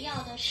最主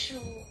要的事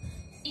物，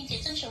并且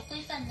遵守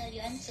规范的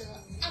原则，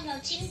按照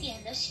经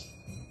典的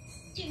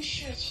训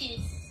示去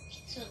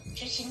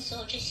执行所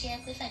有这些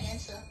规范原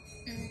则。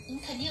您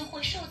肯定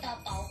会受到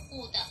保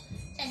护的，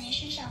在您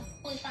身上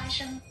不会发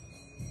生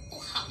不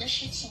好的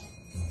事情。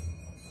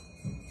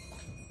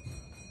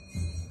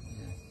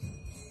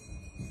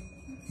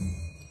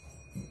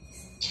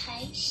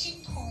柴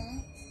心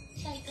童，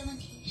下一个问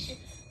题是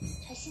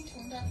柴心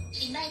童的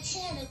礼拜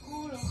亲爱的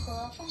Guru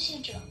和奉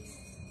献者，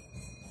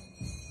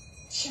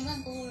请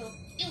问 Guru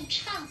用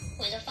忏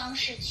悔的方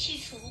式去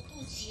除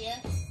不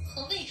洁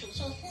和为主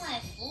做奉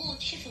爱服务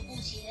去除不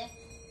洁，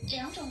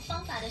两种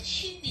方法的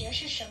区别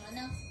是什么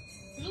呢？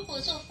如果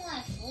做奉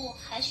爱服务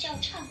还需要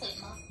忏悔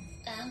吗？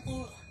感恩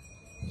Guru，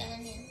 感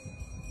恩您。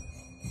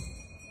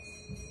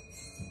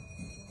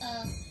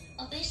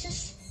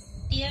Obeisance,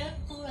 dear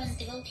Guru and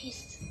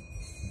devotees.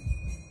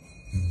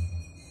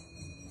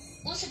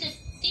 What's the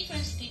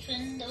difference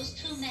between those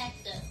two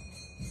methods?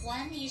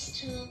 One is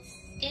to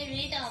get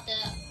rid of the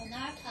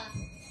anartha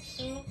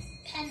through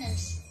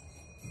penance.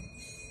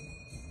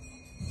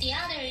 The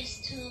other is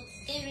to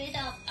get rid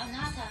of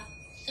anartha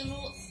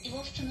through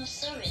devotional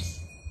service.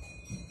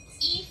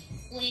 If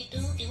we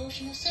do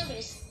devotional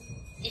service,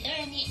 is there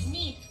any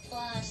need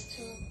for us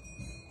to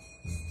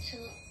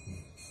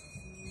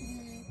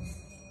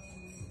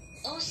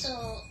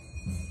also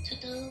to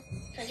do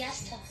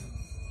prayaschit?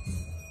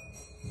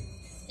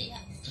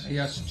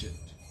 Prayaschit.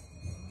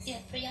 Yeah,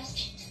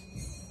 prayaschit.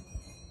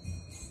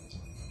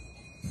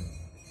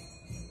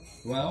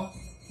 Well,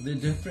 the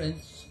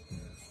difference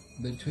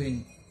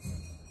between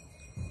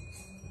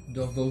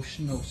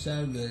devotional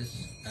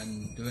service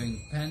and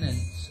doing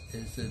penance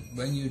is that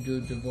when you do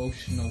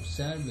devotional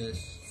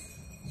service,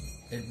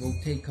 it will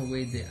take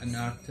away the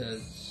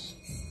anarthas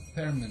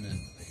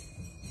permanently.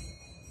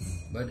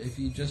 But if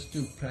you just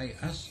do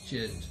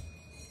prayaschit,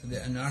 the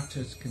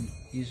anarthas can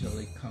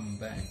easily come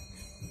back.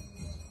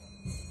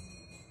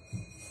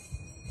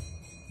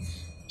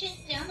 这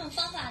两种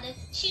方法的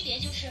区别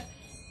就是，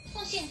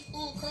奉献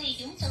服务可以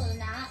永久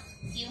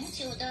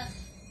的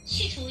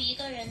去除一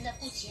个人的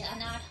不洁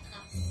anartha，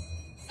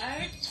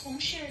 而从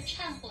事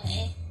忏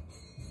悔，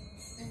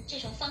这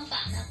种方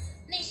法呢，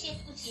那些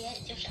不洁也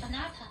就是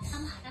anartha， 他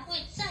们还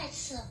会再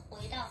次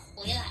回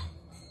来。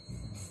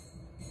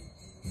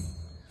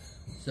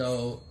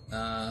So,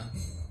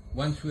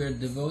 once we are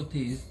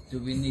devotees, do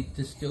we need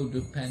to still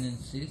do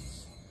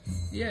penances?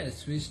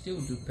 Yes, we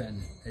still do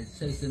penance. It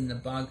says in the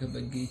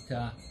Bhagavad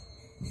Gita,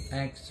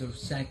 acts of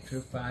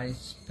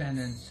sacrifice,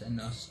 penance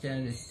and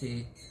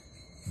austerity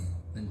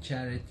and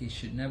charity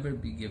should never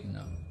be given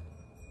up.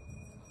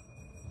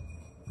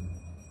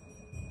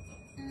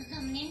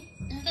 那么您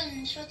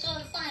问说做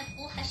奉爱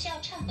服务还是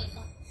要忏悔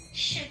吗？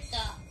是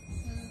的，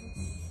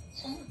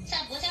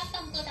在国家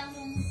梵歌当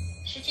中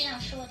是这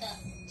样说的：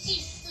祭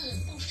祀、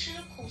布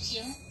施、苦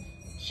行，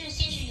这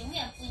些是永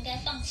远不应该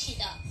放弃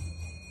的。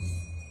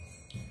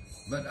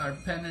But our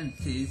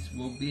penances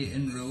will be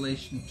in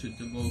relation to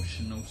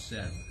devotional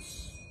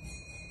service.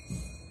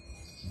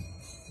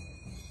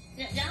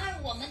 然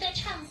而，我们的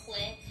忏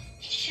悔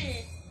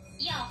是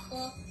要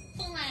和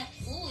奉爱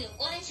服务有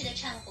关系的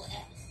忏悔。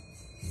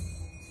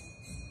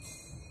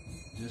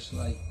Just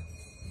like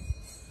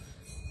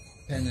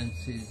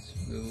penances.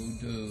 We will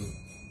do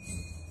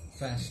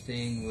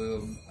fasting. We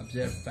will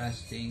observe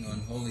fasting on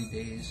holy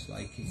days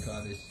like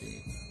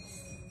Ekadasi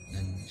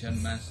and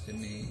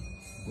Janmashtami,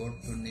 Gaur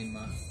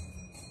Purnima.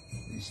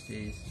 These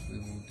days we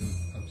will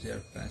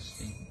observe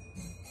fasting.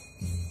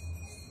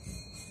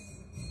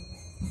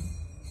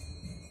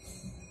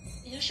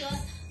 比如说，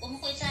我们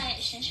会在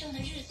神圣的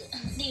日子，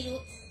例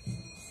如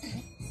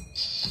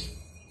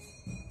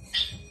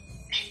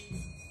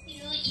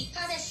以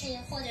帕达西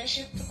或者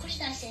是库什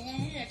纳显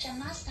现日、占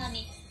马斯塔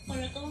米或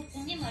者公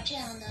尼玛这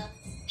样的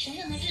神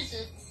圣的日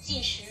子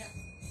戒食。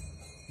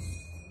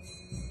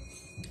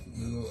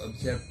We will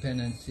observe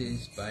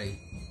penances by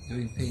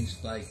doing things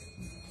like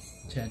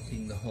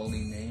chanting the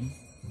holy name,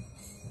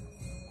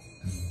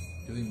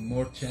 doing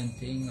more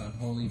chanting on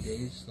holy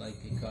days like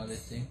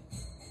Ekadasi.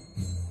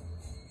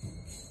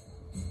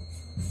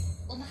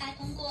 我们还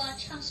通过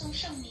唱诵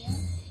圣名，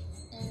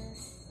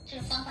这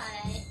种方法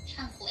来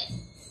忏悔，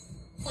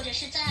或者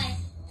是在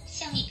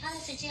像以卡拉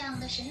斯这样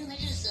的神圣的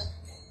日子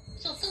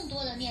做更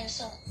多的念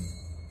诵。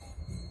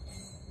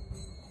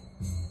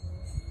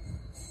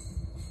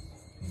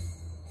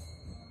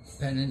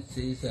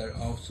Penances are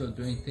also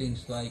doing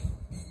things like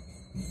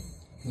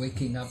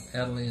waking up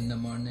early in the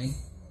morning.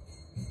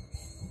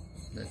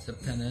 That's a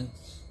penance.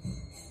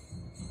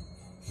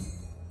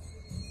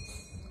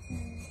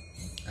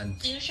 And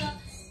比如说。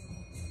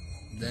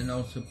Then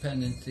also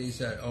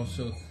penances are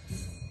also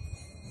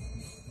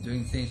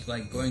doing things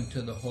like going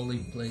to the holy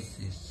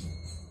places.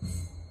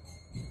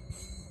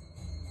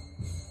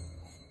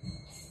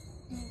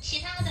 其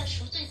他的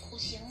赎罪苦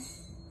行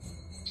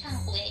忏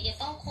悔也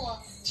包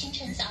括清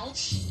晨早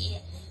起，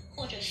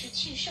或者是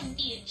去圣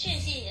地，这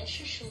些也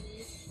是属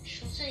于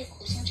赎罪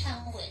苦行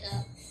忏悔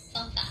的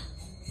方法。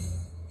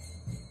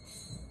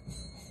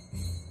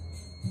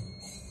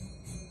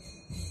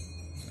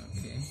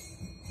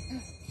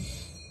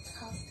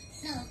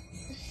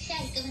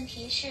下一个问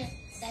题是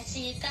来自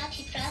于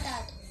Bhakti Brihad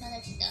的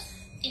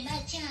顶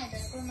拜敬爱的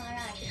Guru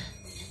Maharaj，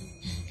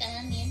 感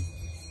恩您。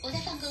我在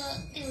梵歌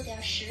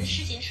6.10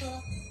师节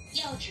说，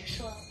要旨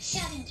说，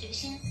下定决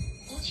心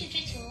不去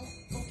追求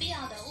不必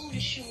要的物质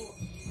事物，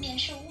免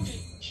受物质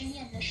之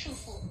念的束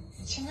缚。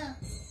请问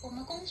我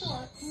们工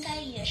作应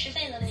该也是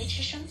为了维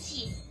持生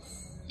计，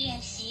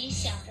练习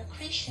想着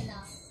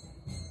Krishna，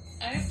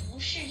 而不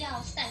是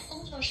要在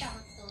工作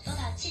上有多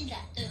大进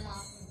展，对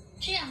吗？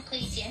这样可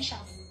以减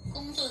少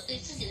工作对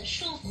自己的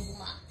束缚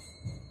吗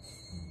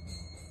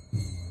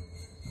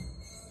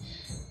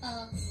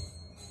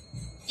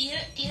？Dear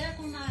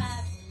Guru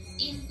Maharaj,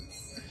 in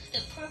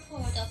the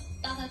purport of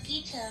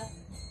Bhagavatamrita,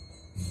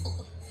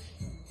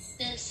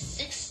 the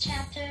 6th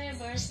chapter,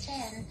 verse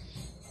 10,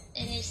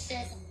 it is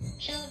said,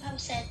 Srila Prabhupada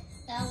said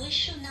that we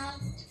should not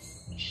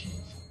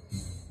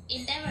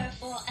endeavor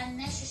for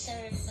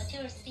unnecessary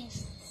material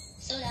things,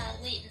 so that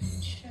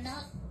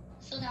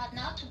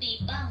not to be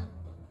bound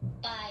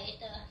by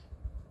the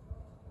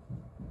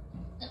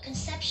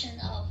conception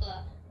of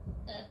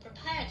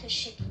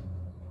proprietorship.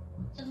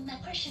 So my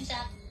question is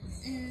that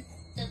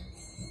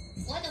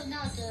whether or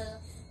not the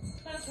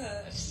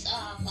purpose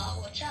of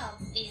our job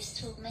is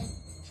for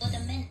the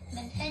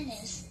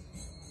maintenance,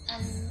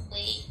 and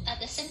we at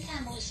the same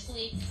time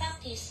we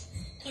practice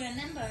to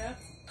remember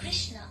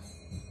Krishna,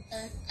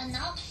 and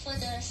not for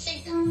the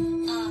sake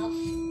of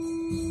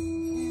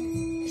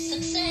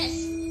success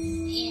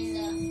in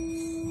the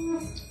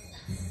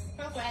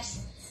progress,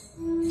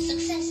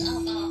 success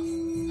of our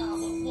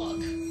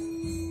work,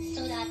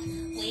 so that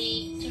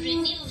we to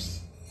reduce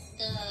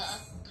the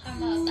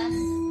karma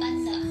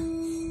bandha.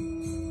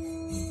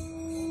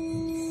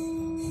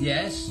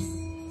 Yes,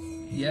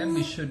 yeah,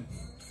 we should.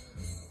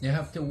 You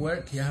have to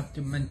work, you have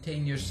to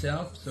maintain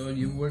yourself, so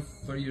you work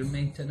for your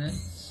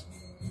maintenance.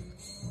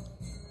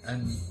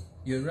 And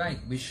you're right,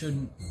 we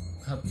shouldn't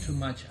have too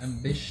much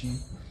ambition,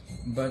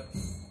 but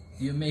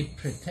you may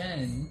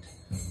pretend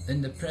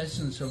in the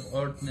presence of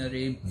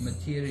ordinary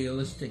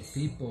materialistic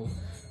people,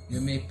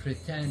 you may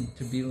pretend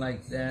to be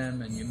like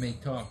them, and you may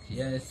talk,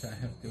 yes, I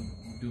have to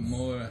do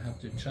more, I have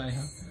to try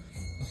hard.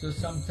 So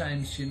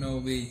sometimes, you know,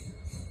 we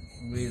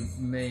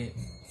may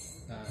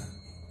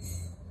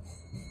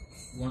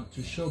want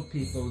to show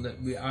people that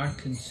we are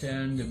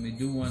concerned and we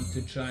do want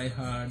to try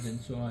hard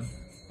and so on.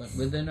 But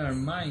within our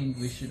mind,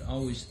 we should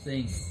always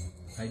think,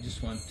 I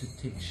just want to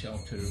take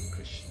shelter of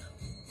Krishna.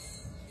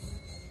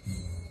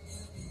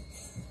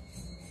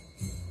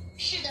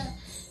 是的，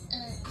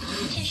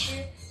确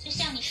实，就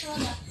像你说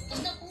的，我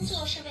们的工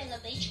作是为了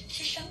维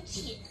持生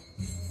计，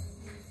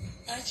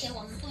而且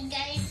我们不应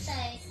该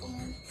在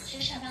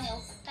职场上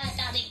有太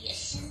大的野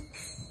心。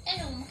但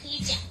是我们可以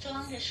假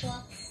装着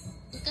说，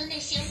跟那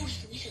些物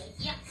质主义者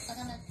一样，和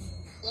他们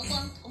和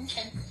光同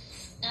尘，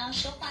然后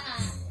说话、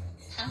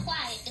谈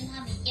话也跟他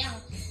们一样，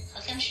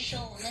好像是说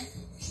我们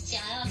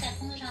想要在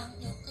工作上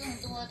有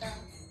更多的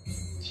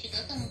取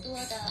得更多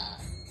的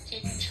这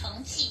种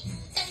成绩，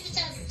但是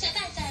在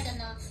外在的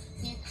呢，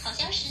你好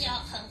像是要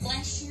很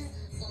关心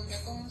我们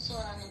的工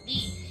作，努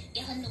力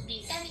也很努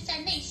力，但是在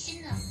内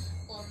心呢，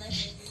我们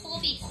是脱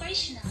避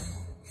Krishna 的。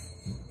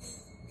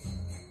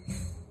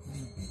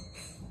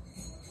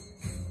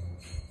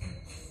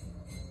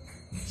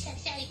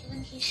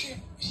是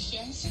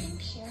玄心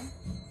平。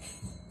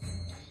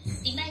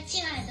礼拜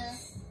敬爱的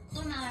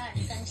姑妈尔，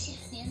感谢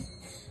您。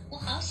我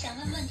好想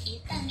问问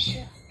题，但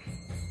是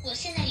我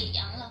现在也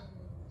阳了，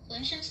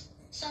浑身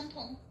酸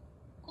痛。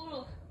咕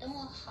噜，等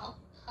我好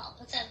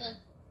了再问。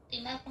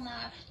礼拜姑妈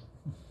尔，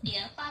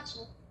脸发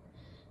足。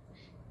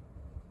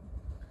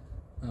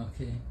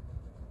OK，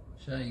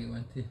 下一个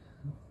问题。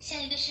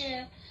下一个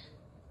是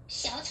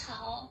小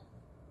草。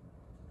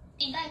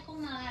礼拜姑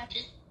妈尔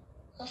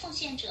和奉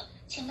献者，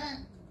请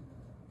问，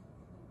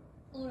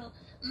咕噜，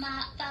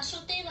法术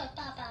对了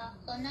爸爸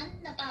和南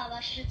的爸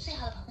爸是最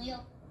好的朋友，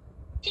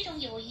这种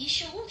友谊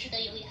是物质的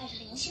友谊还是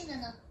灵性的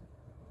呢？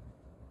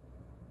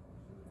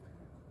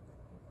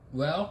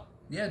 Well,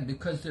 yeah,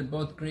 because they're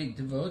both great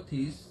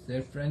devotees,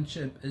 their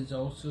friendship is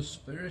also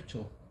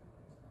spiritual.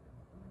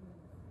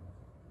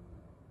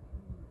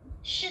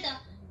 是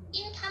的，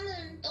因为他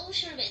们都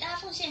是伟大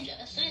奉献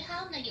者，所以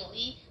他们的友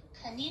谊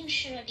肯定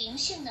是灵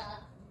性的。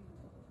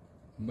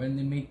When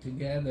they meet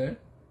together,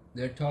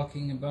 they're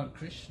talking about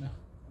Krishna.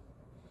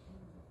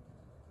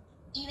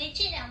 因为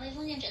这两位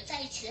奉献者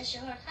在一起的时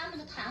候，他们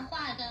的谈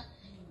话的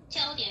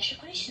焦点是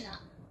Krishna。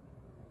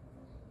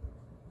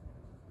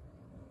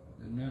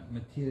 They're not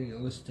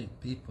materialistic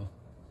people.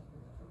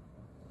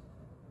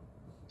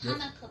 他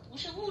们可不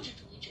是物质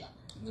主义者。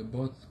 They're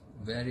both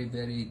very,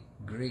 very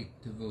great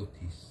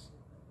devotees.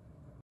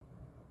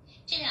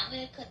 这两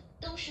位可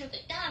都是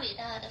伟大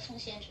的奉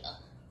献者。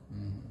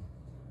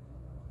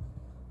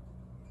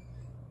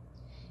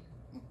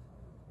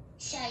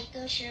下一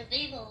个是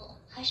B.V.V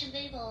还是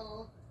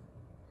B.V.V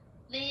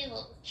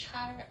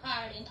叉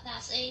20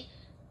 Plus A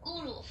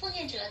咕噜，奉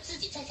献者自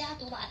己在家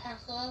读瓦坛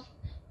和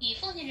与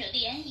奉献者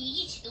联谊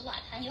一起读瓦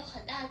坛有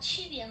很大的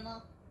区别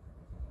吗？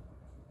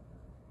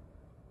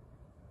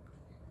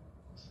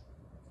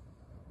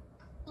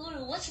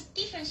 Guru, what's the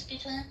difference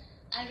between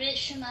I read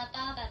Srimad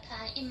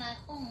Bhagavatam in my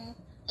home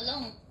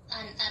alone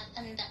and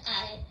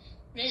I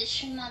read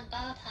Srimad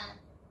Bhagavatam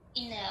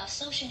in the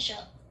association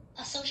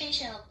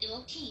of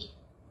devotees?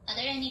 Are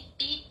there any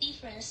big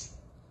difference?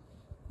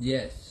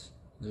 Yes,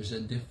 there's a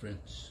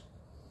difference.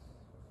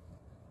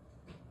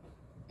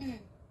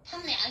 他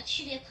们俩的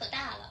区别可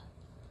大了。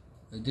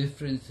 The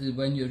difference is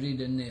when you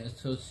read in the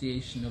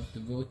association of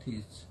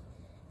devotees,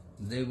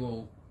 they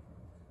will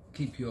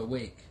keep you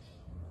awake.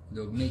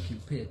 They'll make you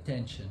pay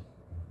attention.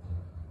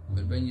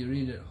 But when you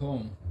read at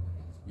home,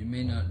 you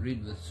may not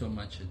read with so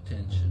much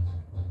attention.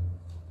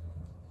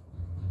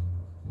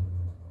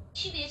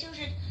 区别就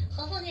是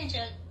和奉献者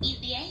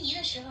联谊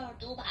的时候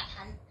读瓦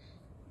坛，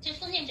这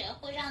奉献者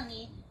会让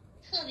你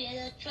特别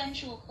的专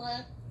注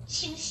和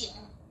清醒，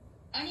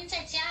而您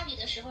在家里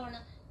的时候呢，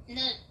你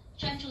的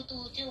专注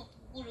度就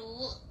不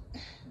如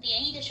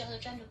联谊的时候的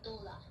专注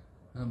度了。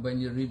 And when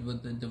you read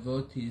with the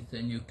devotees,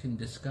 then you can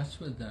discuss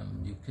with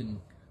them. You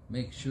can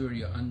make sure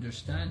you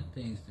understand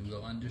things. You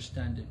will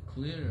understand it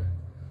clearer.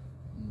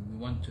 You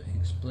want to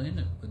explain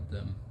it with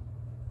them,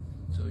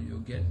 so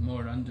you'll get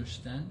more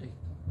understanding.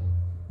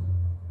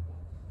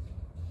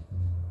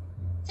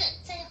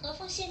 在和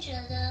奉献者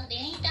的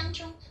联谊当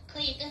中，可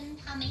以跟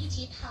他们一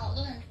起讨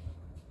论，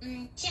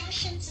加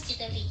深自己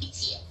的理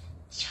解，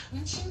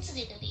澄清自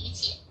己的理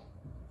解。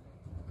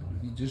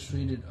 If you just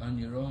read it on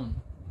your own,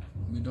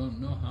 we don't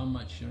know how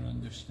much you're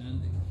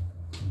understanding.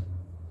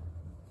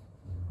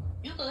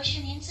 如果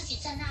是您自己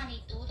在那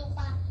里读的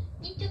话，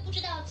您就不知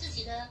道自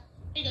己的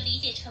这个理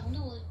解程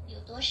度有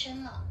多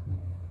深了。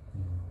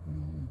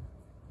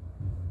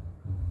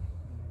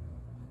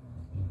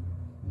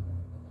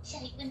下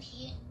一个问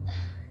题，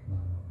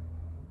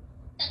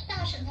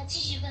大圣他继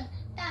续问：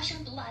大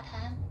圣读瓦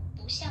坛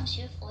不像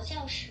学佛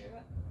教时，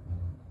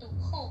读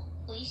后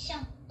回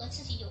向和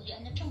自己有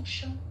缘的众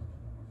生，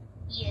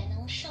也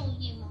能受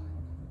益吗？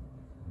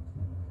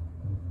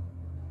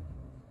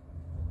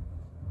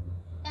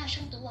大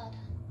声读瓦坛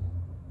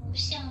不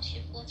像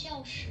学佛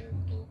教时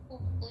读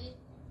后回。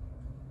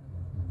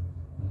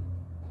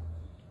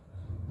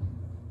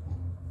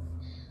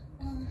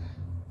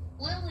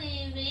When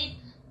we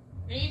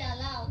read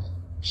aloud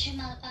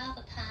Srimad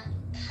Bhagavatam,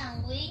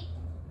 can we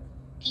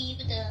give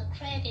the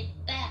credit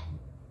back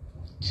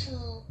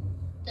to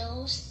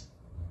those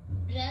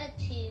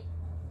relatives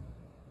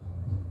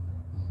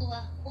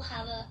who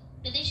have a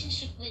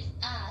relationship with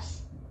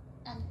us,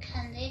 and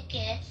can they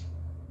get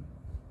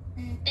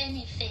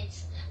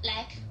benefits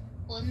like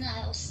when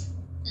I was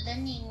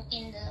learning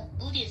in the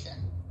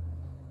Buddhism?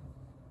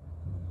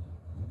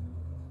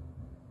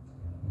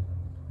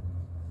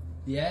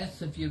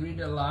 Yes, if you read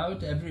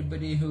aloud,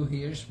 everybody who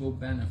hears will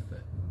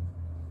benefit.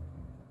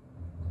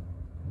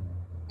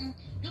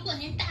 如果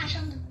您大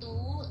声的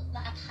读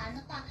瓦坛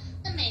的话，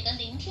那每个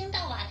聆听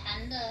到瓦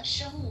坛的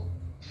生物，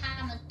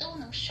他们都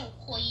能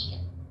获益。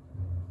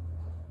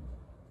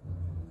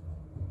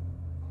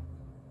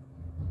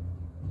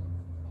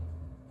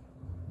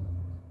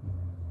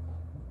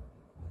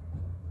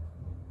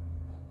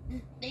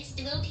This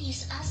devotee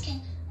is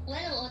asking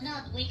whether or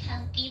not we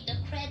can give the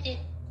credit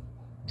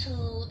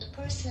to the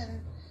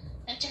person,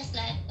 just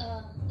like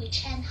we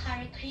chant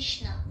Hare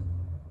Krishna.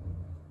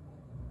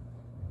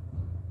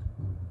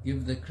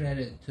 give the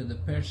credit to the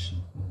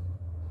person.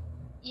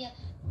 Yeah,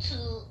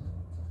 to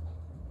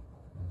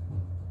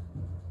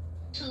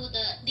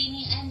the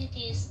living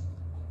entities.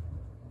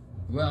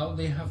 Well,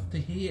 they have to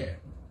hear.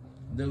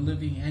 The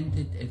living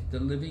entity, if the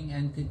living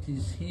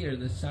entities hear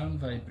the sound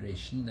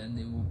vibration, then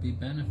they will be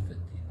benefited.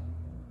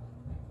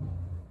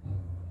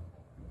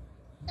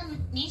 那么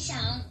你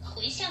想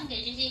回向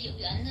给这些有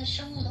缘的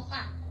生物的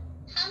话，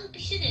他们必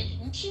须得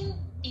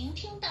聆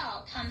听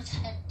到，他们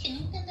才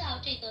聆听到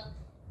这个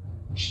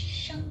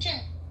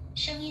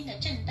声音的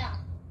震荡。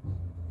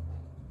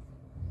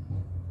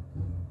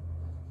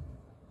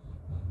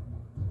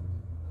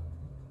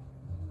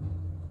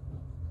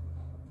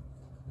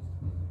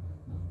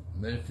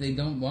But if they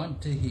don't want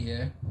to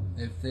hear,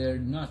 if they're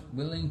not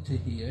willing to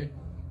hear,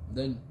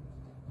 then it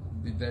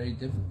will be very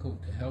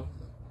difficult to help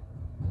them.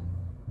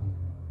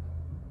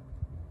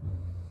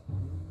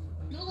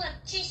 如果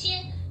这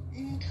些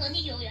和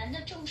你有缘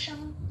的众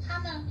生，他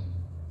们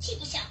既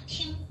不想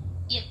听，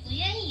也不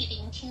愿意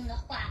聆听的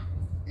话，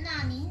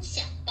那您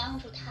想帮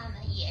助他们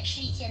也是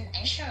一件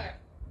难事儿。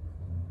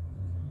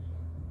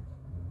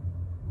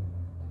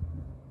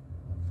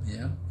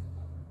Yeah.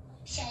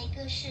 下一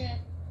个是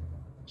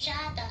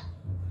扎达，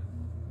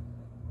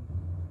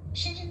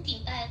深深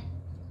顶拜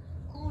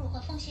咕噜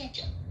和奉献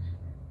者，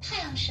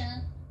太阳神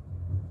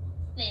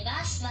韦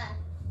瓦斯万、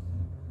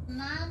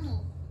马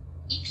努、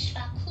伊克什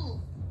瓦库，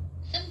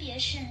分别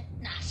是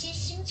哪些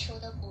星球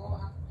的国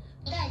王？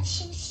不太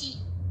清晰。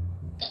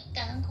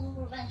感恩咕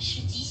噜万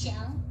事吉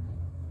祥。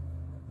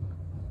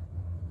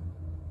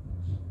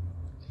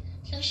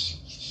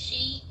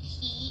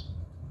He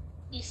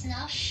is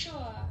not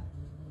sure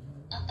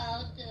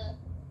about the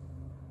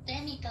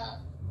demigod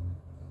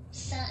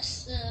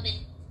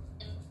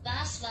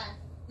Vaswan,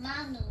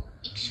 Manu,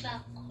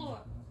 Ikshvakur.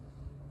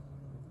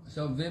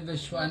 So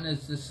Vivishwan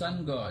is the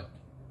sun god.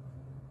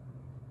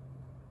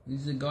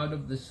 He's the god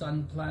of the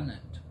sun planet.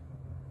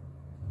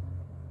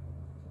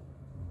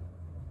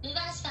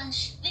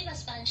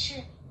 Vivasvan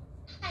是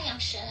太阳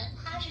神，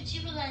他是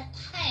居住在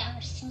太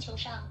阳星球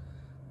上。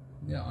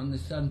Yeah, on the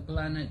sun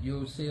planet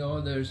you'll say,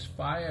 oh, there's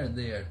fire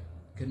there.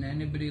 Can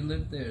anybody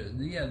live there?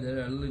 Yeah,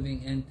 there are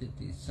living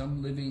entities.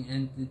 Some living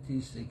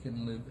entities, they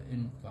can live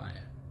in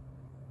fire.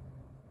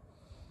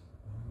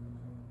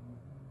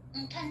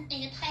 看那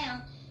个太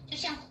阳就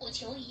像火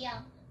球一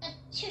样，那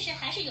确实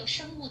还是有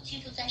生物居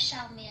住在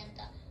上面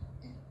的。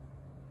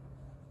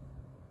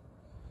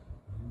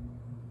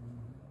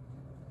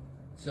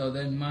So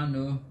then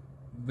Manu,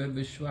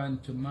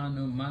 Vivishwan to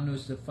Manu, Manu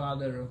is the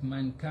father of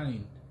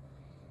mankind.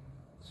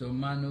 So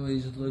Manu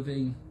is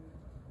living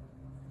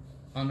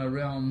on a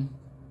realm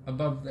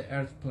above the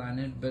earth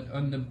planet, but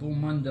on the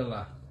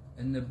Bhumandala,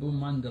 in the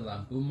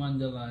Bhumandala.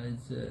 Bhumandala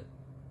is a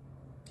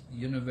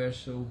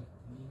universal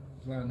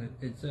planet.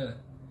 It's a,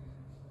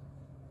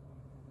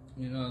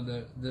 you know,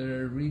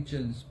 there are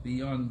regions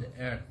beyond the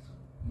earth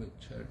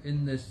which are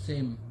in the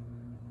same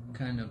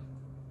kind of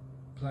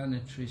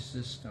planetary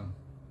system,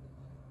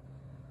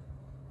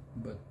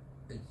 but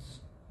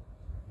it's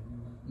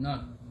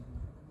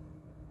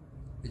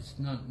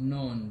not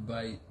known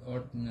by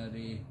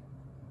ordinary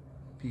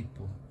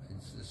people.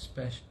 It's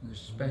there's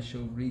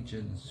special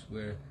regions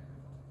where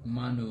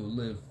Manu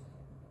live.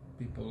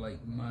 People like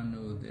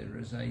Manu, they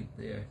reside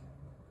there.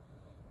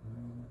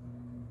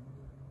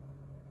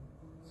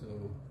 So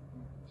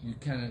you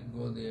cannot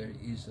go there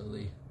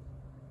easily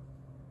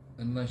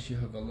unless you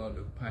have a lot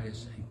of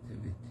pious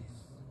activities.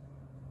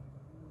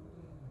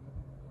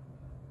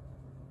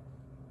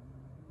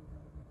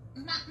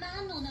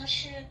 Manu 呢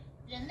是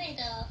人类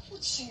的父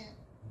亲，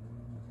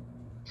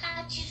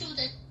他居住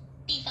的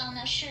地方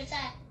呢是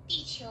在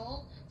地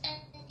球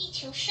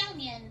上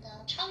面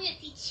的，超越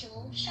地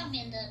球上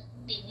面的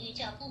领域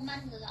叫布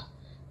曼德拉。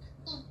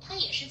它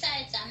也是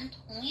在咱们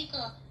同一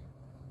个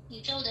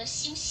宇宙的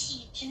星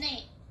系之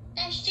内，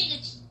但是这个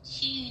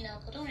区域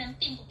呢，普通人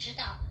并不知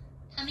道，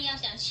他们要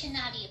想去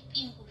那里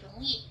并不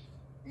容易。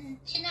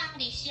去那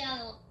里需要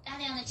有大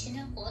量的虔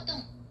诚活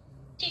动，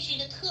这是一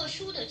个特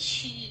殊的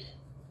区域。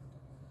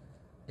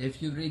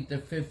If you read the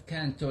 5th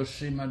canto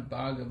Srimad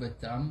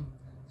Bhagavatam,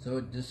 so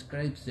it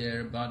describes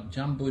there about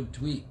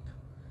Jambudweep,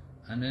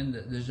 and then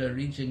there's a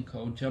region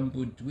called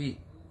Jambudweep,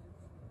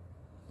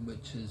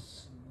 which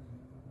is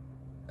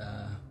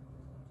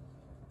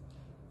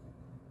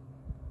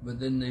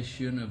within this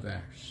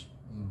universe,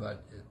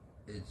 but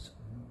it's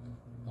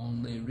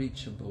only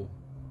reachable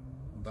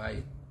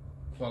by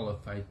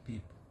qualified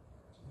people.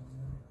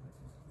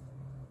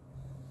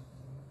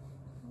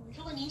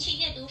 如果您去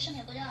阅读《圣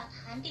美国教法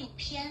坛》第5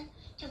篇，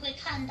就会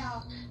看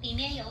到里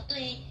面有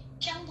对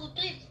张部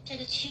队这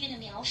个区域的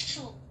描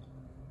述。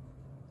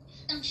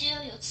那么只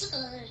有有资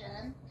格的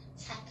人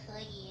才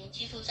可以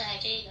居住在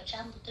这个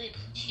张部队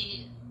区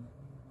域。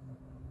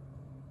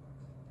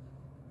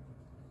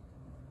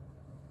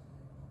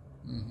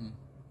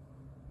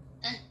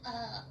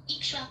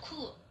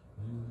Ikshvaku.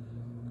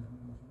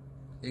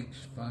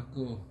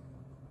 Ikshvaku.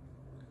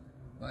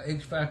 Well,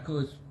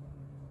 Ikshvaku is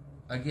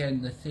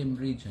again the same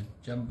region,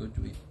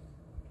 Jambudweep.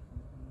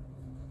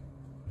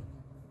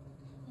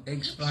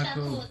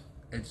 Ikshvaku,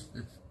 it's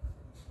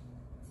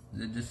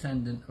the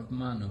descendant of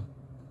Manu.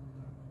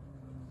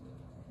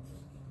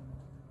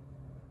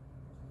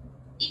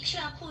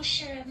 Ikshvaku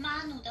是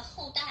Manu 的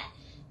后代，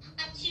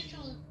他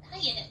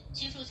也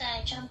居住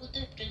在占卜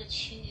队这个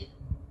区域。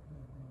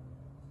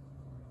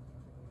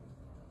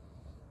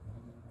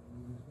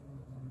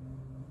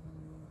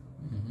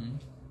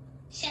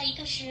下一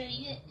个是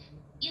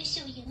岳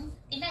秀莹，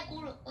林麦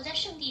咕噜，我在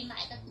圣地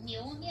买的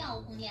牛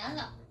尿5年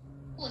了，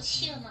过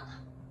期了吗？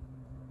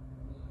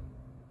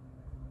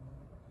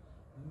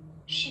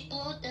 She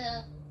bought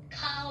the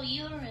cow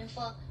urine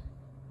for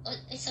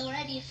it's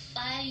already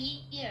 5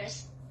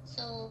 years.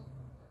 So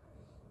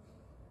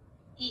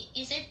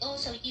is it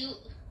also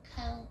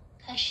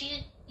can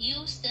she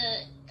use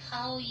the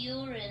cow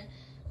urine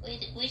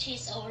which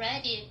is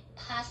already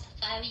past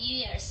 5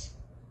 years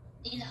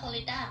in the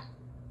holy dam?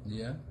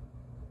 Yeah.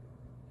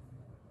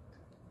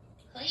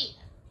 可以。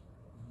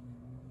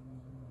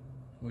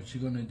 What's she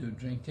gonna do?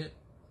 Drink it?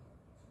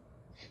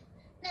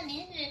 那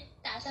您是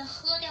打算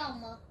喝掉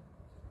吗？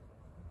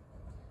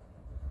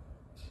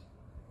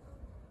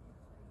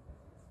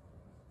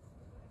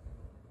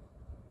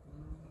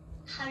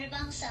 哈日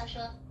邦萨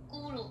说：“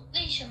咕噜，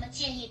为什么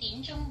建议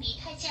临终离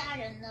开家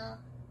人呢？”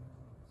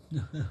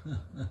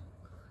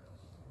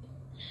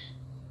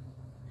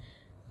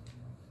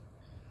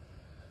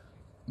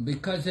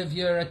 Because if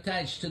you're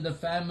attached to the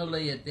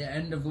family at the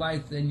end of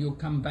life, then you'll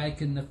come back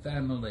in the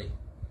family.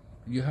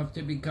 You have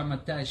to become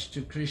attached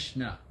to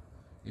Krishna.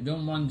 You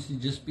don't want to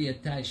just be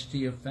attached to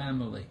your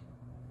family.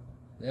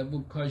 That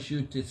will cause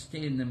you to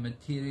stay in the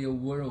material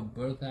world,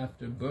 birth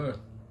after birth.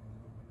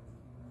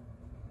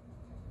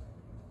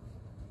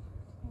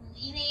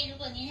 因为如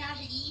果您要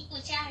是依附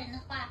家人的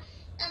话，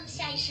那么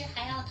下一世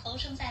还要投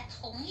生在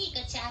同一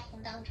个家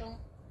庭当中。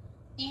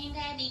您应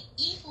该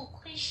依附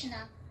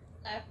Krishna，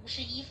 而不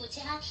是依附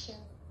家庭，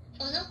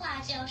否则的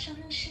话就要生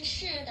生世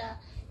世的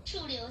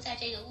驻留在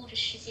这个物质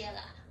世界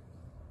了。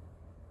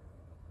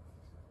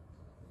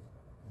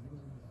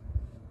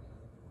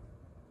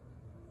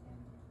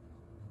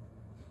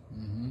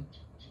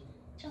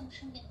众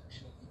生也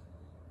是，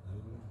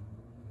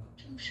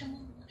众生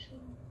是。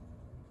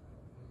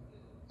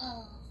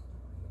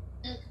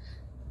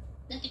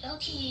The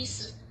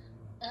devotees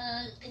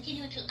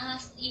continue to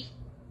ask if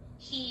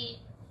he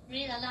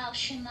read aloud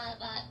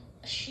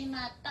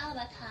Srimad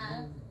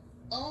Bhagavatam,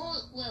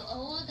 will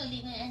all the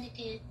living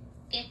entities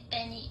get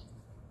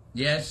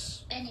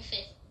Yes.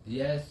 benefit?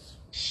 Yes.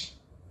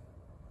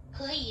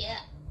 可以，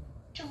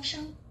众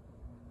生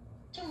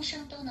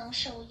都能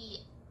受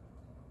益。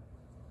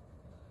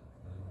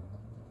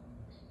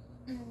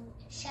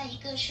下一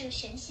个是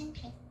玄心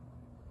平。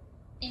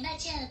明白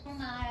见了 Guru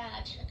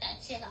Maharaj，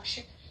 感谢老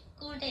师。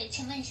Guru Day，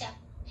 请问一下，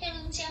黑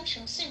龙江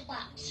省绥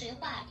化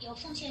有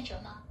奉献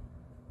者吗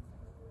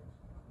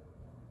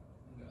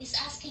 ？She's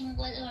asking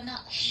whether or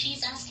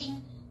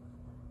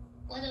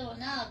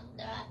not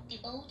there are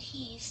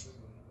devotees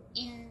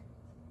in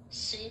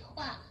绥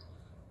化，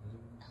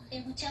黑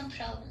龙江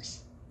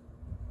province.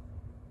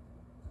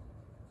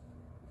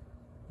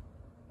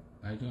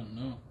 I don't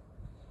know.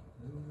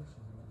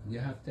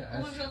 You have to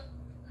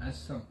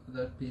ask some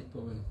other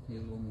people in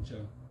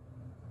Heilongjiang.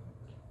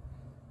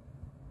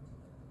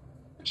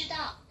 不知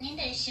道，您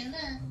得询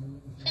问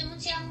黑龙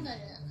江的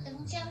人，黑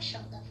龙江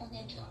省的奉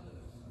献者。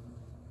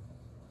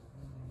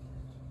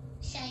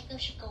下一个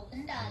是狗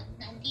文的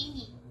南迪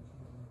尼，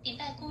顶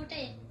拜 Good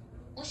Day。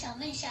我想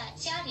问一下，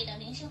家里的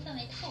灵性氛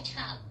围太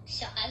差了，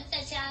小孩子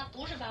在家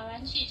不是玩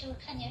玩具就是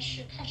看电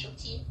视、看手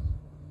机，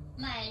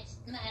买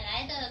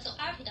来的做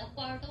RP 的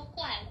花都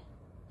坏了，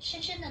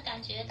深深的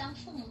感觉当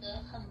父母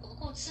的很不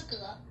够资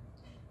格。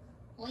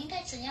我应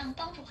该怎样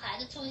帮助孩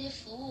子做一些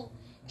服务，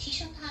提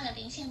升他的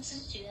灵性知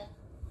觉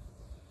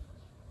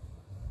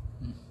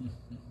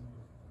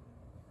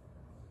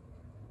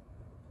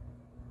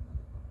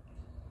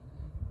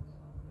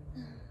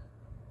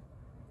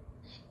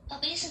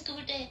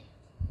？Basically,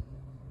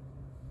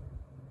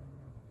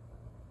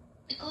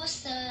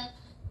 because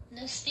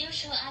the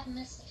spiritual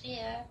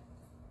atmosphere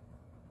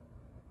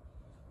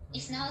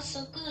is not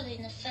so good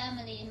in the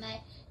family,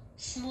 my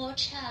small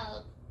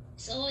child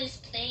is always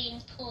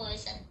playing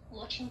toys and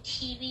watching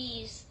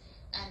TVs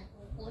and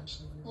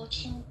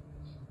watching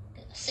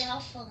cell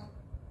phone.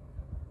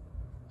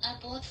 I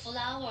bought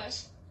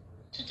flowers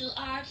to do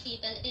arty,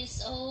 but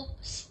it's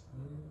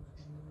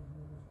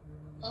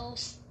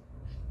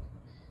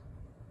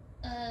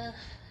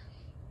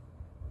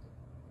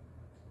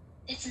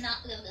it's not.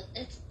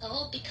 It's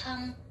all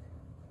become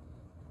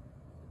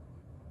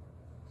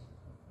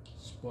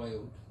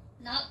spoiled.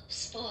 Not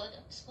spoiled.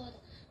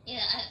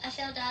 Yeah, I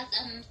felt that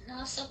I'm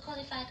not so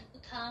qualified to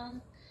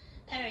become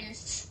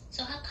parents.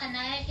 So how can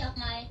I help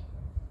my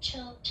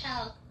child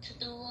to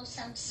do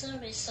some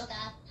service so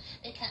that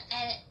they can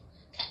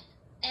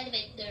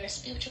elevate their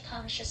spiritual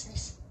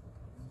consciousness?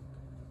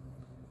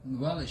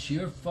 Well, it's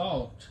your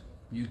fault.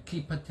 You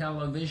keep a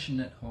television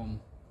at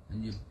home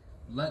and you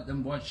let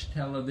them watch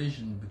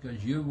television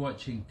because you're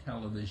watching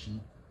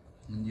television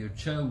and your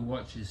child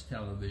watches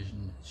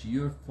television. It's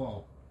your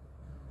fault.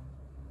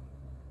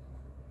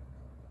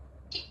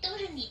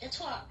 你的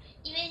错，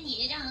因为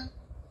你让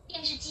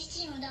电视机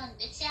进入到你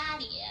的家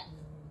里，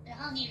然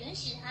后你允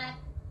许它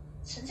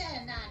存在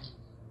在那里，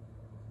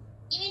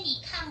因为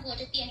你看过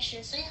这电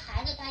视，所以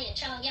孩子他也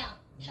照样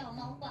照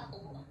猫画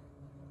虎。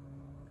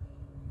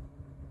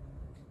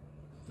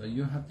So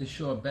you have to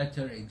show a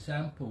better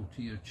example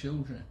to your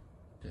children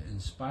to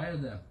inspire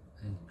them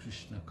in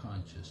Krishna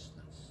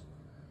consciousness.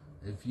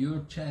 If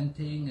you're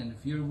chanting and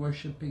if you're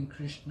worshipping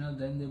Krishna,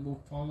 then they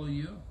will follow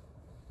you.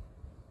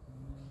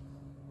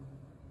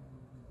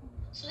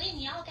 所以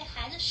你要给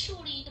孩子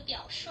树立一个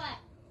表率，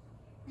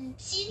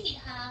激励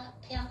他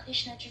培养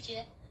Krishna 知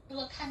觉。如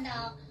果孩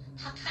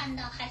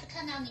子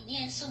看到你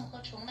念诵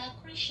和崇拜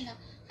Krishna，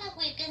 他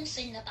会跟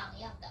随你的榜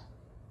样的。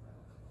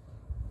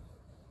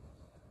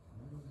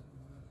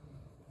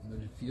But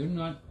if you're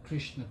not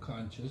Krishna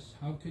conscious,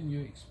 how can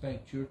you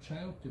expect your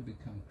child to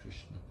become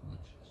Krishna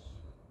conscious?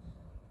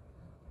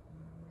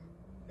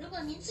 如果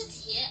您自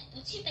己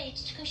不具备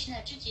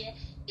Krishna 知觉，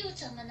又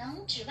怎么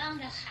能指望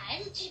着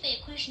孩子具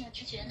备 Krishna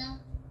知觉呢？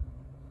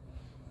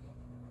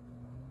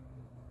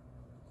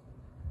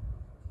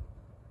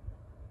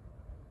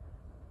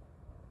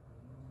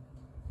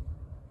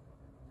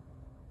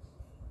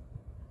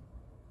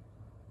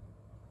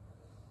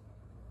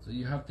 So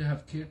you have to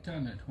have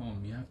kirtan at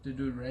home. You have to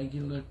do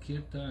regular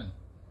kirtan.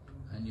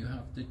 And you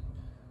have to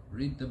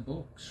read the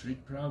books,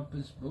 read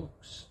Prabhupada's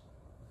books,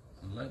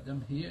 and let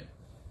them hear.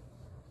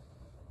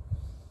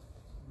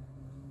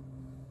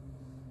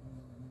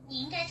 你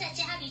应该在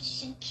家里举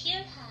行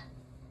kirtan，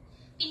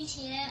 并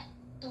且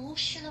读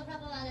施了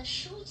Prabhupada 的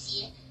书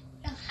籍，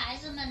让孩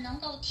子们能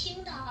够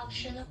听到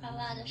施了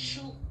Prabhupada 的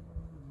书。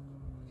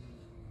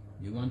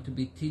 You want to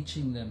be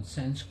teaching them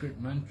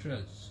Sanskrit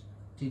mantras.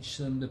 Teach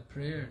them the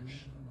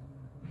prayers.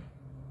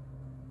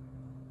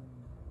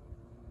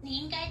 你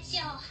应该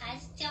教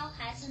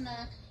孩子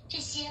们这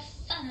些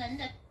梵文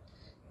的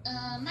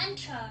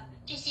mantra，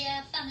 这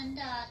些梵文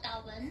的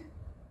祷文。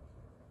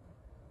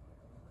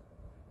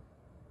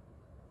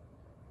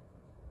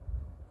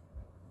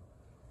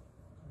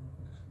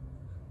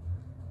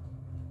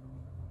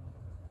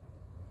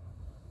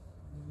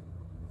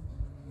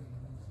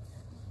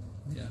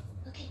 Yeah.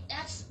 Okay,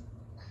 that's.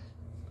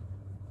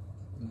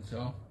 And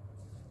so?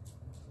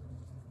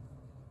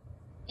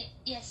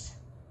 Yes.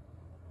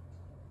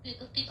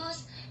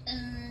 Because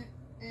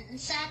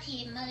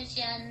Sati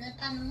Mataji and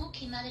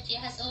Panmukhi Mataji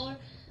has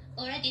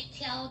already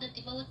tell the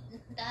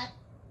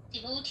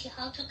devotee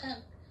how to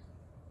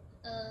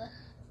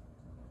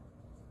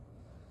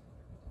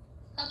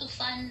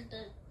find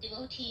the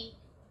devotee.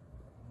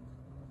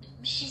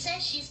 She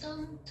said she's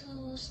going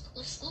to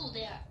school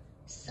there,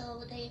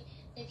 so they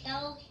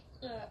tell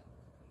her.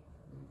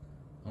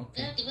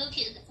 Okay.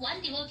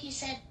 One devotee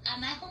said,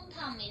 "My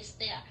hometown is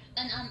there,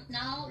 but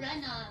right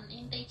now I'm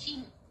in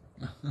Beijing."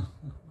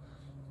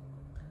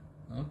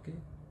 Okay,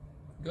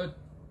 good.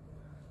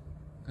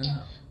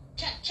 Yeah.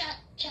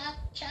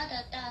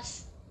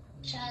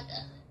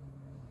 Jada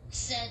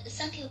said,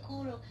 "Thank you,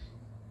 Guru.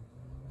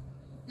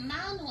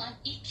 Manu and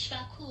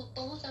Ikshvaku,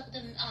 both of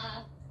them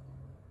are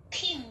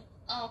king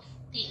of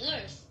the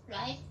earth,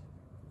 right?"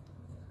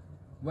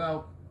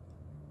 Well,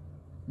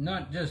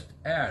 not just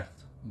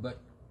earth, but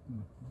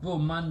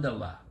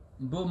Bhumandala.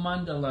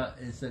 Bhumandala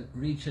is a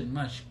region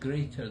much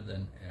greater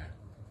than earth.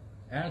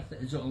 Earth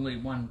is only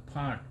one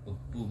part of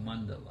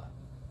Bhumandala.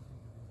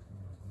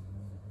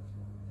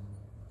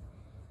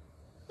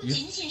 不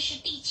仅仅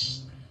是地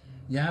球。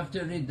 You have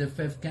to read the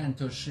 5th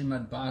canto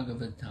Srimad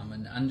Bhagavatam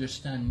and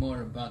understand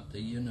more about the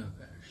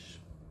universe.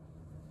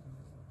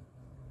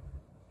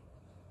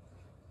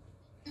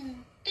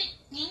 对，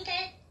你应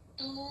该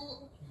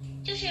读，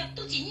就是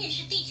不仅仅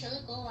是地球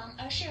的国王，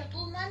而是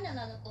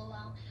Bhumandala的国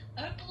王。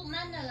而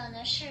Bhumandala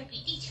呢，是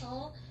比地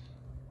球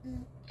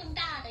更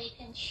大的一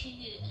片区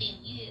域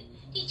领域，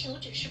地球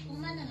只是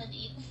Bhumandala的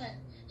一部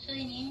分。所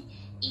以您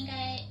应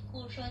该，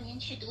或者说您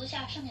去读一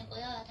下《圣典博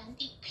要谈》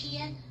第5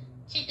篇，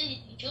这对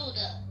宇宙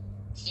的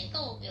结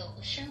构有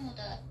深入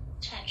的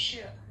阐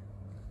释。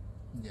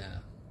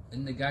 Yeah.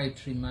 In the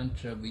Gayatri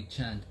mantra we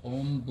chant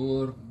Om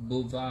Bhur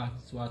Bhuva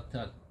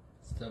Swatat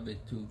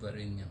Savitu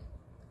Varinyam.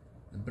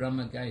 The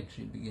Brahma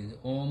Gayatri begins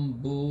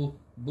Om Bhu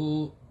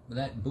Bhu,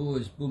 that Bhu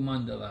is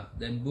Bhumandala,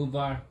 then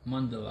Bhuvar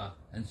Mandala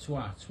and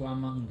Swa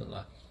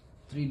Mandala.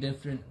 3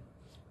 different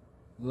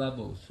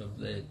levels of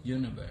the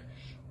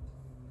universe.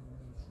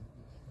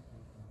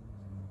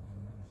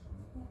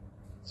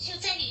 就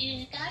在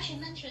Gayatri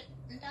mantra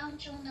当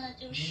中呢，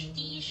就是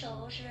第一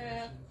首是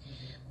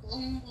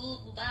Om Bhu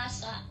Bhuva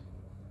Swa。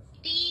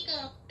 第一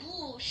个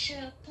Bu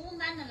是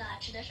Bhumandala，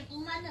 指的是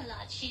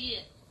Bhumandala 区域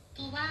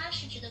 ，Bhuva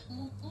是指的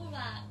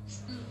Bhuva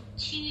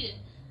区域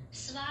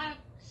 ，Swarga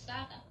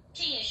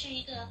这也是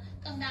一个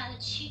更大的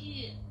区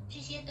域，这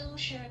些都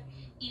是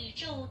宇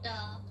宙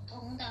的不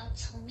同的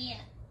层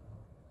面。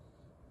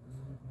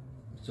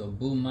 So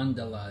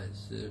Bhumandala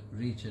is the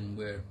region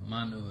where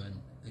Manu and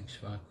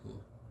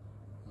Ikshvaku,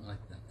 like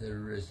that, they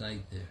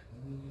reside there.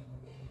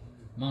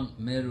 Mount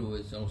Meru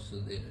is also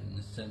there in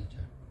the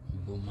center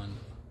of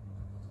Bhumandala.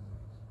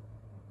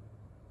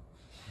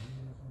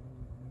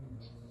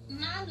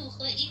 马鲁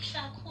和伊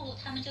沙库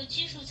他们就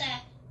居住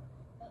在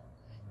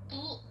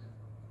不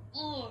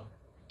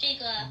这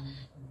个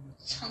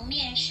层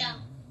面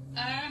上，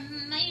而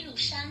梅鲁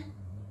山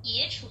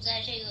也处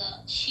在这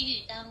个区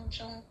域当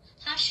中，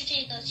它是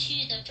这个区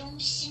域的中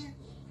心。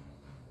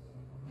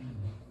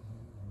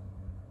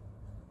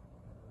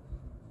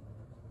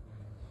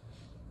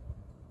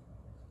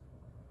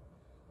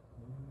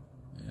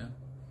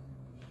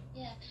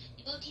Yeah,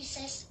 devotee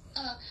says,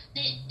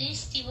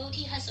 this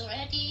devotee has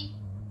already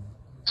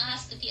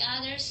asked the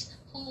others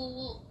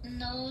who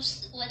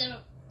knows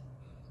whether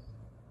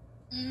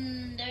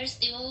there's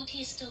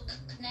devotees to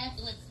connect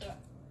with her.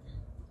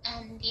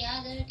 And the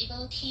other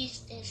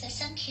devotees, they say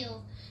thank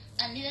you.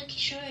 And little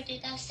Kishore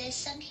Deda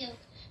says thank you.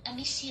 I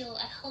miss you.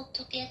 I hope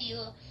to get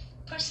your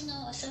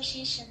personal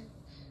association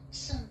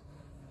soon.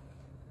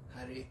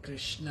 Hare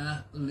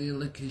Krishna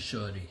Lila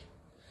Kishori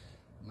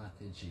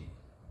Mataji.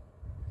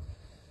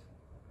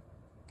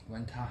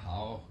 问他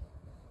好。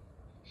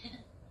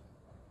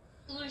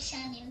乌尔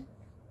夏您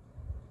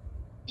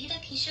，Lila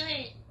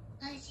Kishore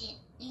Mataji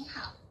您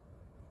好。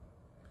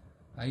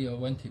还有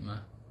问题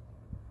吗？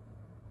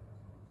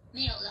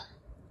没有了。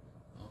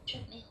这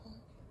没红。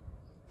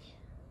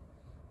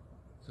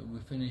So we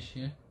finish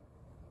here?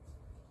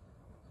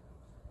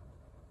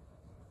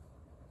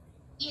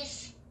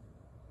 Yes.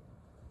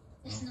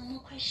 There's no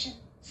more question.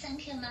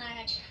 Thank you,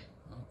 Maharaj.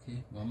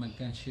 OK， 我们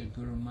感谢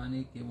Guru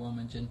Mani 给我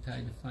们全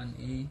台的翻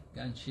译，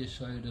感谢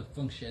所有的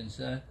奉献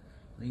者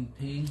聆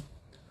听。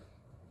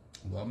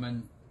我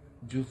们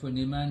祝福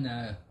你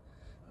们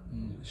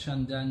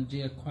圣诞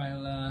节快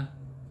乐，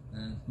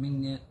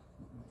明年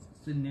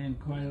新年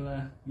快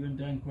乐，元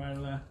旦快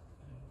乐。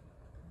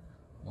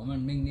我们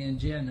明年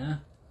见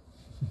啊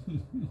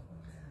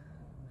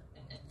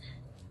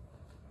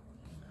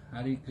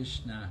！Hare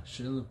Krishna,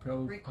 Srila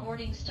Prabhupada.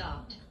 Recording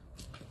stopped.